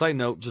 Side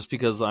note, just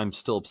because I'm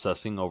still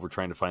obsessing over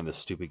trying to find this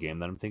stupid game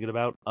that I'm thinking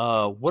about,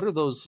 what are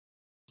those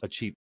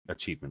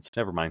achievements?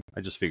 Never mind. I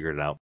just figured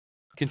it out.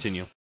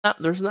 Continue.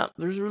 there's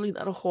really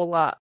not a whole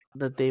lot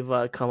that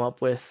they've come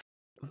up with.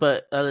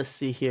 But let's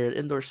see here.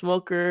 Indoor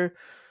smoker.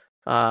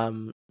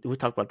 We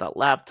talked about that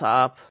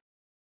laptop,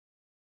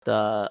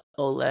 the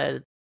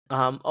OLED.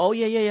 Oh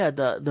yeah.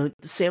 The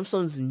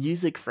Samsung's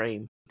music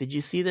frame. Did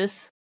you see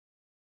this?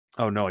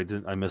 Oh no, I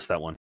didn't. I missed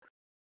that one.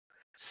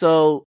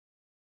 So,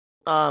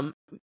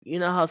 you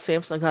know how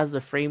Samsung has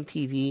the frame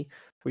TV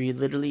where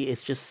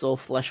it's just so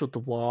flush with the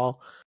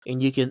wall,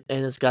 and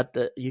it's got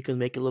you can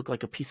make it look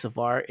like a piece of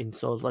art, and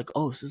so it's like,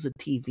 oh, is this a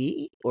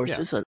TV or is Yeah.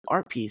 this an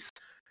art piece?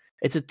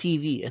 It's a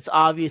TV. It's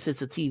obvious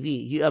it's a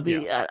TV.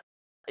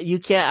 You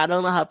can't. I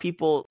don't know how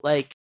people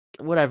like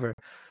whatever.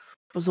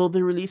 So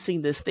they're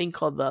releasing this thing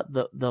called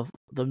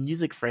the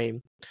music frame.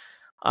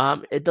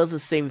 It does the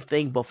same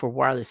thing but for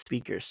wireless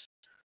speakers.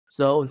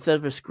 So instead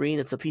of a screen,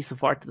 it's a piece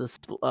of art to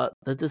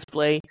the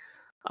display.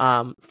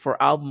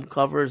 For album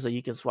covers that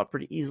you can swap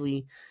pretty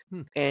easily,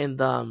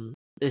 and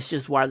it's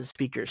just wireless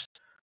speakers.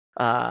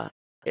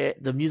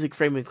 The music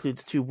frame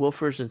includes 2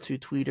 woofers and 2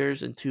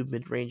 tweeters and 2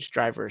 mid-range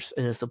drivers,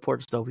 and it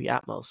supports Dolby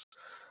Atmos.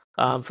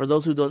 For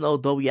those who don't know,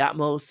 Dolby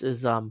Atmos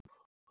is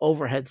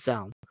overhead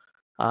sound.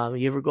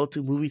 You ever go to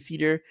a movie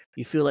theater,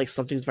 you feel like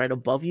something's right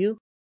above you?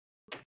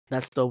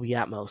 That's Dolby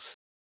Atmos.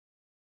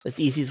 That's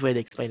the easiest way to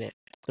explain it.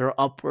 They're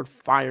upward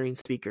firing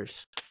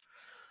speakers.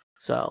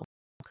 So,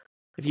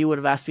 if you would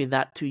have asked me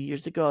that 2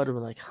 years ago, I'd have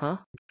been like, huh?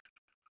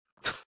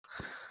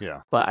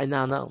 Yeah. But I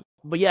now know.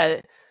 But yeah,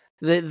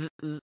 the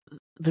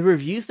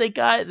reviews they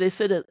got, they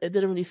said it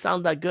didn't really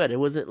sound that good. It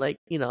wasn't like,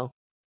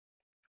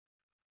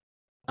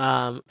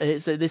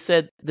 they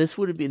said this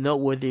wouldn't be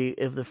noteworthy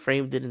if the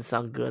frame didn't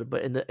sound good,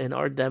 but in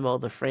our demo,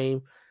 the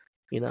frame,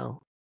 and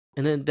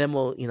then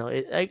demo,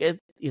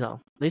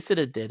 they said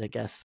it did, I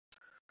guess,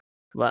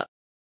 but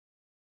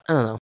I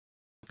don't know.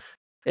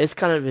 It's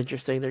kind of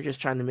interesting. They're just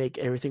trying to make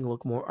everything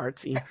look more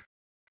artsy.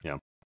 Yeah.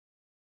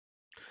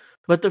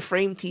 But the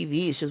frame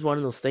TV is just one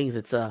of those things.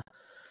 It's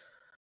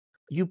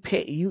you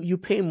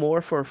pay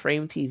more for a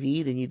frame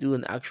TV than you do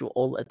an actual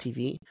OLED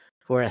TV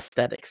for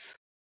aesthetics.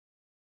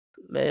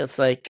 Man, it's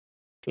like,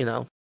 you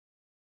know,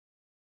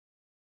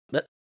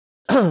 that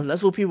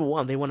that's what people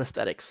want. They want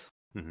aesthetics.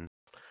 Mm-hmm.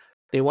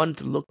 They want it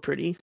to look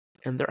pretty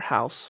in their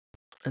house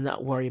and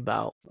not worry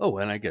about. Oh,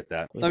 and I get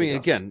that. I mean,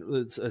 again,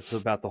 it's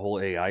about the whole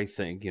AI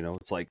thing.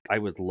 It's like I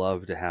would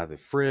love to have a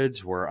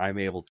fridge where I'm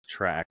able to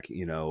track,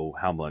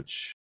 how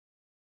much,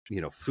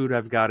 food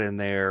I've got in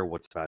there,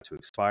 what's about to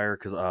expire.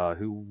 Because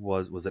who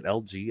was it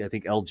LG? I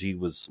think LG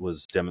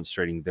was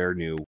demonstrating their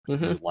new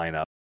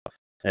lineup,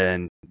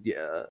 and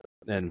yeah,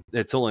 and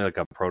it's only like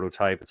a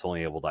prototype. It's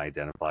only able to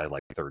identify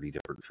like 30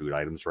 different food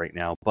items right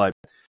now, but.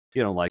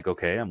 Like,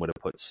 okay, I'm going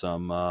to put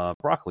some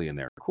broccoli in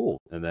there. Cool.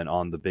 And then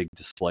on the big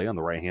display on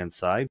the right-hand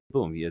side,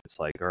 boom, it's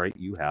like, all right,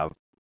 you have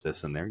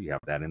this in there. You have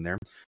that in there.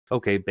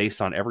 Okay,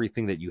 based on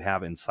everything that you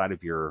have inside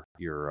of your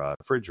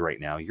fridge right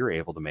now, you're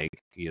able to make,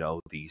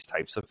 these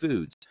types of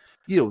foods.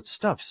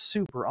 Stuff's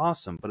super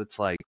awesome, but it's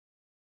like,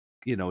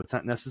 it's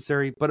not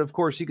necessary. But of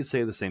course, you could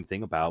say the same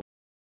thing about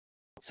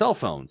cell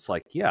phones.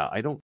 Like, yeah,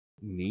 I don't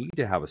need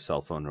to have a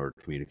cell phone in order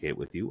to communicate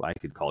with you. I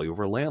could call you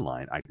over a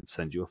landline. I could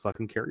send you a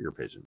fucking carrier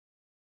pigeon.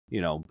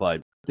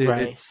 But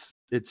Right.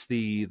 it's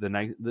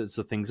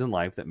the things in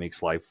life that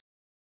makes life,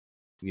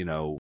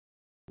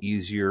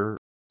 easier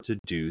to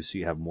do, so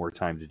you have more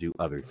time to do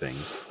other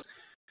things,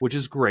 which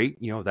is great.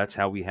 That's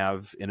how we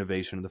have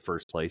innovation in the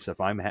first place.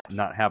 If I'm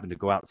not having to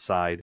go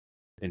outside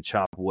and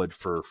chop wood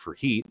for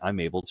heat, I'm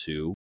able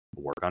to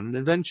work on an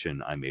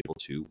invention. I'm able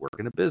to work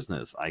in a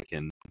business. I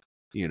can,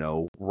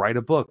 write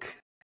a book.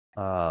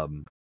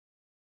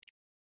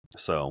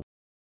 So.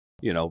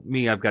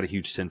 Me, I've got a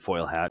huge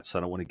tinfoil hat, so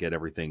I don't want to get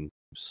everything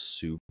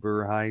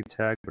super high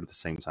tech, but at the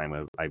same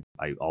time,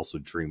 I also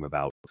dream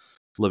about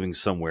living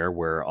somewhere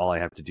where all I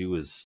have to do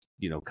is,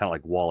 kind of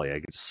like Wally. I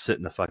get to sit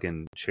in a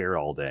fucking chair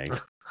all day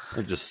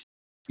and just,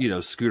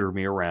 scooter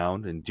me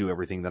around and do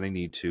everything that I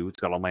need to. It's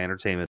got all my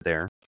entertainment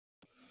there.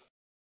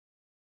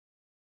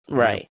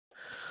 Right.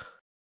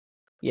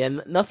 Yeah,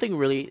 nothing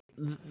really.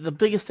 The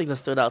biggest thing that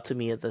stood out to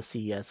me at the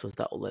CES was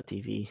the OLED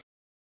TV,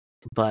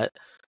 but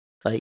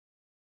like.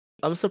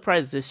 I'm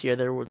surprised this year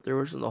there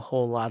wasn't a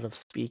whole lot of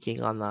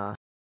speaking on the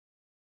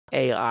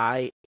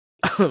AI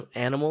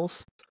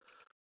animals.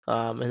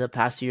 In the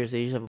past years, they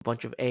usually have a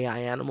bunch of AI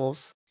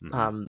animals.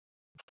 Mm-hmm.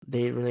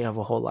 They didn't really have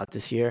a whole lot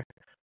this year.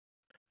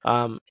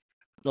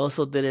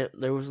 Also there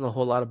wasn't a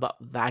whole lot about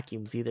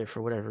vacuums either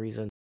for whatever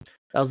reason.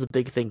 That was a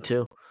big thing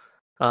too.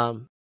 But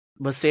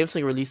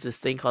Samsung released this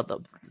thing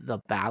called the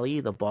Bally.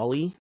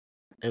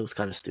 It was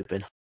kind of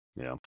stupid.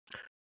 Yeah.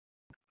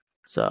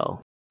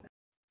 So,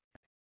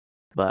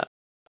 but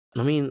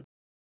I mean,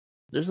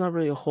 there's not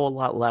really a whole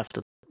lot left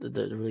to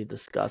really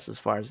discuss as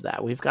far as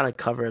that. We've got to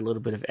cover a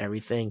little bit of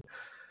everything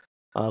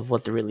of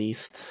what they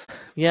released.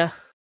 Yeah,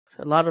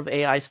 a lot of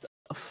AI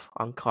stuff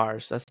on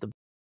cars. That's the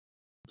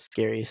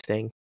scariest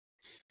thing.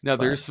 Now,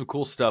 there's some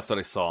cool stuff that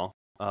I saw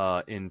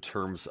in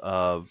terms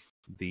of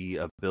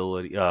the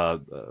ability,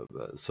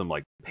 some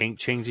like paint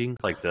changing,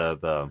 like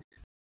the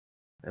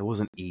it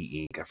wasn't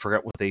e-ink. I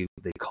forgot what they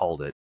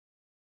called it,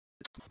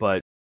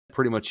 but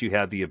pretty much you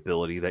had the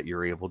ability that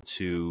you're able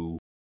to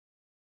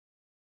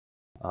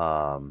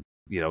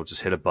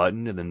just hit a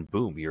button and then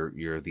boom,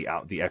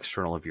 the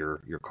external of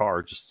your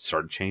car just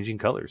started changing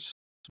colors.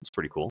 It's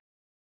pretty cool.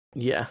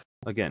 Yeah.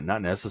 Again,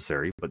 not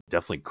necessary, but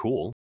definitely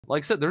cool.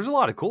 Like I said, there's a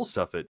lot of cool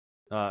stuff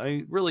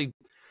really,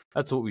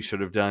 that's what we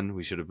should have done.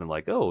 We should have been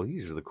like, oh,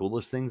 these are the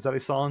coolest things that I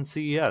saw on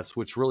CES,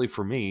 which really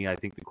for me, I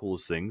think the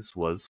coolest things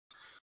was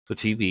the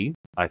TV.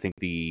 I think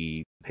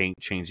the paint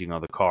changing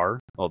on the car,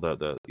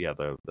 the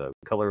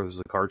colors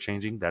of the car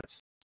changing,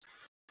 that's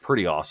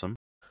pretty awesome.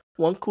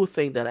 One cool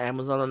thing that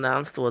Amazon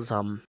announced was I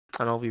don't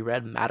know if you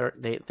read Matter.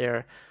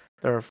 They're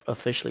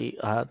officially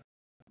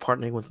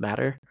partnering with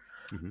Matter.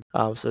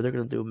 Mm-hmm. So they're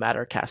going to do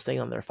Matter casting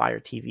on their Fire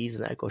TVs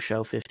and Echo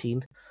Show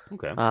 15.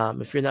 Okay.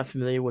 If you're not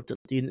familiar with are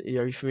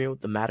you familiar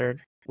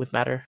with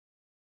Matter?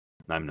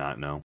 I'm not.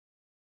 No.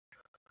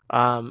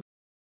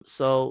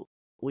 So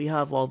we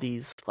have all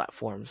these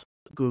platforms: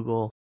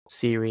 Google,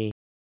 Siri,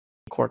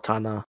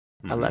 Cortana,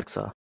 Mm-hmm.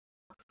 Alexa.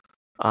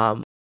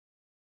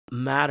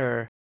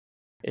 Matter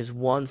is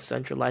one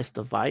centralized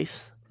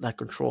device that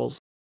controls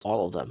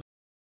all of them.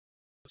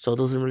 So it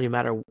doesn't really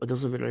matter. It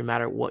doesn't really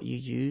matter what you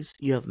use.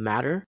 You have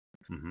Matter,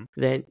 Mm-hmm.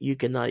 then you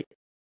can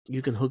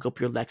hook up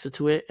your Alexa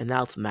to it, and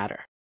now it's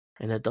Matter,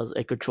 and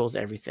it controls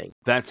everything.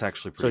 That's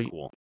actually pretty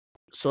cool.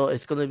 So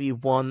it's gonna be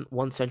one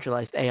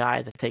centralized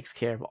AI that takes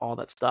care of all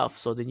that stuff.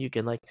 So then you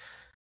can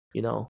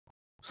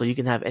so you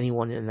can have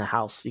anyone in the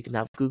house. You can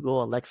have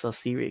Google, Alexa,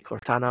 Siri,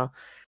 Cortana,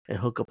 and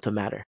hook up to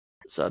Matter.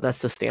 So that's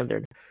the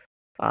standard.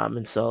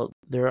 And so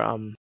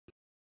they're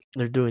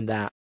doing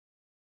that.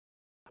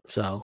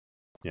 So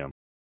yeah.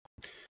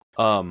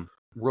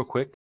 Real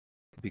quick,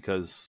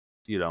 because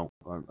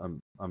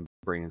I'm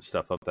bringing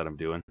stuff up that I'm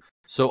doing.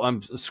 So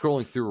I'm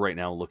scrolling through right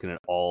now, looking at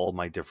all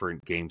my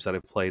different games that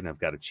I've played, and I've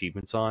got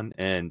achievements on.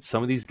 And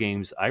some of these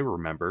games I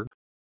remember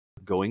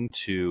going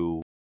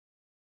to,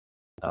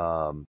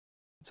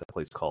 what's that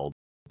place called?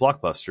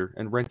 Blockbuster,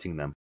 and renting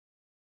them.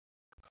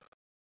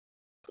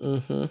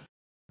 Mm-hmm.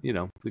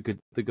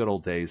 The good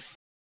old days.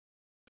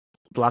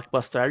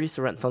 Blockbuster. I used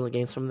to rent tons of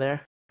games from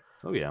there.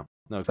 Oh yeah,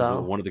 no, because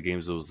So one of the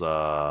games was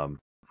fine.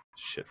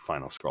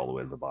 I'll scroll all the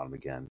way to the bottom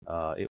again.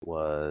 It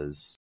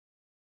was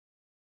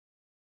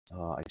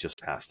I just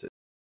passed it.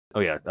 Oh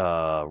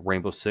yeah,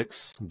 Rainbow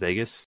Six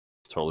Vegas.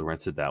 Totally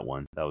rented that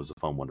one. That was a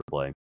fun one to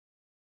play.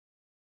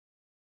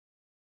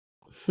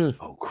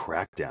 Oh,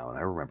 Crackdown.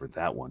 I remember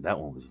that one. That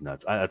one was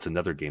nuts. That's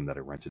another game that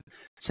I rented.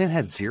 Saying it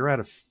had 0 out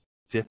of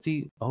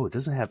 50. Oh, it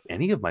doesn't have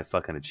any of my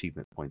fucking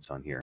achievement points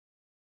on here.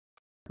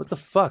 What the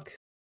fuck?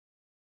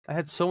 I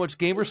had so much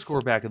gamer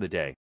score back in the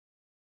day.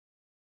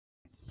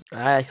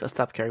 I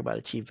stopped caring about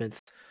achievements.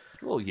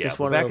 Well, yeah, Just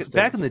but one of those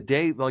back in things. the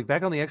day, like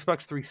back on the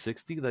Xbox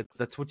 360,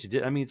 that's what you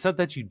did. I mean, it's not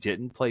that you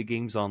didn't play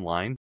games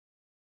online,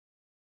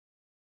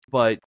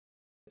 but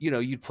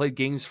you'd play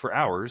games for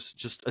hours,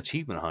 just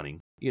achievement hunting.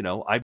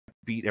 I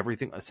beat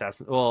everything.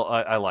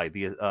 I lied.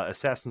 The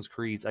Assassin's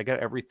Creeds, I got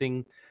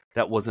everything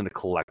that wasn't a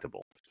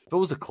collectible. If it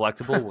was a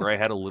collectible where I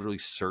had to literally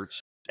search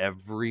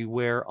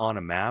everywhere on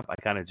a map,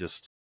 I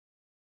just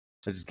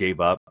gave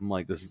up. I'm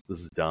like, this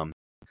is dumb.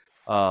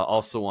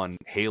 Also on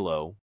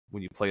Halo,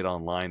 when you played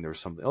online, there's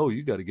something. Oh,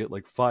 you got to get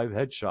like 5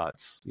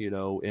 headshots,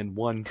 in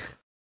one,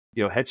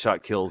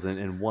 headshot kills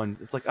in one.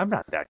 It's like, I'm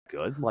not that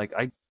good. Like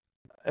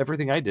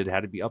everything I did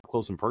had to be up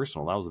close and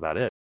personal. That was about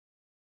it.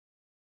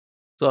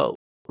 So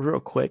real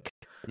quick,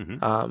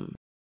 Mm-hmm.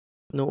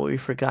 you know what we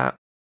forgot?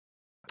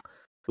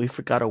 We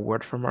forgot a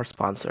word from our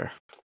sponsor.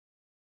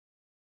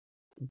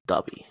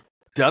 Dubby.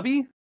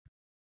 Dubby?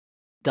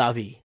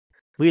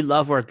 We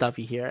love our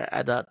Dubby here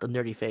at the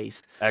Nerdy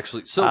Phase.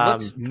 Actually, so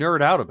let's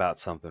nerd out about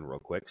something real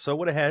quick. So I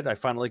went ahead. I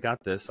finally got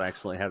this. I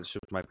accidentally had it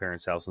shipped to my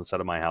parents' house instead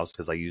of my house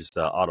because I used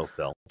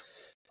autofill.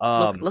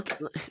 Look,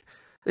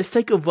 let's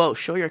take a vote.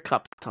 Show your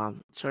cup,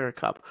 Tom. Show your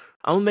cup.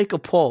 I'm gonna make a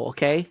poll,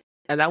 okay?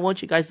 And I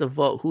want you guys to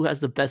vote who has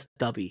the best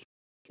Dubby.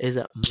 Is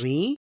it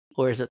me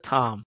or is it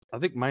Tom? I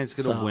think mine's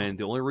going to win.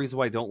 The only reason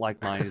why I don't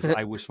like mine is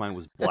I wish mine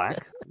was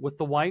black with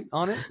the white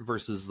on it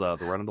versus the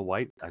red and the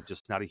white. I'm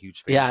just not a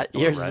huge fan. Yeah, of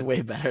yours red. is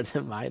way better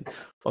than mine.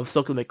 I'm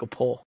still gonna make a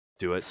poll.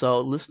 Do it.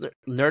 So, listener,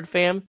 nerd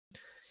fam,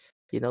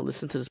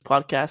 listen to this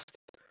podcast.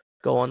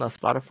 Go on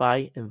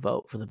Spotify and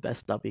vote for the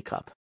best Dubby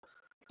cup.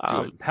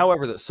 Do it.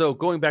 However, so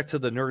going back to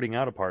the nerding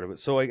out a part of it,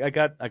 so I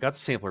got the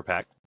sampler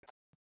pack.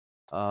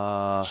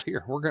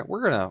 Here we're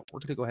gonna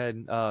go ahead.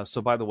 And,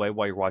 so by the way,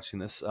 while you're watching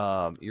this,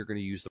 you're gonna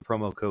use the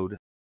promo code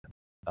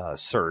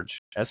Surge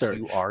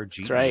SURGE.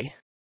 That's right.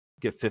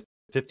 Get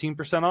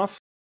 15% off.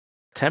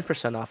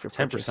 10% off your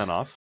 10%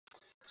 off.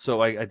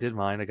 So I did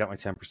mine. I got my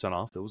 10%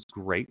 off. That was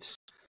great.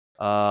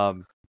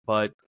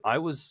 But I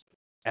was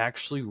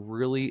actually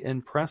really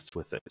impressed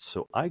with it.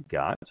 So I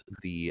got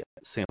the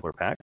sampler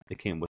pack. It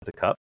came with the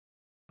cup,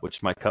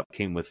 which my cup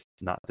came with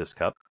not this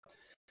cup.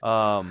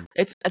 I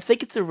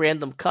think it's a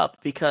random cup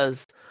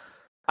because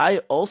I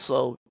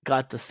also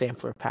got the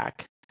sampler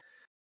pack.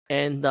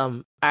 And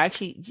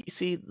actually, you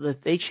see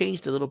that they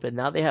changed a little bit.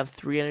 Now they have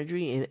 3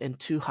 energy and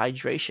 2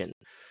 hydration.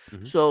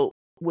 Mm-hmm. So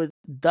with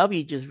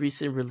W just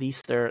recently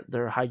released their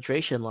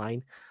hydration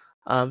line.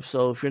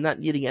 So if you're not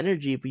needing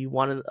energy but you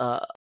want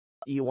a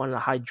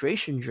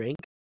hydration drink,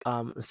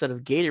 instead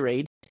of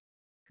Gatorade,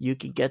 you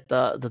can get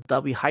the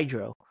W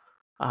Hydro,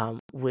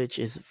 which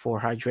is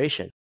for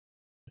hydration.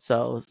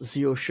 So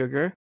 0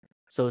 sugar.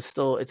 So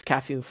it's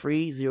caffeine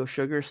free, 0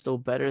 sugar, still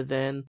better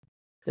than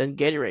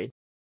Gatorade.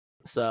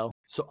 So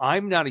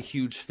I'm not a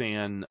huge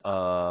fan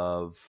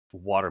of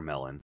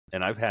watermelon,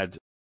 and I've had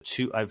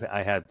 2.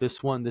 I had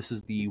this one. This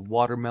is the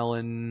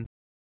watermelon.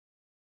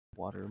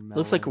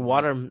 Looks like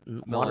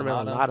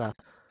watermelonada.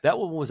 That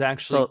one was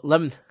actually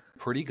lemon.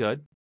 Pretty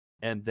good.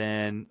 And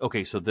then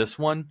so this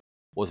one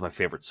was my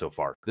favorite so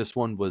far. This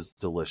one was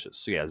delicious.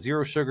 So yeah,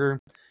 0 sugar.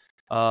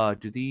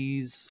 Do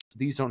these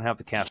don't have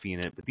the caffeine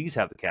in it, but these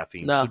have the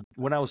caffeine. No. So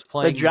when I was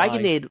playing the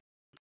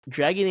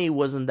Dragonade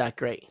wasn't that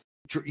great.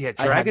 Yeah,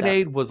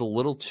 Dragonade was a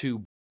little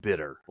too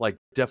bitter, like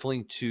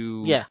definitely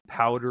too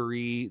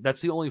powdery.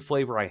 That's the only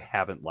flavor I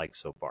haven't liked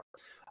so far.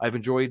 I've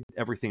enjoyed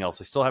everything else.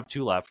 I still have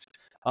 2 left,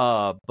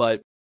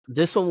 but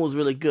this one was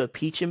really good.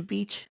 Peach and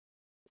Beach.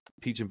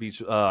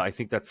 I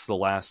think that's the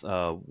last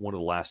one of the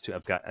last 2.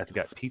 I've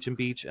got Peach and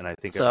Beach, and I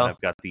think I've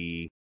got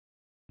the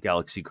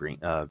Galaxy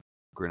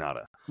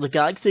Granada. The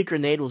Galaxy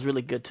Grenade was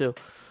really good too.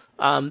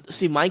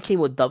 See, mine came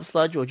with Dub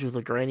Sludge, which was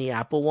the Granny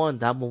Apple one.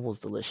 That one was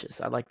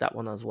delicious. I like that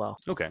one as well.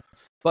 Okay.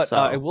 But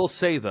I will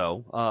say,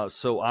 though,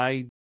 so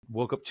I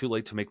woke up too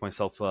late to make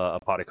myself a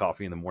pot of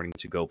coffee in the morning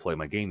to go play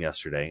my game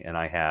yesterday, and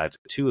I had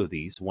 2 of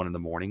these, one in the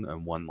morning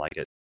and one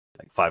at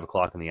 5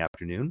 o'clock in the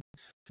afternoon.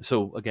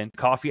 So, again,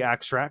 coffee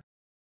extract,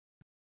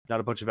 not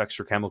a bunch of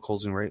extra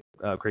chemicals and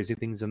crazy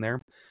things in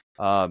there.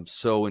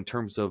 So in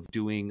terms of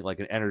doing like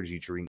an energy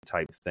drink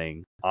type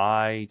thing,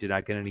 I did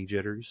not get any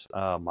jitters.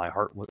 My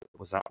heart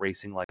was not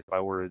racing like if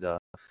I were to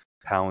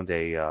pound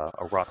a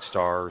rock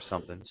star or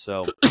something.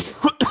 So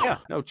yeah,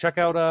 no, check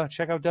out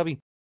Dubby.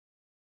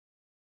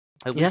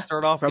 At least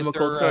start off promo get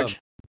code their Surge.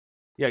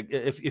 yeah.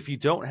 If you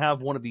don't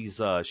have one of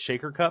these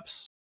shaker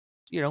cups,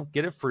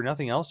 get it for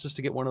nothing else, just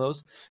to get one of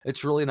those.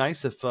 It's really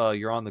nice if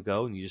you're on the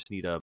go and you just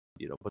need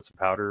put some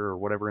powder or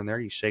whatever in there.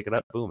 You shake it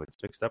up, boom,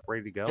 it's mixed up,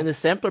 ready to go. And the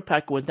sampler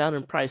pack went down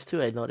in price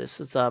too. I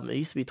noticed it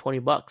used to be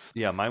 $20.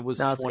 Yeah, mine was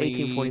now it's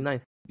 20.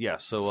 $18.49. Yeah,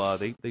 so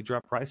they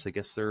dropped price. I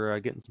guess they're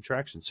getting some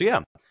traction. So yeah,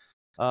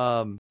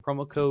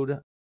 promo code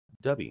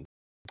W.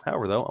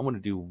 However, though, I'm going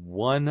to do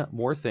one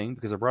more thing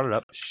because I brought it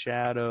up.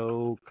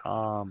 Shadow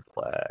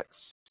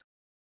Complex.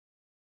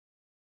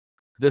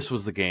 This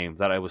was the game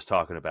that I was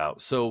talking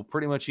about. So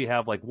pretty much you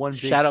have like one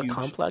big Shadow huge,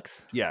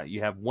 Complex. Yeah,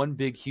 you have one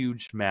big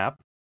huge map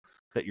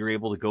that you're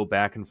able to go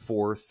back and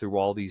forth through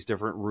all these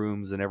different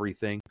rooms and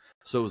everything.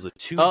 So it was a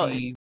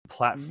 2D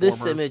platformer.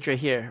 This image right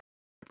here.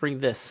 Bring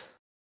this.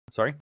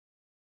 Sorry?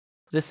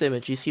 This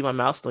image. You see my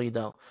mouse? No, you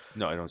don't.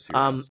 No, I don't see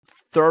your mouse.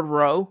 Third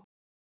row,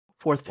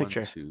 fourth 1,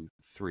 picture. 2,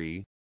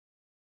 3.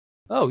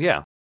 Oh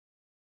yeah.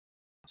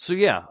 So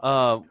yeah,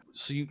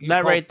 so you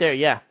that right there,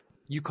 yeah.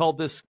 You called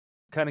this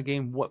kind of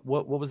game what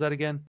was that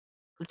again?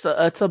 It's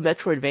a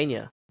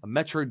Metroidvania. A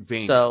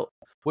Metroidvania. So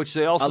which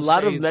they also a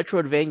lot say, of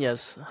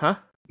Metroidvanias, huh?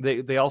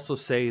 They also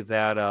say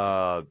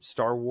that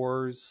Star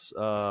Wars,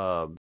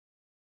 Jedi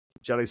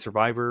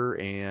Survivor,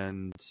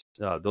 and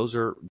those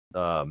are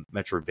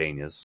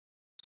Metroidvanias.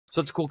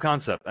 So it's a cool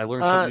concept. I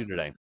learned something new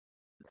today.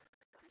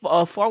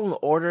 Fallen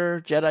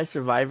Order, Jedi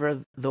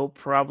Survivor, they'll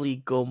probably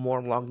go more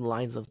along the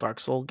lines of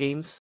Dark Souls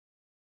games.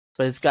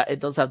 But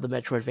it does have the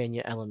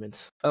Metroidvania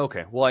elements.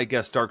 Okay, well I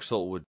guess Dark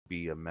Souls would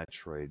be a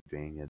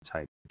Metroidvania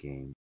type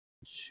game.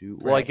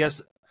 Shoot. Well, Right. I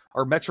guess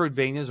are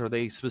Metroidvanias, are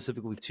they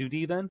specifically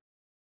 2D then?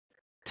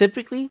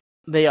 Typically,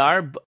 they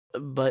are,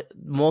 but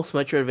most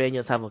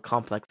Metroidvanias have a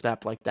complex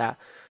map like that.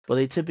 But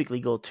they typically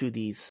go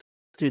 2D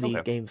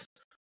Okay. games.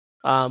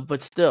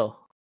 But still,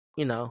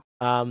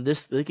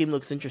 the game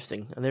looks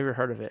interesting. I've never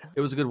heard of it.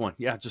 It was a good one.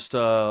 Yeah, just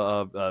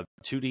a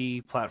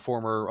 2D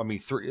platformer. I mean,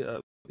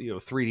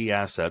 3D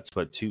assets,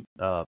 but it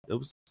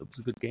was a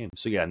good game.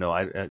 So yeah, no,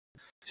 I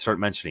start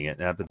mentioning it,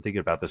 and I've been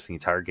thinking about this the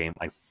entire game.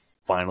 I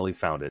finally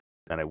found it,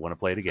 and I want to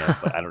play it again,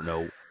 but I don't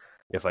know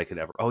if I could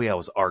ever. Oh yeah, it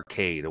was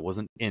arcade. It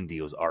wasn't indie.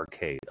 It was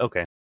arcade.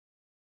 Okay,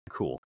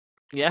 cool.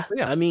 Yeah,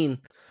 yeah. I mean,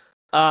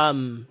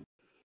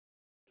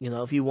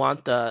 if you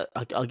want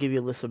I'll give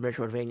you a list of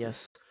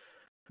Metroidvanias.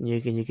 You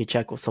can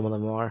check what some of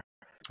them are.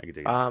 I can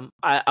dig it.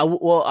 I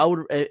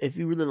would, if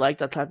you really like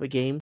that type of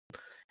game,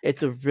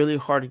 it's a really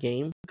hard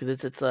game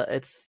because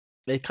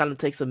it kind of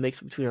takes a mix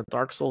between a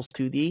Dark Souls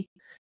 2D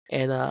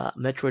and a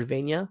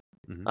Metroidvania.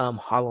 Mm-hmm.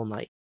 Hollow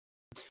Knight.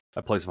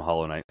 I played some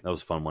Hollow Knight. That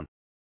was a fun one.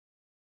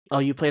 Oh,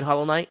 you played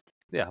Hollow Knight?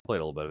 Yeah, I played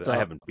a little bit of it. I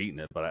haven't beaten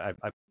it, but I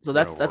so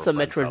that's a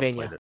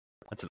Metroidvania.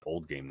 That's an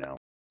old game now.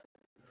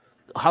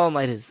 Hollow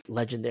Knight is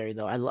legendary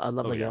though. I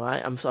love the game.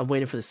 I'm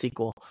waiting for the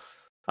sequel.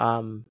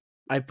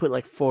 I put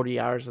like 40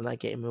 hours in that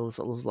game. It was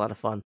a lot of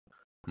fun.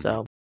 Mm-hmm.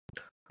 So,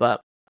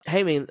 but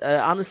hey, man,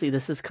 honestly,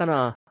 this is kind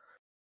of,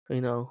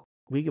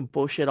 we can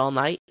bullshit all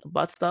night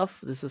about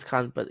stuff. This is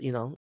kind of, but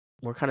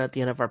we're kind of at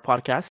the end of our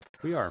podcast.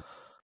 We are.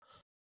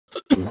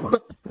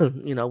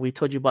 We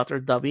told you about our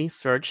W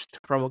Surge,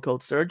 promo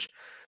code Surge,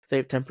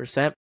 save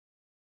 10%.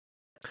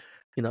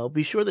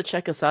 Be sure to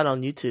check us out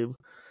on YouTube.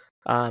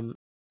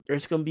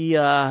 There's gonna be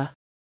I'm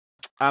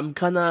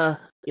kind of,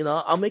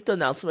 I'll make the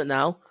announcement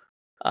now.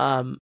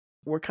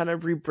 We're kind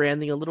of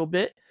rebranding a little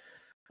bit.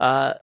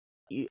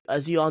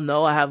 As you all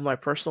know, I have my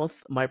personal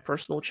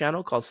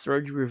channel called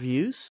Surge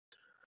Reviews.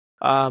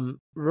 We're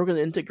going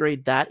to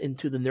integrate that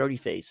into the Nerdy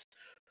Phase.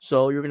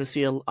 So you're going to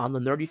see on the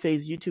Nerdy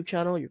Phase YouTube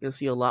channel, you're going to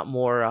see a lot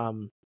more.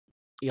 I'm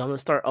going to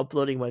start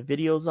uploading my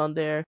videos on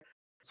there.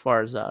 As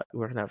far as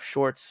we're going to have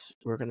shorts,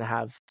 we're going to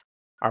have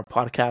our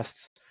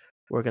podcasts,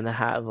 we're going to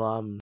have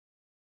we're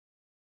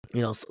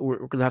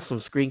going to have some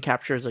screen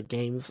captures of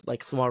games,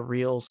 like small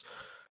reels.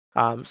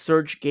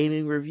 Surge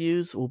Gaming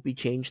Reviews will be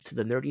changed to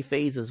the Nerdy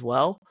Phase as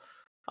well.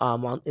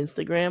 On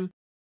Instagram,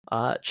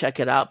 check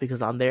it out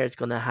because on there it's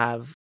going to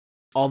have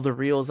all the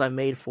reels I've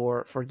made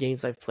for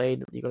games I've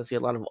played. You're going to see a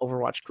lot of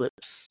Overwatch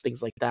clips,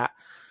 things like that.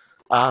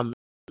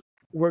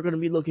 We're going to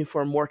be looking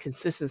for a more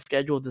consistent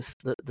schedule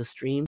the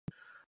stream.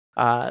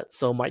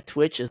 So my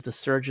Twitch is the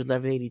Surge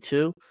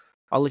 1182.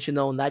 I'll let you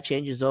know when that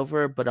changes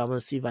over, but I'm going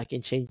to see if I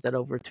can change that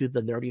over to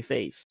the Nerdy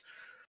Phase.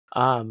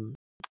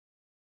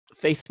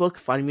 Facebook,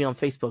 find me on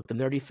Facebook. The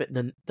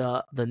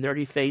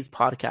Nerdy Phase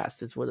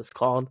podcast is what it's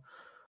called.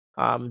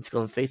 It's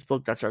going on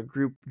Facebook. That's our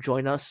group.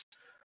 Join us.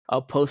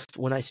 I'll post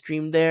when I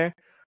stream there.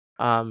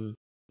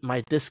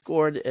 My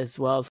Discord as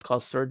well is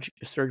called Surge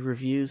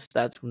Reviews.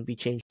 That's going to be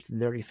changed to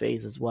Nerdy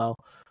Phase as well.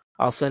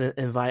 I'll send an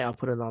invite. I'll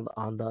put it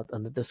on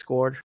the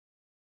Discord.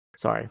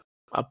 Sorry,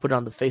 I'll put it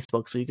on the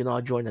Facebook so you can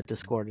all join that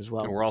Discord as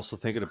well. And we're also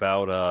thinking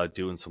about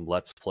doing some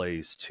Let's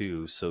Plays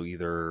too. So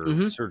either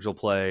Mhm. Serge will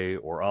play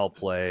or I'll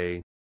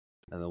play,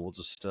 and then we'll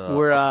just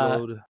We're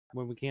upload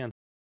when we can.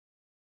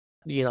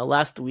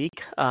 last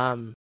week,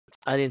 I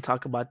didn't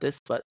talk about this,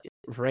 but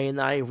Ray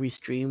and I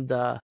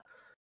restreamed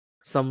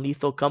some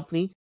Lethal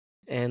Company,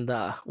 and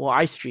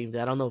I streamed it.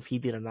 I don't know if he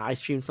did or not. I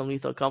streamed some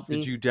Lethal Company.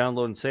 Did you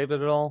download and save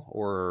it at all,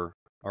 or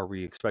are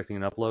we expecting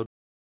an upload?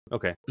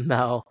 Okay,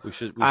 No, we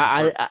should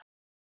start.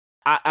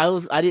 I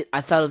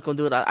thought I was gonna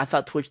do it. I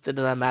thought Twitch did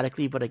it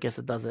automatically, but I guess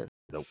it doesn't.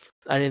 Nope.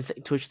 I didn't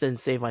think Twitch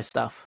didn't save my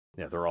stuff.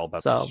 Yeah, they're all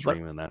about the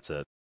stream, and that's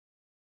it.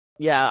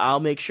 Yeah, I'll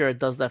make sure it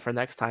does that for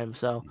next time.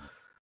 So,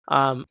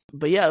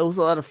 but yeah, it was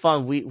a lot of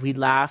fun. We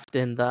laughed,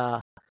 and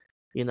one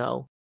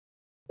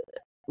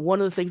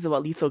of the things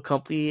about Lethal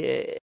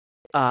Company,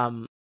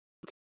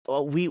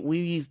 we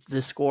use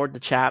Discord to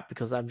chat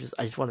because I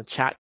just want to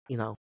chat.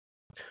 But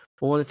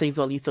one of the things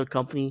about Lethal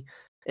Company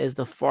is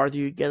the farther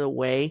you get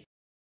away,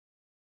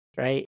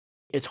 right?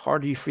 It's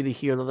harder for you to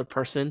hear another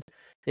person.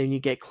 And when you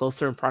get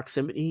closer in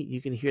proximity,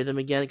 you can hear them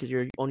again because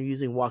you're only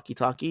using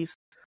walkie-talkies.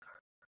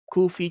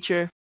 Cool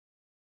feature,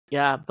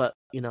 yeah, but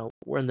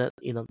we're not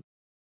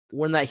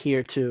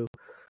here to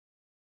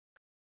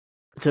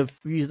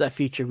use that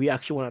feature. We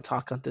actually want to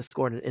talk on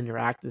Discord and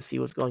interact and see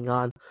what's going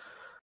on.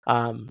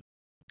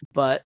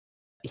 But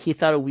he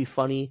thought it would be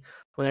funny.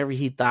 Whenever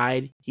he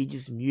died, he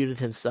just muted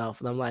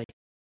himself, and I'm like,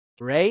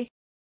 Ray,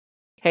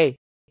 hey,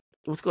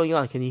 what's going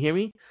on? Can you hear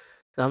me?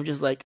 And I'm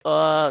just like,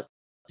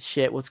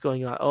 shit, what's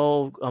going on?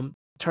 Oh, I'm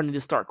turning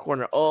to start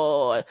corner.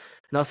 Oh, and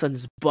all of a sudden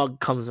this bug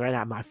comes right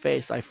at my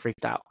face. I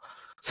freaked out.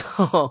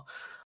 So,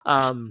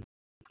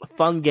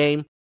 fun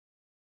game.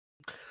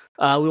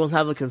 We won't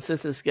have a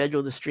consistent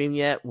schedule to stream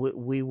yet.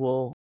 We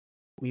will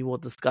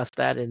discuss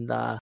that, and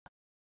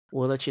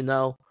we'll let you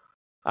know.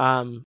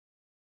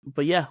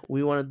 But yeah,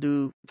 we want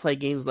to play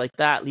games like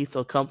that,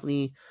 Lethal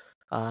Company,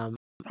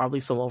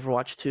 probably some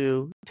Overwatch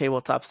 2,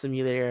 Tabletop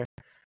Simulator.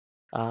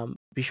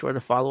 Be sure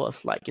to follow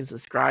us, like, and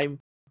subscribe.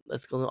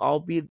 It's going to all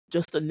be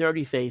just a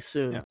nerdy phase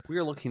soon. Yeah, we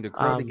are looking to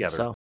grow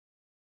together.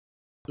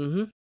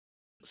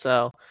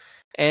 So,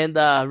 and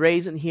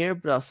Ray's in here,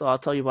 but also I'll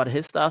tell you about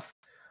his stuff.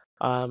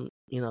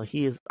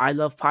 He is I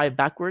Love Pie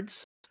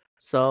backwards.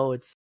 So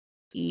it's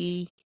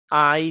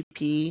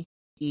EIPEVOLI.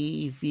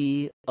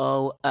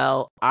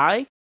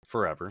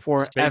 Forever.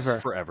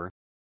 Forever.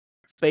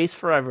 Space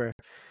forever.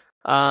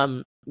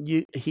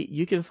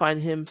 You can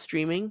find him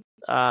streaming.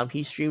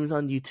 He streams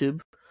on YouTube.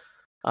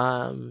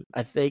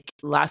 I think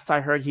last I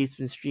heard he's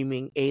been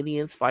streaming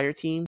Aliens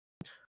Fireteam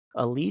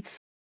Elite.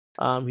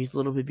 He's a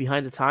little bit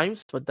behind the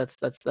times, but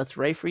that's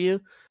Ray for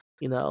you.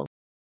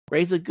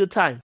 Ray's a good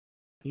time.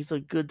 He's a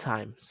good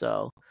time.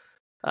 So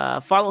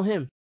follow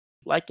him,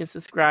 like and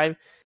subscribe.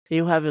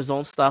 He'll have his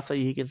own stuff that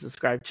you can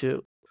subscribe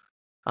to.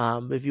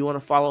 If you want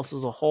to follow us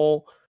as a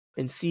whole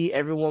and see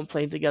everyone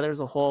playing together as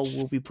a whole,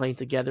 we'll be playing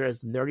together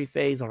as Nerdy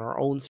Phase on our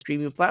own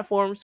streaming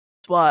platforms.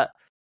 But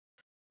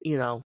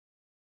you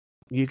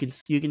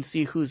can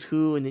see who's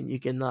who, and then you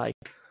can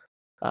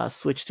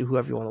switch to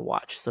whoever you want to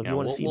watch. So if you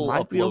want to see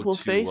my beautiful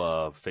face,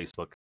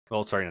 Facebook.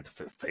 Oh, sorry, not to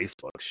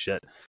Facebook.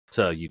 Shit,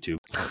 to YouTube.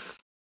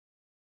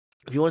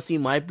 If you want to see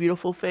my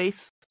beautiful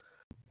face,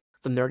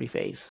 it's the Nerdy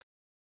Phase.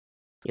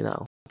 You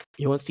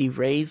want to see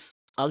Ray's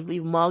ugly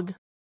mug?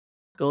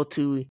 Go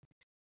to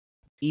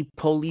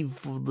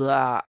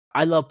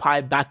I Love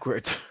Pie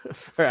backwards.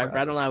 Forever.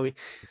 I don't know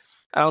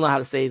how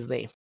to say his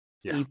name.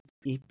 Yeah.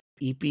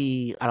 EP.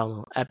 I don't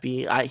know.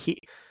 Epi.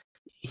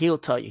 He'll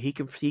tell you. He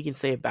can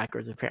say it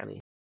backwards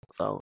apparently.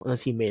 So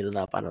unless he made it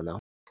up, I don't know.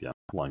 Yeah,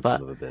 lying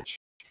son of a bitch.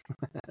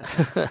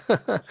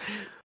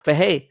 But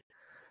hey,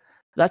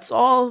 that's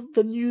all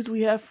the news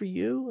we have for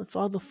you. That's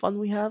all the fun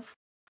we have.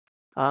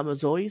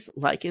 As always,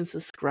 like and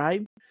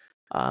subscribe.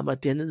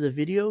 At the end of the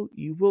video,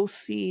 you will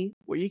see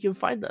where you can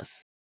find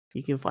us.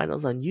 You can find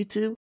us on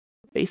YouTube,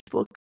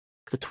 Facebook,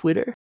 the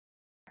Twitter,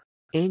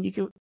 and you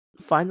can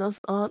find us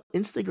on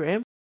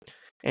Instagram.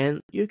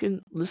 And you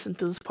can listen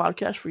to this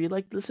podcast where you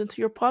like to listen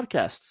to your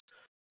podcasts.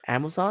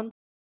 Amazon,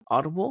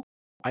 Audible,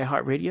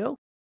 iHeartRadio,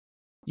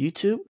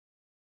 YouTube,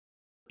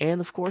 and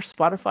of course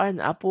Spotify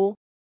and Apple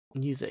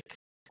Music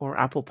or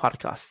Apple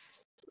Podcasts.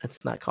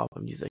 It's not called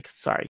music.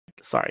 Sorry.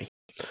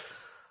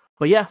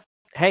 But yeah,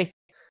 hey,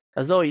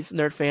 as always,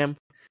 Nerd Fam,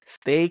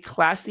 stay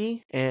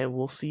classy, and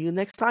we'll see you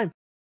next time.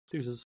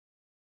 Deuces.